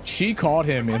 dude, she caught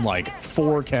him in like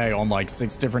 4K on like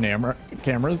 6 different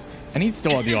cameras, and he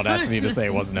still had the audacity to say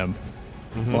it wasn't him.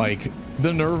 Like,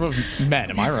 the nerve of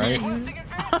men, am I right?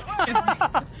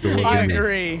 I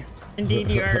agree. Indeed,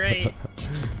 you are right.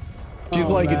 She's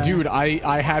like, man. dude,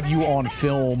 I have you on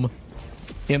film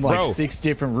in like Bro. 6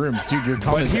 different rooms. Dude, your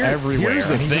cum is here- everywhere. here's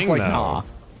the and he's just thing, like, though. nah.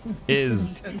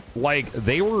 Is like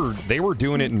they were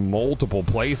doing it in multiple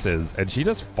places, and she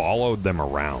just followed them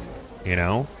around. You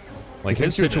know, like You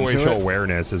his think she was into situational it?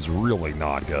 awareness is really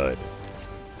not good.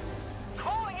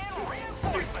 Calling in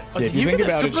reinforcements. Yeah, if did you you think get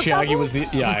the about it, super Shaggy was the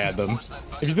samples? I had them.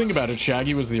 If you think about it,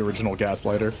 Shaggy was the original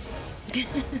gaslighter,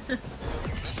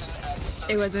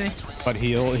 It wasn't. but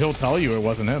he'll tell you it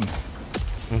wasn't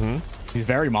him. He's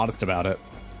very modest about it.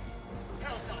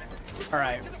 All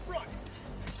right.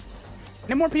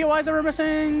 Any more POIs that we're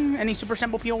missing? Any super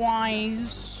simple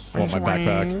POIs? I want my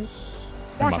backpack.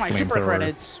 Watch my my super flamethrower.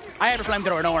 credits. I have a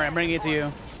flamethrower. Don't worry, I'm bringing it to you.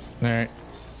 All right.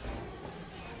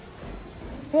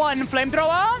 One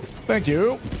flamethrower. Thank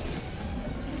you.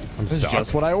 I'm This is stuck.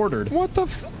 just what I ordered. What the?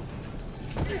 F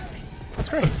That's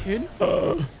great, dude.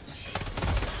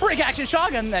 Break action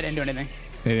shotgun. That didn't do anything.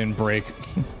 It didn't break.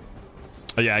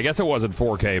 Yeah, I guess it wasn't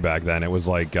 4K back then. It was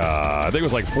like I think it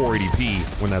was like 480p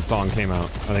when that song came out.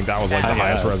 I think that was like the I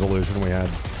highest guess. resolution we had.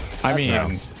 I mean,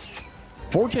 sounds-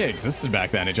 4K existed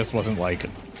back then. It just wasn't like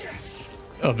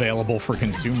available for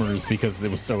consumers because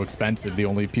it was so expensive. The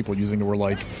only people using it were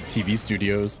like TV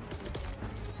studios.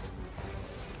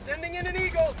 Sending in an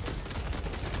eagle.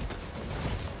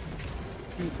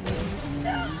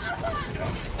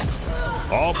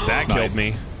 Oh, that Nice. killed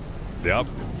me. Yep.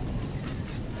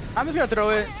 I'm just gonna throw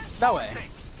it that way.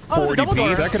 Oh, there's a double 40p.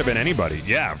 door. That could have been anybody.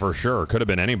 Yeah, for sure. Could have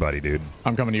been anybody, dude.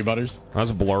 I'm coming to you, Butters.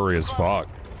 That's blurry as fuck.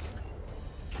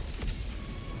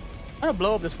 I'm gonna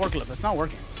blow up this forklift. It's not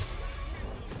working.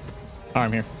 Oh,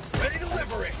 I'm here. Ready to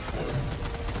liberate.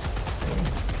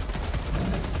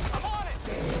 I'm on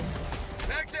it.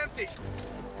 Bag's empty.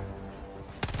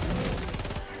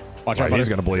 Watch Right, out, he's Butters.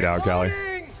 gonna bleed out, Callie.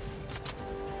 Loading.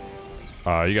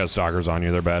 You got stalkers on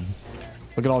you. They're bad.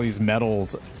 Look at all these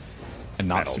medals and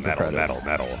not Metal, super metal, credits.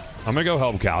 metal, metal. I'm gonna go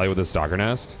help Callie with the stalker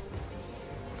nest.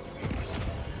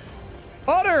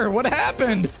 Butter, what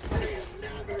happened?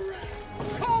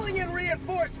 Calling in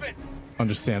reinforcements.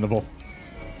 Understandable.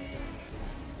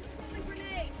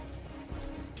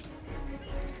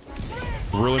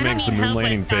 Really I don't makes the need moon help with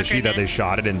landing stalker fishy that they nest.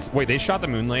 shot it in. Wait, they shot the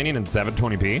moon landing in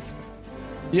 720p?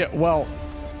 Yeah, well,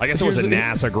 I guess it was a Here's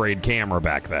the- NASA grade camera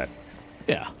back then.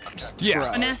 yeah.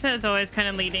 Yeah. NASA is always kind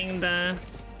of leading the.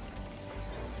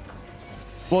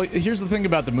 Well, here's the thing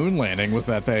about the moon landing was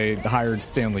that they hired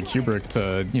Stanley Kubrick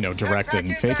to, you know, direct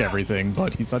and fake everything,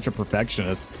 but he's such a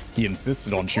perfectionist, he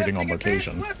insisted on shooting on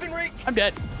location. Weaponry. I'm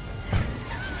dead.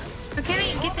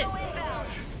 Okay, get it.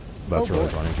 That's really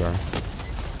funny, Char.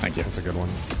 Thank you. That's a good one.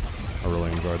 I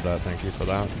really enjoyed that. Thank you for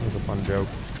that. It was a fun joke.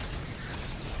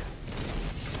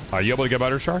 Are you able to get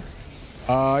better, Char?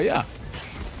 Yeah.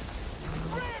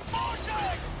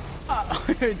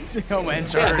 Oh man, Yeah,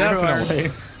 Char,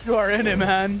 definitely. you are in it,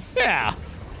 man. Yeah.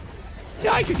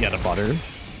 Yeah, I could get a butter.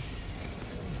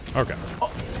 Okay.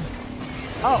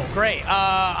 Oh, great.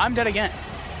 I'm dead again.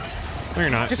 No,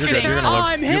 you're not. Just you're kidding. good. You're gonna live.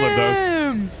 I'm You live those.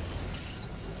 him.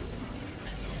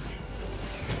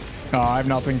 I have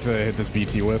nothing to hit this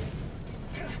BT with.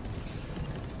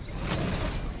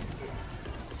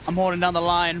 I'm holding down the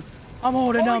line. I'm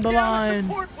holding down the line.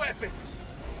 Support weapon.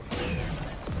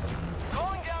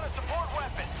 Calling down a support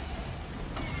weapon.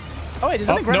 Oh wait, there's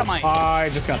nothing red no, on my. I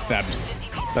just got stabbed.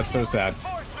 That's so sad.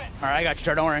 All right, I got you,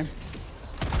 Char. Don't worry.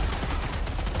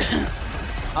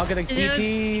 I'll get a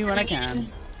BT when I can.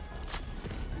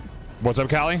 What's up,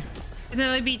 Callie? There's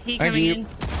another BT Thank coming you. in.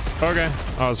 Okay.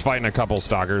 I was fighting a couple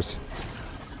stalkers.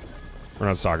 Or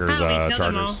not stalkers, Oh, we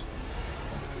killed them all. chargers.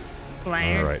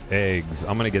 Liar. All right, eggs.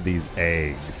 I'm gonna get these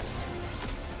eggs.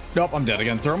 Nope, I'm dead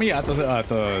again. Throw me at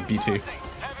the BT.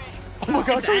 Oh my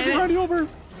God, Char's already over.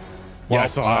 Yeah, I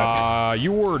saw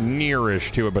You were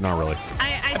nearish to it, but not really.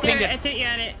 I pinged it. threw you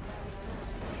at it.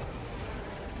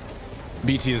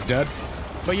 BT is dead.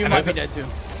 But you And might I be th- dead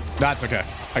too. That's okay.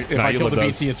 If Nah, I you kill the live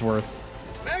those. BT, it's worth.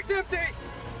 Bag's empty.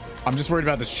 I'm just worried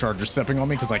about this charger stepping on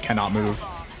me because I cannot move.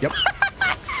 Yep.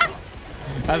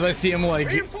 As I see him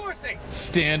like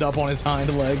stand up on his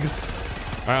hind legs.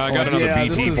 I got Oh, another yeah,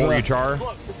 BT this for is, you, Char.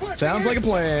 Sounds like a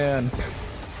plan.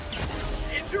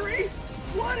 Injury?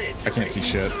 What injury? I can't see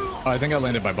shit. Oh, I think I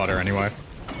landed by butter anyway.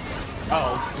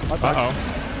 Oh, what's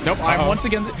Nope, I'm once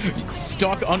again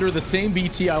stuck under the same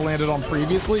BT I landed on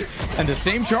previously, and the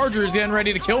same charger is getting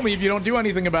ready to kill me if you don't do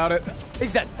anything about it.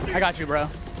 He's dead. I got you, bro.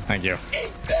 Thank you.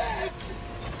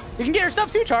 You can get your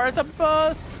stuff too, Char. It's up.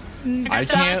 I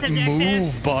Stop can't subjective.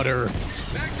 move, butter.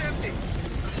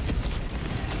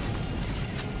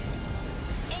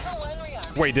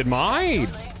 Wait, did my?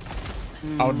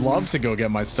 I would love to go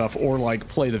get my stuff or like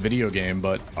play the video game,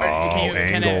 but Oh, can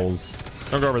it- angles.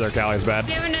 Don't go over there, Callie. It's bad.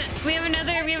 We have another.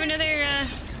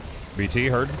 BT,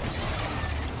 heard.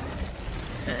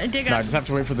 Dig no, I up. just have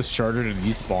to wait for this charger to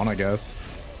despawn, I guess.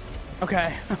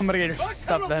 Okay, I'm gonna get your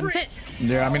stuff then.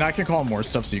 Yeah, I mean, I can call more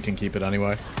stuff so you can keep it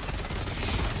anyway.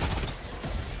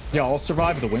 Yeah, I'll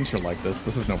survive the winter like this.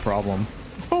 This is no problem.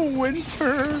 The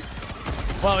winter.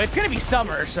 Well, it's gonna be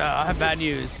summer, so I have bad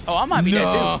news. Oh, I might be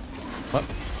dead too. What?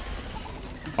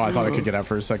 Oh, I thought I could get out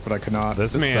for a sec, but I could not.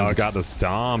 This man's sucks. got the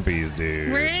stompies,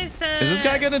 dude. Where is the? Is this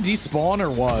guy gonna despawn or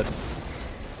what?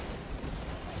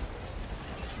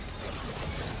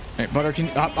 Hey, Butter, can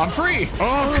I'm free.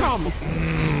 Oh, come.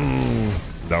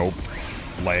 Nope.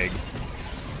 Leg.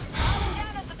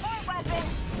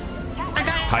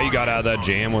 How you got out of that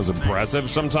jam was impressive.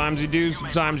 Sometimes you do,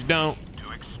 sometimes you don't.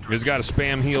 You just gotta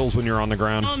spam heals when you're on the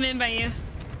ground. I'm in by you.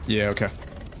 Yeah, okay.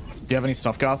 Do you have any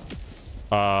stuff, Goth?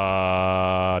 No.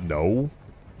 All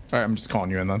right, I'm just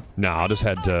calling you in then. No, I'll just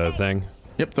head to thing.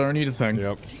 Yep, there need a thing.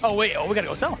 Yep. Oh wait, we gotta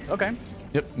go south. Okay.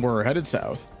 Yep, we're headed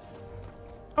south.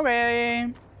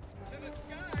 Okay.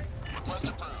 Request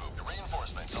approved.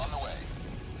 Reinforcements on the way.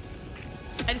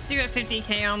 I just threw a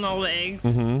 50k on the legs.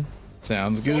 Mm-hmm.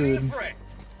 Sounds good.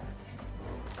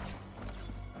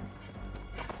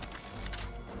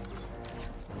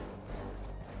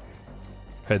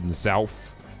 Heading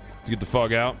south to get the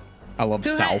fuck out. I love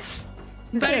Go ahead. south.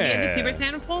 Better get Yeah. the super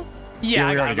Santa pulls. Yeah,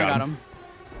 we I already got got him.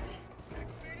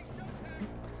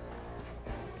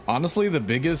 Honestly, the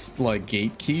biggest like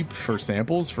gatekeep for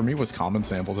samples for me was common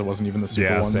samples. It wasn't even the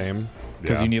super Yeah, ones. same.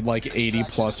 Because Yeah. you need like 80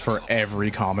 plus for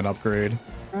every common upgrade.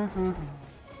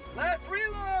 Last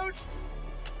reload.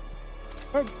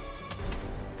 Oh,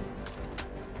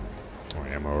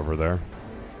 ammo over there.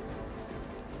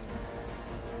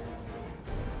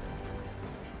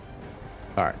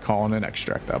 All right, calling in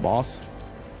extract that boss.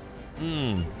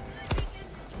 Calling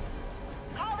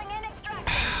in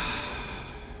extraction.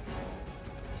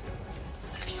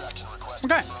 Extraction request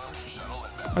Okay. confirmed. Shuttle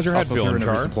inbound. How's your head Also threw feeling, in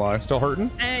every Char? supply. Still hurting?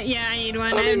 Yeah, I need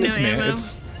one. I I have mean, no it's,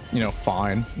 ammo. it's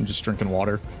fine. I'm just drinking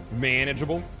water.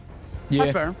 Manageable. Yeah,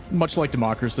 That's fair. much like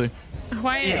democracy.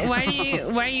 Why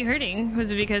are you hurting?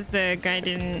 Was it because the guy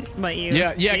didn't let you?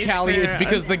 Yeah, sleep, Callie, or- it's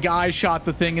because the guy shot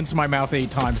the thing into my mouth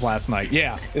 8 times last night.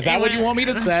 Yeah, is that what you want me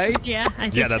to say? Yeah, I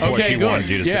think Yeah, that's what Okay, she good. wanted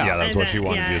you to say. Yeah. Yeah, that's what she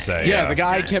wanted you to say. Yeah, the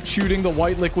guy kept shooting the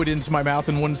white liquid into my mouth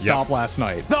and wouldn't stop last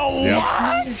night. No, Yep.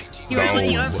 what? you were No.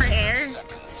 you up for air.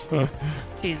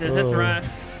 Jesus, that's rough.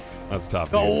 That's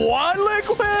tough. The dude. what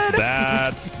liquid?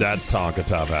 That's Tonka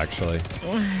tough, actually.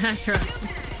 That's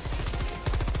rough.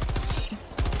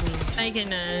 I can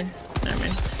never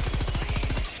mind.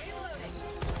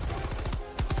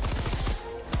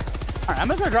 All right, I'm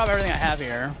just gonna drop everything I have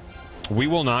here. We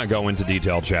will not go into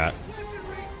detail, chat.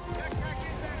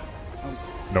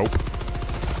 Nope.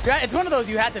 Yeah, it's one of those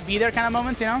you had to be there kind of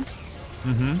moments, you know?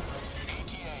 Mm-hmm.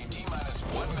 ETA T-minus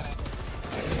 1 minute.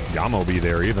 Yamo will be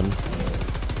there even.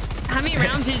 How many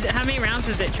rounds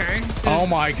is it, Char? Oh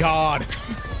my god.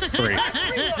 3.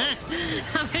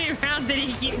 How many rounds did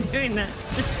he keep doing that?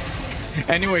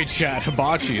 Anyway, chat,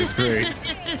 hibachi is great.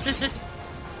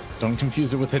 Don't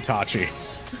confuse it with Hitachi.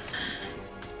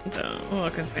 So, a little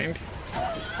concerned.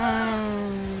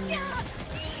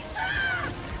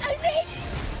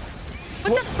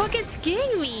 What the fuck is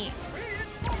getting me?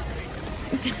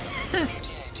 ETA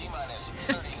T-minus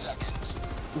 30 seconds.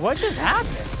 What just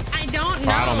happened? I don't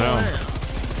know. I don't know.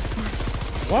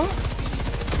 What?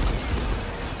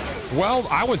 Well,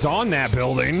 I was on that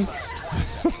building.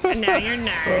 Now you're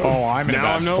not. Oh, I'm in a Now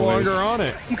bad I'm no place. longer on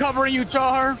it. I'm covering you,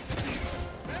 Char.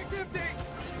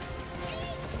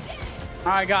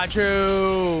 I got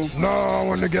you. No, I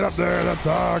wanted to get up there. That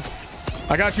sucks.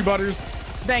 I got you, Butters.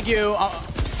 Thank you. Oh,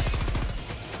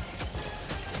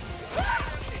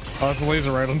 that's a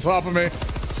laser right on top of me.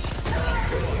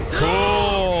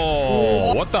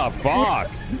 Cool. What the fuck?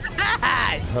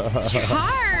 Char!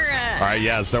 All right,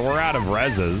 yeah, so we're out of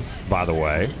reses, by the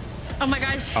way. Oh my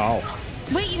gosh. Oh,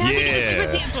 Wait, you have to get the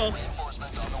super Yeah. samples.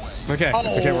 it's okay.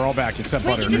 It's okay. We're all back except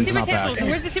Wait, Butter. get the He's super not back. samples.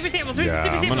 Where's the super samples? Where's Yeah,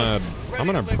 the super samples? I'm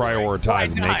gonna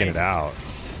prioritize making it out.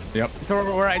 Yep.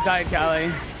 Throw where I died,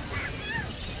 Callie.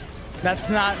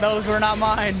 Those were not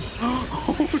mine.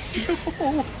 Oh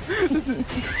no.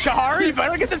 Char, you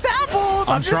better get the samples.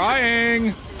 I'm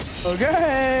trying.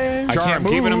 Okay. I Char, can't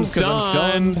I'm keeping him move 'cause I'm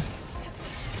stunned.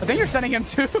 I think you're sending him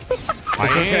too. I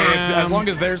It's okay. am. As long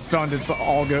as they're stunned, it's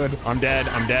all good. I'm dead.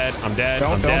 I'm dead. I'm dead.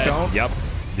 Don't, I'm don't, dead. don't. Yep.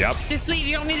 Yep. Just leave.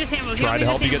 You don't need the samples. Tried to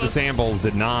help you get the samples.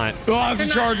 Did not. Oh, it's a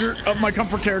charger of my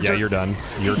comfort character. Yeah, you're done.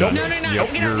 You're done. No, no, no.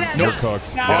 Yep, Get out of that. you're No.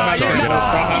 cooked. No, Get out. you're Sorry, get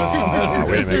not. out.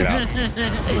 We didn't make it out.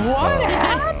 What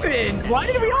happened? Why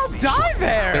did we all die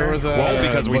there? There was a Well,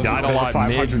 because we died a there's lot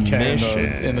 500K mid-mission.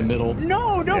 in the middle.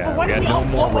 No, Yeah, but why we did had we no all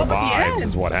more blow up at the revives, end?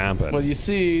 is what happened. Well, you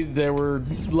see, there were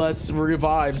less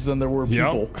revives than there were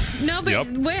people. No, but Yep.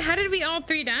 how did we all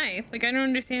three die? Like, I don't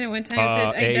understand at one time. It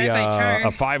said I died by Char.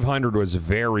 A 500 was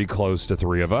very close to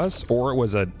three of us, or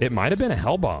it might have been a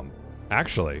hell bomb,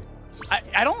 actually.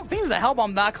 I don't think there's a hell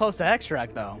bomb that close to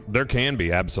extract though. There can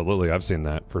be, absolutely. I've seen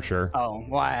that for sure. Oh,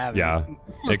 well, I haven't. Yeah,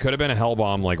 it could have been a hell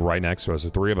bomb like right next to us. The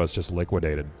three of us just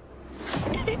liquidated.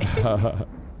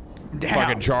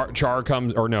 Damn. Fucking Char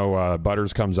comes, or no,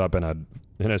 Butters comes up in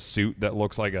a suit that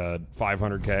looks like a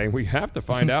 500K. We have to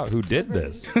find out who did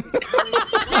this.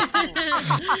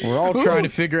 We're all trying to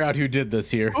figure out who did this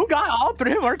here. Who got all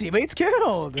three of our teammates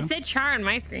killed? It said Char on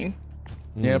my screen.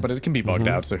 Yeah, but it can be bugged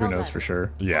out, so who knows for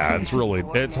sure. Yeah,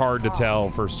 it's hard to tell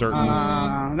for certain.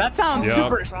 That sounds Yep.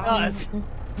 super sus.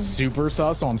 Super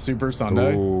sus on Super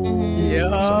Sunday. Ooh,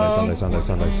 Yeah.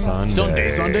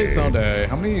 Sunday.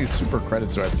 How many super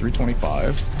credits do I have?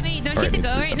 325. Wait, don't All you right, have to go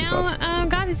right 375. now?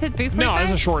 God, it said 3:45. No, this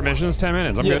is a short mission. It's 10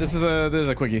 minutes. I'm Yeah, good. this is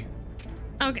a quickie.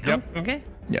 Okay. Yep. Oh, okay.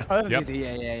 Yeah. Oh, that's Yep. easy.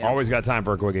 Yeah. Always got time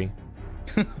for a quickie.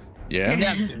 Yeah.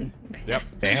 Yeah, dude. Yep.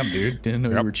 Damn, dude. Didn't know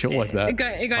you were chill like that. You got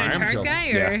I a am Char's chill. guy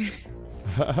Yeah.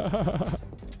 or?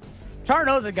 Char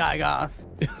knows a guy, Goth.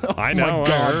 I Oh know. my I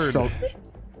God. heard. So-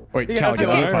 Wait, You Cal, gotta get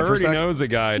go. on I the pod for a heard he sec. knows a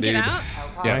guy, Get dude. out.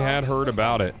 I had heard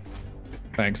about it.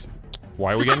 Thanks.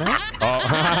 Why are we getting that?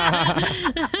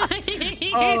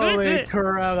 Holy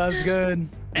crap, that's good.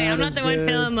 Hey, I'm That not is the one good.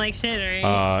 feeling like shit,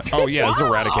 right? Oh yeah, this is Wow.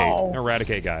 Eradicate.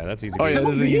 Eradicate guy. That's easy. Oh yeah, So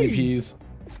this is easy mean. peas.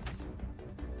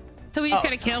 So we just Oh,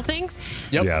 gotta kill things?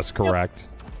 Yep. Yes, correct.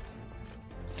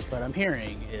 What I'm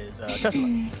hearing is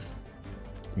Tesla.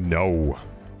 No.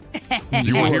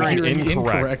 You were hearing incorrect.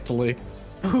 incorrectly.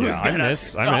 Who's Yeah, I gonna miss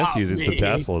stop using some me?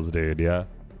 Teslas, dude. Yeah.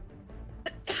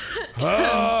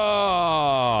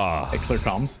 Ah. Hey, clear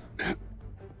comms.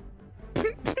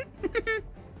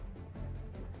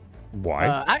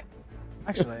 Why?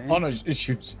 Actually, Oh no,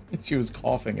 she was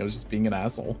coughing. It was just being an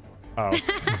asshole. Oh.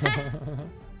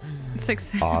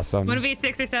 6. Awesome. Wanna be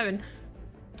 6 or 7?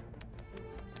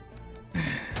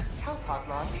 Hellpod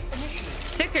launch initiated.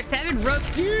 6 or 7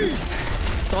 rookies.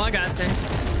 That's all I got, sir.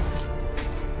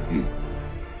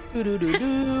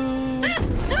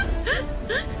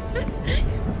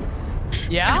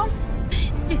 yeah.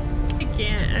 I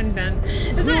can't. I'm done.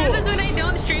 This is what happens when I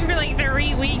don't stream for like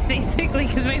 3 weeks, basically,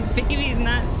 because my baby's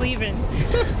not sleeping.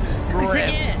 I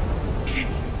forget.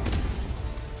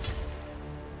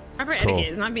 Proper Cool.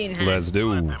 etiquette is not being had. Let's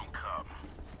do. Let them come.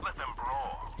 Let them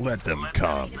brawl. Let them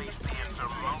come. Face the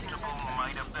insurmountable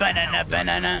might of the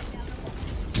Banana.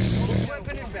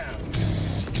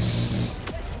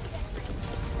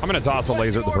 I'm gonna toss a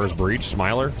laser at the first breach,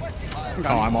 Smiler.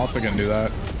 Oh, I'm also gonna do that.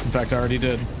 In fact, I already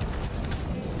did.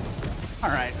 All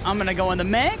right, I'm gonna go in the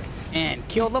mech and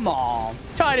kill them all.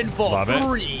 Titanfall Love it.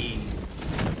 3.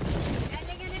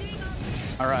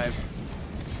 All right.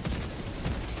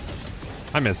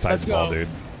 I miss Let's Titanfall, go. dude.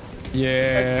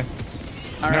 Yeah.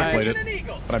 All I right. played it,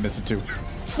 but I missed it too.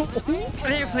 I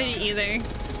never played it either.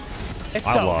 It's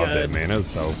I so loved good. it, man. It was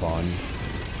so fun.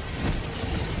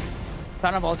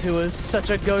 Titanfall 2 is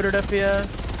such a goated FPS.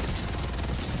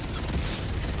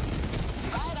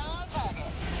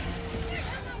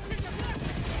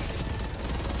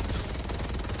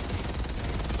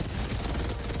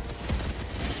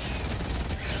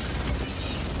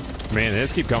 Man, they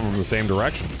just keep coming from the same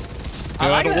direction. I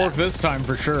like It'll it. work this time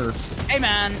for sure. Hey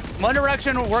man, One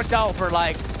Direction worked out for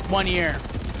like 1 year.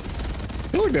 I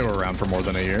feel like they were around for more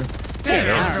than a year. Yeah,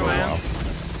 they were for a for a while. while.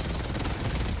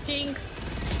 Jinx.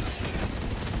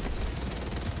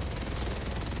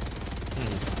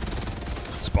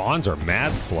 Spawns are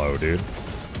mad slow, dude.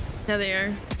 Yeah, they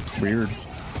are. Weird.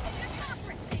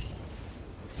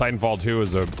 Titanfall 2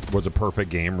 was a perfect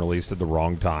game released at the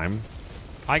wrong time.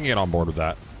 I can get on board with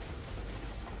that.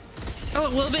 Oh, a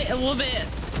little bit.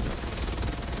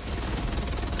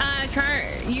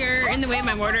 you're in the way of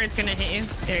my mortar. It's gonna hit you.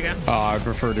 There you go. I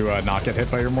prefer to not get hit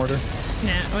by your mortar.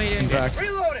 Yeah, what are you doing? In fact,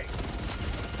 Reloading.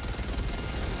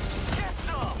 Get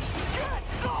some. Get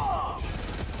some.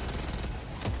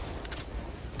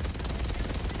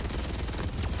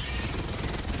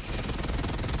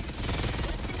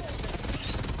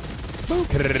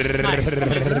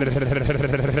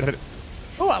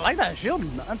 Oh, I like that shield.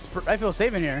 I feel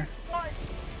safe in here.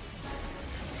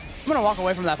 I'm gonna walk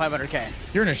away from that 500k.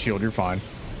 you're in a shield. You're fine.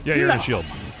 Yeah, you're in No. a shield.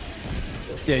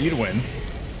 Yeah, you'd win.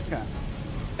 Okay.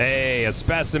 Hey, a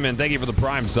specimen. Thank you for the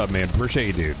prime sub, man. Appreciate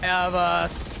you, dude. I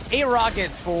have 8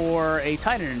 rockets for a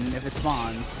Titan if it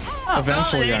spawns. Oh,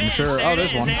 Eventually, there it I'm is, sure. there Oh, it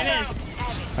there's is, one. there it is.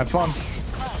 Have fun.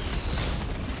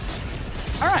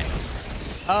 all right.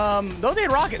 Those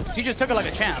 8 rockets, she just took it like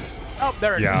a champ. Oh,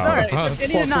 there it is. Yeah. All right. It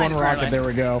needed Plus 9, one rocket. apparently. There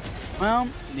we go. Well,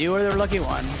 you were the lucky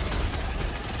one.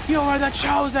 You are the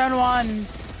chosen one.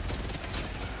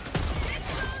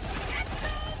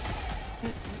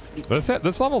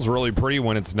 This level's really pretty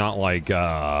when it's not like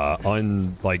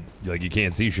like you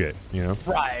can't see shit, you know?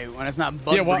 Right, when it's not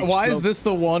bug Yeah. Why breach is smoke. this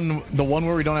the one? The one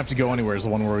where we don't have to go anywhere is the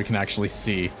one where we can actually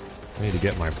see. I need to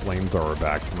get my flamethrower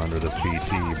back from under this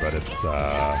BT, but it's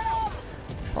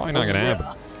probably not gonna happen.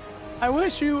 I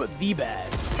wish you the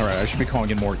best. All right, I should be calling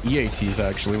in more EATs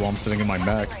actually while I'm sitting in my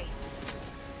mech.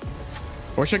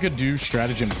 I wish I could do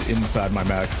stratagems inside my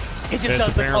mech. It just It's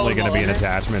does the apparently code going to be an all over.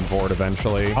 attachment for it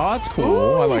eventually. Oh, that's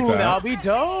cool. I like Ooh, that. That'll be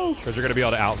dope. Because you're going to be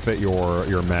able to outfit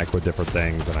your mech with different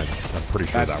things, and I'm pretty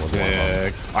sure That's that was one of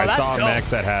them. sick. I that's saw a dope. mech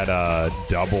that had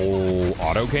double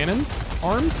autocannons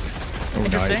arms. Oh,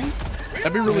 Interesting. nice.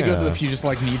 That'd be really good Yeah. if you just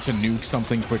like need to nuke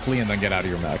something quickly and then get out of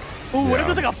your mech. Ooh, what if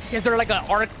Yeah. there's like is there like an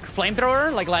arc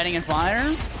flamethrower, like lighting and fire?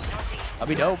 That'd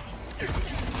be dope.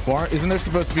 Well, isn't there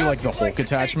supposed to be like the Hulk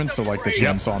attachment? So like the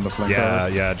chainsaw and the Yeah,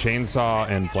 flamethrower? yeah, chainsaw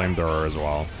and flamethrower as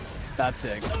well. That's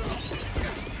sick.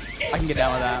 I can get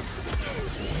down with that.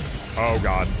 Oh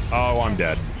god. Oh, I'm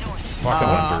dead. Fucking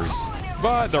hunters.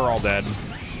 But they're all dead.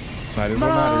 That is what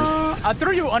matters. I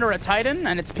threw you under a Titan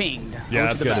and it's pinged. Yeah,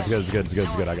 Which it's is the good, best? it's good, it's good, it's good,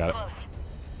 it's good. I got it.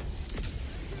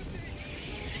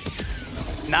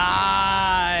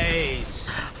 Nice.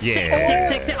 Yeah.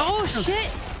 Six. Oh shit!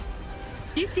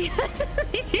 You see that?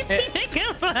 Did you see that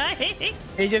go by?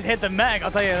 He just hit the mech,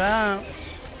 I'll tell you that.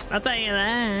 I'll tell you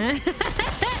that.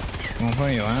 I'll tell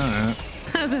you that.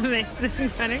 That was amazing,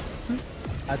 Hunter.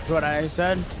 That's what I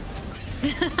said.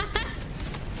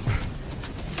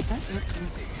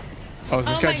 Oh, is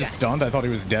this Oh guy my just God. stunned? I thought he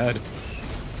was dead.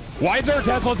 Why is there a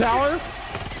Tesla tower?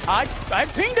 I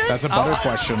pinged it. That's a better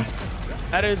question.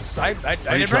 That is, I Are you didn't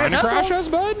bring trying a to Tesla. crash us,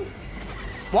 bud?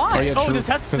 Why? Oh, yeah, true. Does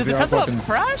 'Cause the the arc Tesla weapons-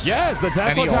 crash? Yes, the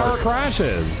Tesla Any tower arc.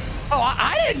 crashes. Oh,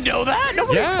 I didn't know that.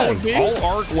 Nobody told Yes, me. all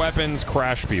arc weapons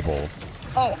crash people.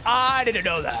 Oh, I didn't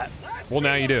know that. Well,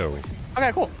 now you do.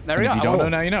 Okay, cool. There we If go. you don't know,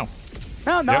 now you know.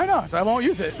 No, Yep. I know, so I won't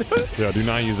use it. Yeah, do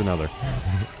not use another.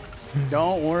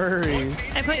 Don't worry.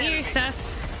 I put your stuff.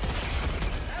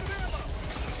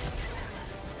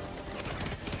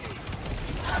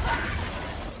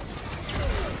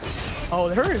 Oh,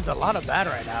 there is a lot of bad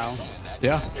right now.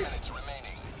 Yeah.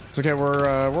 It's okay. We're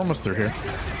almost through here.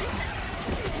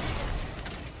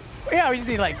 Yeah, we just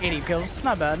need like 80 kills.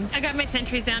 Not bad. I got my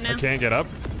sentries down now. I can't get up.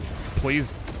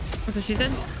 Please. That's what she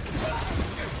said.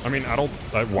 I mean, I don't.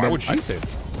 Why would she say?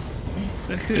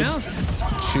 Who knows?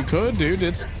 She could, dude.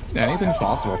 It's anything's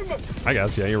possible. I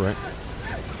guess. Yeah, you're right.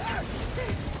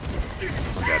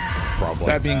 I'm dead. Probably.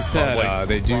 That being said,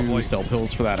 Probably. they do Probably. sell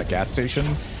pills for that at gas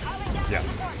stations. Yeah.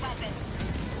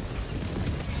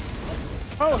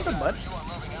 Oh, what's up, bud?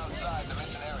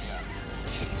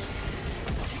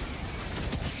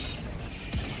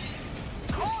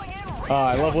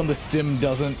 I love when the stim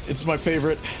doesn't. It's my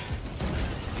favorite.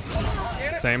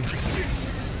 Same.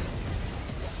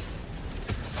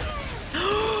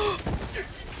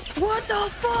 What the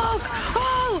fuck?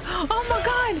 Oh! Oh my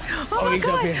god! Oh, my he's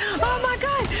up god! here. Oh my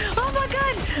god! Oh my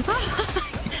god!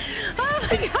 Oh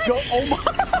my god! Go, oh my!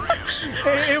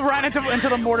 it ran into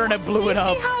the mortar and it blew it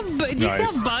up. Do you see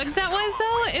Nice. how bugged that was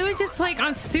though? It was just like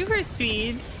on super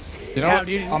speed. You know Yeah, what?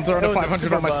 dude, I'm throwing it a was a 500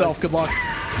 super on myself. bug. Good luck.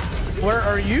 Where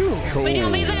are you? Lay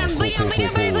down, lay down, lay down, lay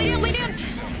down, buddy, lay down, lay down.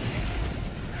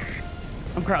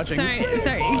 I'm crouching. Sorry.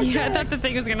 Yeah, I thought the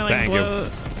thing was gonna like Thank you. blow.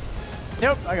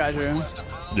 Yep, I got you.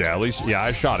 Yeah, at least. Yeah,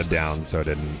 I shot it down so it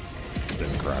didn't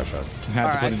crash us. Had to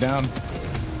All put right. it down.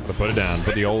 But put it down.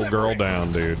 Put the old girl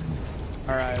down, dude.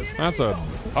 All right. That's a.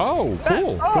 Oh,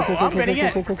 cool. Oh, I'm getting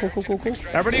it.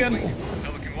 Everybody in.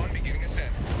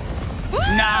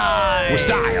 Nice. With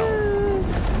style.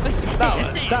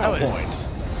 Style Style was- points.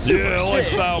 Yeah, like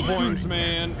Shit. style points,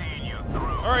 man.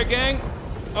 All right, gang.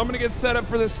 I'm gonna get set up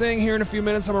for this thing here in a few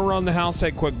minutes. I'm gonna run the house,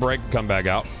 take a quick break, come back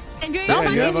out. Enjoy your Yeah,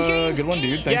 fun you have stream. a good one,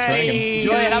 dude. Thanks for Yay! hanging.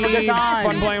 Enjoy it. Have a good time.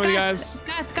 Fun playing with you guys.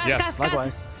 Gus, Yes.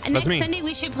 Likewise. And That's next me. Sunday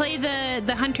we should play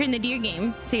the hunter and the deer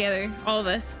game together, all of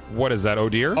us. What is that? Oh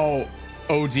dear.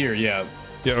 Oh dear, yeah.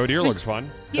 Yeah. Oh dear looks fun.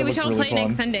 Yeah, we looks should all really play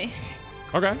next fun. Sunday.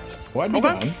 Okay. Well, I'd be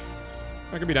Okay. down.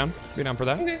 I could be down. Be down for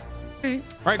that. Okay. All right.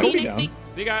 All right. See Cool. you be next down. week.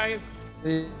 See you guys.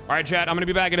 All right, chat. I'm gonna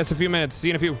be back in just a few minutes. See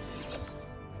you in a few.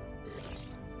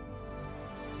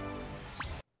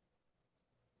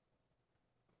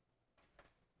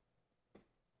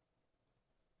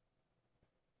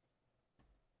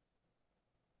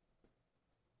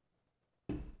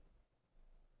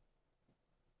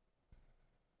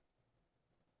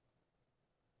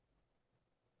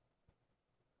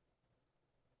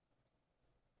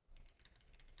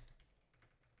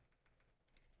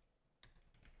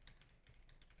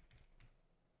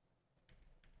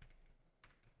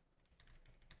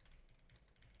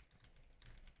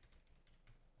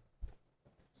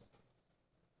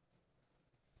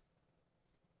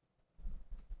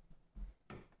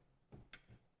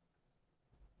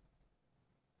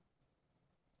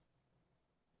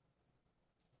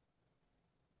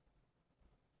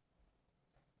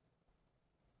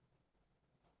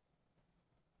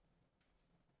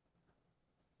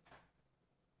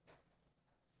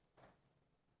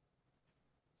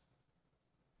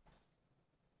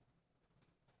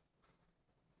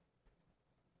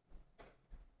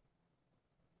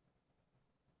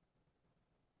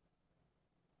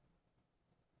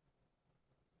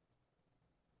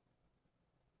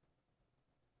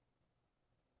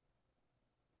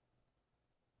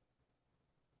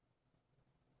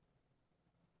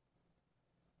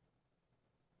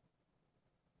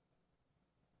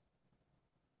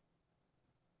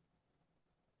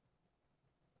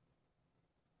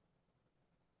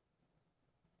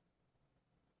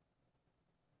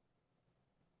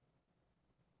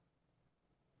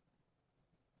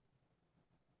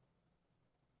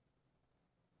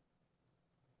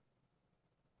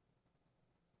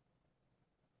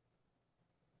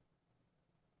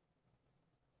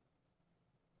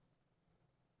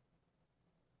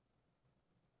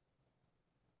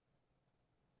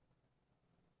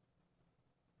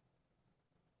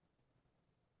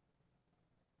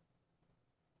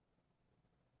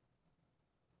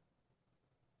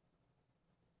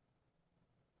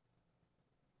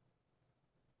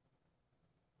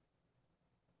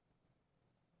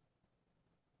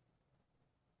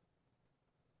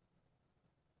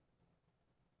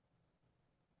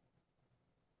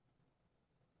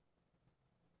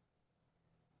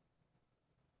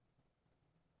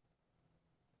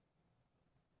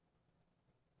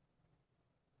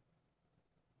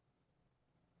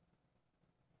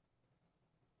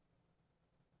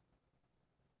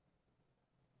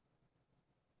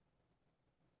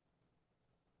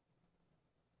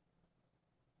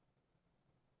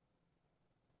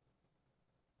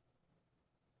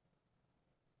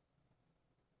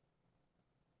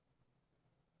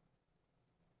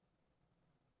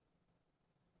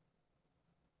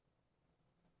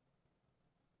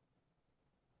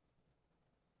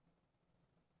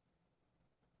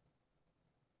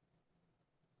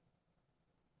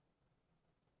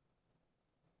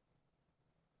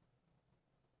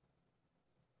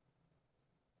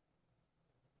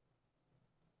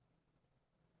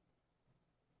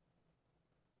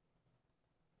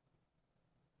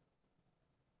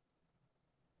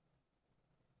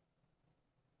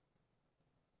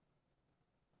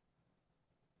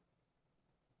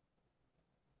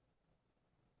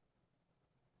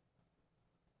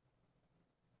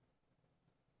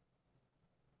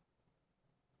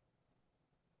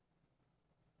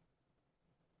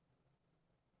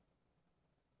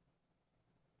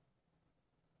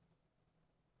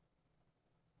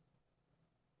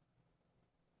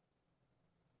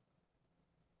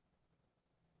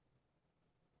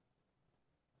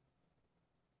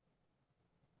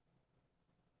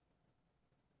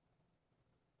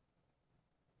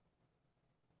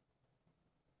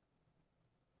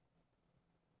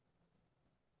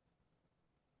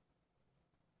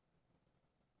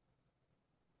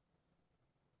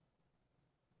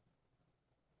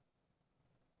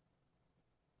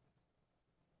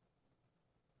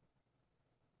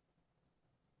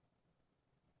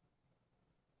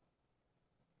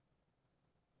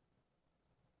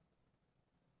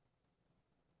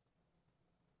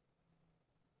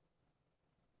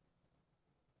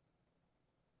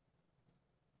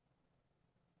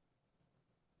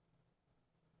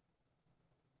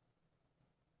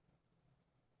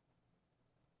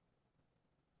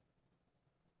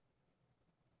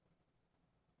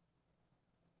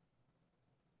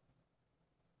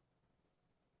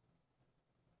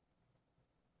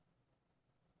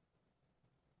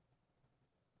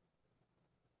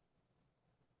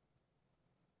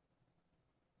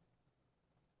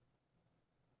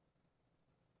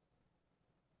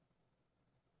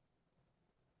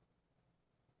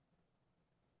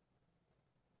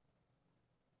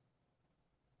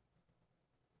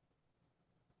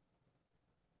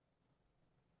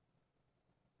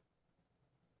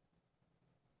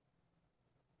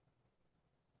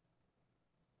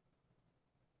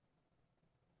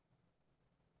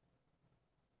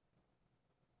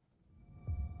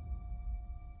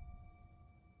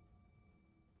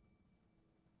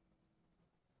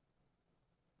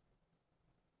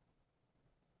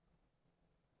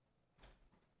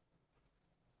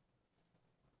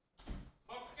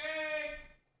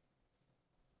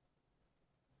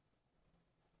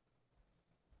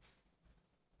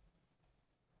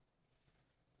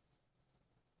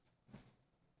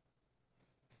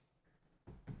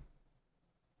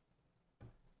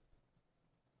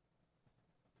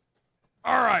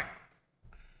 All right.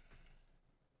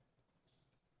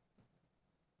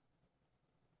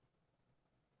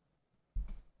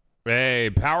 Hey,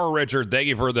 Power Richard, thank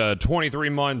you for the 23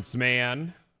 months,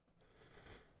 man.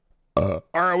 All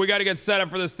right, we got to get set up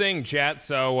for this thing, chat.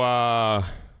 So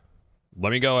let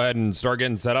me go ahead and start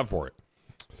getting set up for it.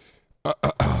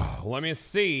 Let me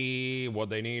see what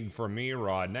they need from me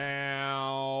right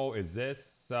now. Is this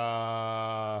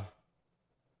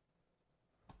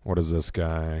what is this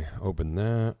guy? Open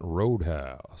that.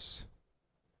 Roadhouse.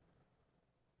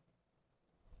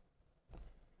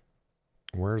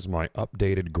 Where's my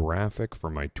updated graphic for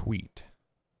my tweet?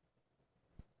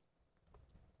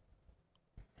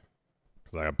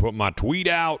 Because I put my tweet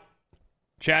out.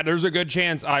 Chad, there's a good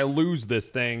chance I lose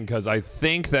this thing because I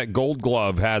think that Gold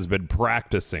Glove has been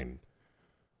practicing.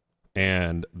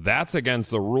 And that's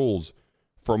against the rules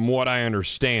from what I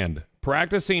understand.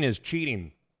 Practicing is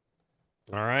cheating.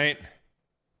 All right?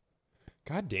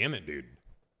 God damn it, dude.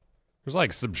 There's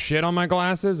like some shit on my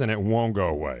glasses and it won't go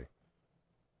away.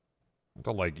 I have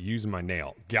to like use my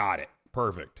nail. Got it.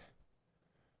 Perfect.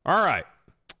 All right.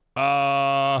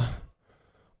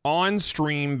 On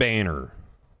stream banner.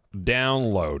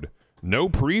 Download. No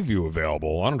preview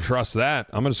available. I don't trust that.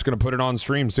 I'm just going to put it on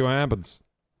stream, see what happens.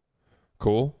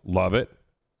 Cool. Love it.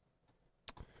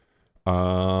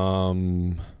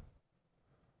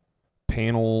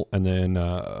 Panel, and then,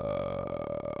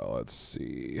 let's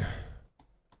see.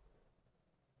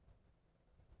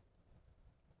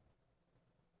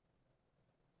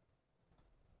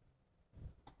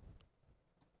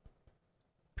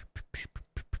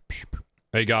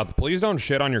 Hey, Goth, please don't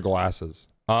shit on your glasses.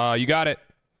 You got it.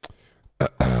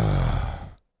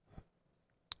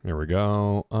 Here we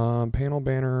go. Panel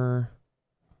banner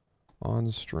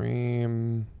on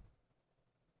stream.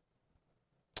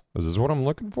 Is this what I'm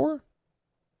looking for?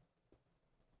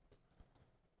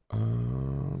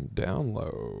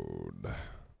 Download.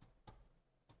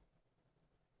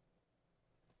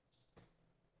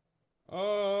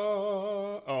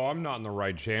 Oh, I'm not in the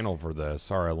right channel for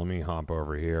this. All right, let me hop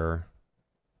over here.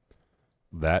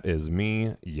 That is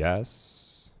me,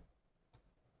 yes.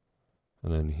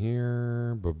 And then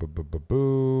here,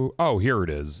 boo. Oh, here it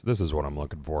is. This is what I'm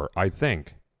looking for, I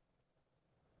think.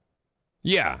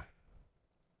 Yeah.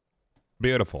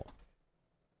 Beautiful.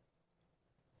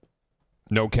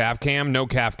 No calf cam? No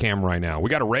calf cam right now. We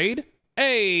got a raid?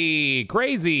 Hey,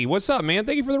 Crazy. What's up, man?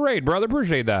 Thank you for the raid, brother.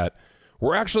 Appreciate that.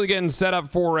 We're actually getting set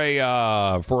up for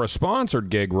a sponsored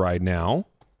gig right now.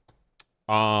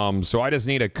 So I just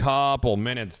need a couple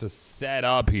minutes to set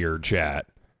up here, chat.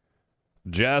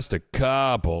 Just a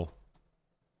couple.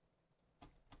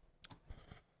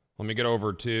 Let me get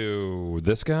over to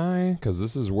this guy, because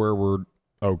this is where we're...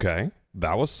 Okay,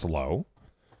 that was slow.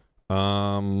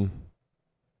 Let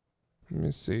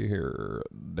me see here.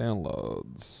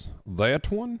 Downloads.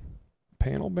 That one?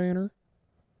 Panel banner?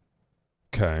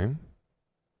 Okay.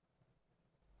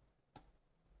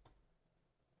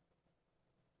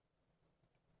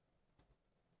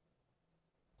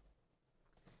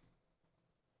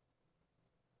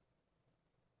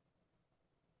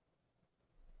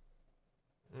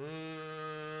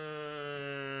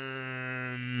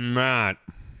 Matt.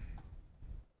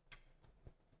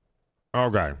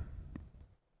 Okay.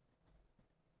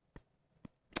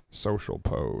 Social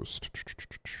post.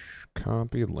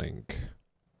 Copy link.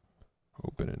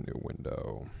 Open a new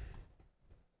window.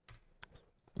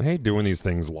 I hate doing these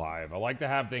things live. I like to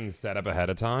have things set up ahead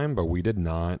of time, but we did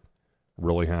not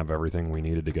really have everything we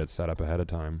needed to get set up ahead of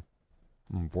time,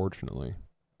 unfortunately.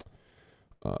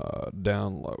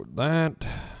 Download that.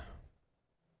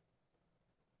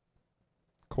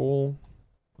 Cool.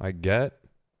 I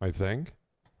think.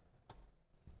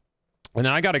 And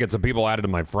then I got to get some people added to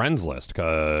my friends list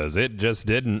because it just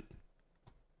didn't.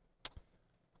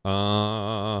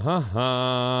 How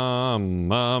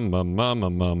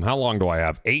long do I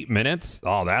have? 8 minutes?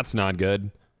 Oh, that's not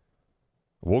good.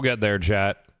 We'll get there,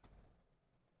 chat.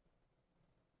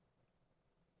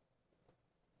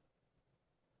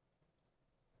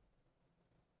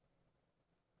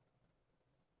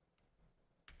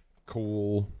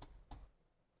 Cool.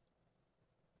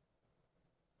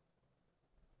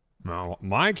 Now,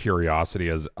 my curiosity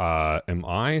is, am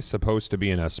I supposed to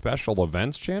be in a special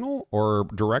events channel or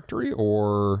directory,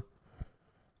 or...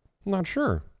 I'm not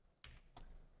sure.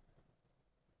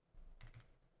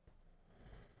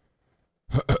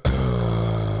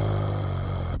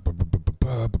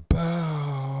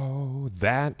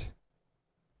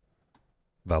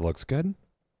 That looks good.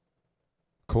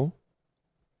 Cool.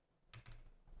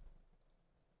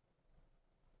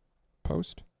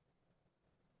 Post.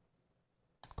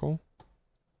 Cool.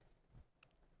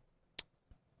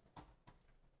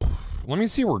 Let me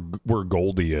see where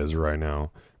Goldie is right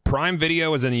now. Prime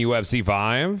Video is in the UFC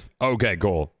 5. Okay,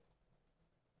 cool.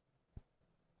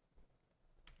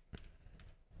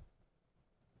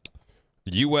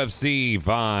 UFC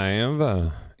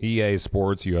 5. EA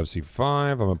Sports UFC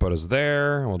 5. I'm going to put us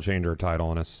there. We'll change our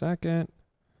title in a second.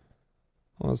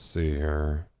 Let's see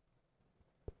here.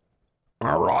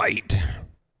 All right.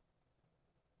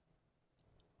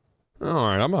 All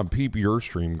right, I'm going to peep your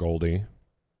stream, Goldie.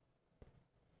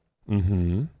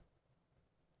 Mm-hmm.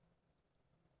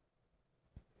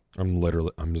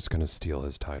 I'm just going to steal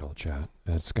his title, chat.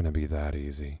 It's going to be that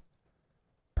easy.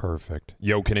 Perfect.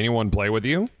 Yo, can anyone play with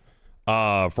you?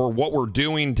 For what we're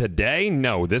doing today?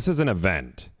 No, this is an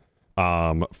event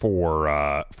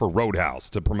for Roadhouse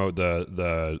to promote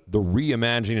the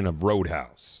reimagining of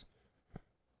Roadhouse.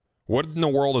 What in the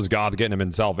world is God getting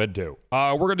himself into?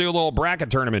 We're going to do a little bracket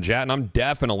tournament, chat, and I'm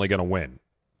definitely going to win.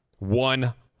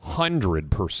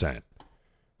 100%.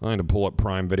 I need to pull up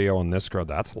Prime Video on this crowd.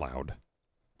 That's loud.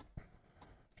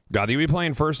 God, you be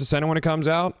playing First Ascendant when it comes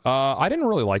out? I didn't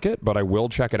really like it, but I will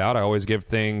check it out. I always give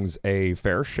things a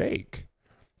fair shake.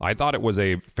 I thought it was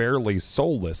a fairly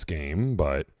soulless game,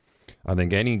 but I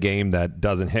think any game that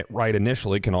doesn't hit right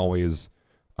initially can always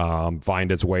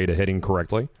find its way to hitting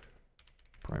correctly.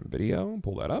 Prime Video,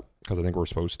 pull that up, because I think we're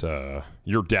supposed to...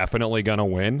 You're definitely going to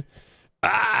win.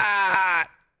 I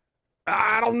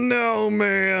don't know,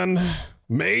 man.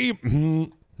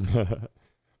 Maybe.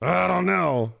 I don't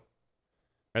know.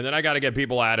 And then I got to get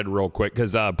people added real quick,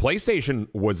 because PlayStation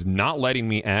was not letting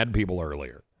me add people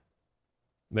earlier.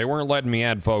 They weren't letting me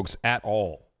add folks at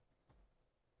all.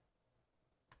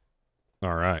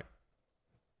 All right.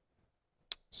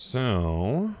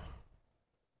 So,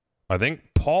 I think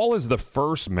Paul is the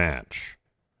first match,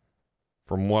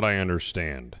 from what I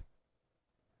understand.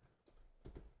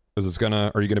 Is this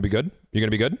gonna... Are you gonna be good? You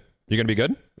gonna be good? You gonna be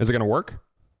good? Is it gonna work?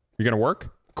 You gonna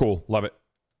work? Cool. Love it.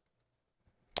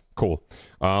 Cool.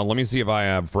 Let me see if I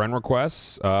have friend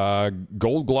requests.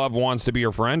 Gold Glove wants to be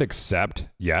your friend. Accept.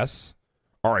 Yes.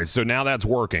 All right, so now that's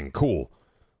working. Cool.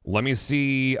 Let me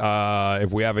see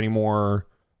if we have any more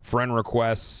friend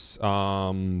requests.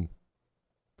 Friend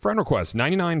requests,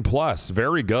 99 plus.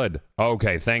 Very good.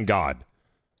 Okay, thank God.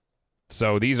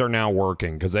 So these are now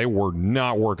working, because they were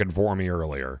not working for me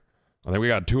earlier. I think we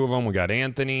got 2 of them. We got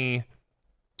Anthony.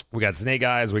 We got Snake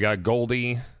Eyes. We got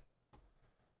Goldie.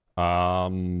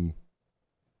 All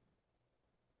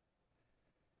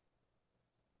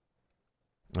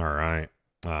right.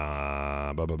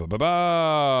 And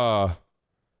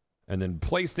then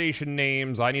PlayStation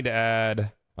names. I need to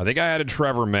add. I think I added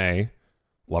Trevor May.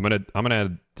 Well, I'm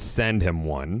gonna send him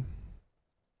one.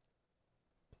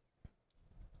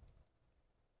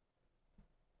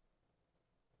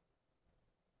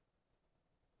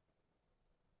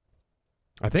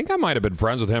 I think I might have been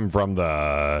friends with him from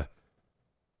the...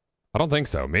 I don't think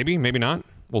so. Maybe, maybe not.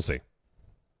 We'll see.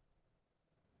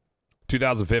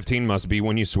 2015 must be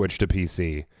when you switched to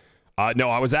PC. No,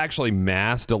 I was actually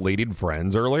mass deleted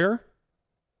friends earlier.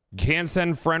 Can't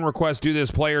send friend requests due to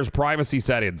this player's privacy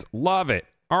settings. Love it.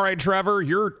 All right, Trevor.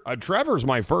 Trevor's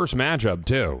my first matchup,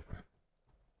 too.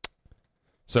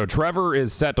 So Trevor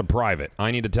is set to private. I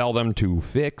need to tell them to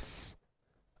fix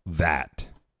that.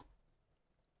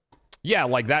 Yeah,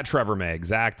 like that Trevor May.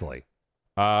 Exactly.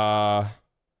 Let's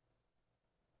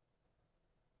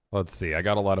see. I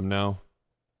got to let him know.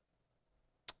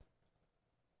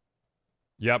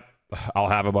 Yep. I'll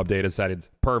have him update his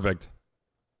settings. Perfect.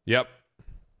 Yep.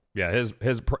 Yeah,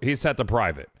 he's set to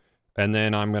private. And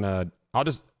then I'm going to...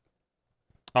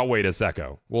 I'll wait a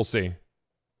secco. We'll see.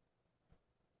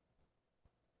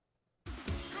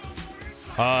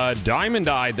 Diamond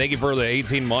Eye, thank you for the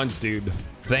 18 months, dude.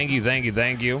 Thank you, thank you,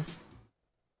 thank you.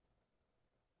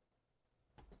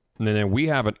 And then we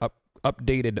have an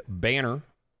updated banner,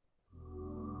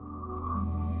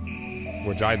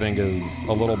 which I think is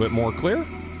a little bit more clear.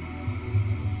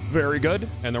 Very good.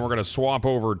 And then we're going to swap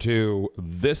over to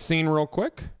this scene real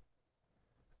quick.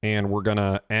 And we're going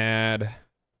to add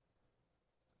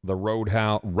the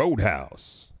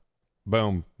Roadhouse.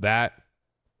 Boom. That.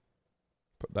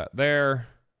 Put that there.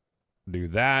 Do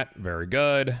that. Very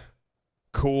good.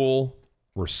 Cool.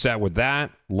 We're set with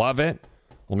that. Love it.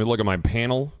 Let me look at my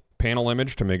panel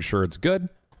image to make sure it's good.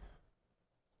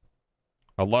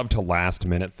 I love to last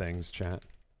minute things, chat.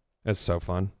 It's so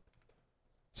fun.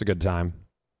 It's a good time.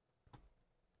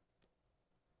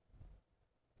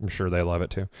 I'm sure they love it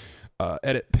too.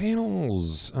 Edit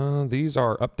panels. These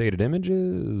are updated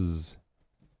images.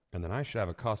 And then I should have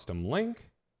a custom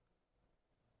link.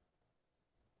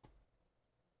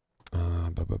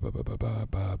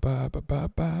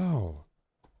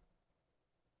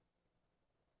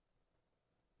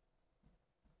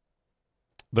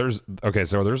 Okay,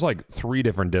 so there's like 3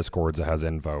 different Discords that has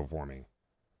info for me.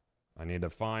 I need to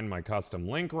find my custom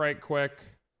link right quick.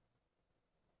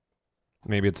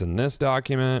 Maybe it's in this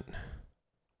document.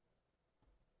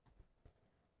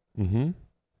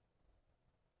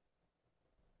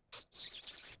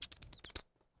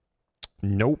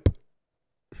 Nope.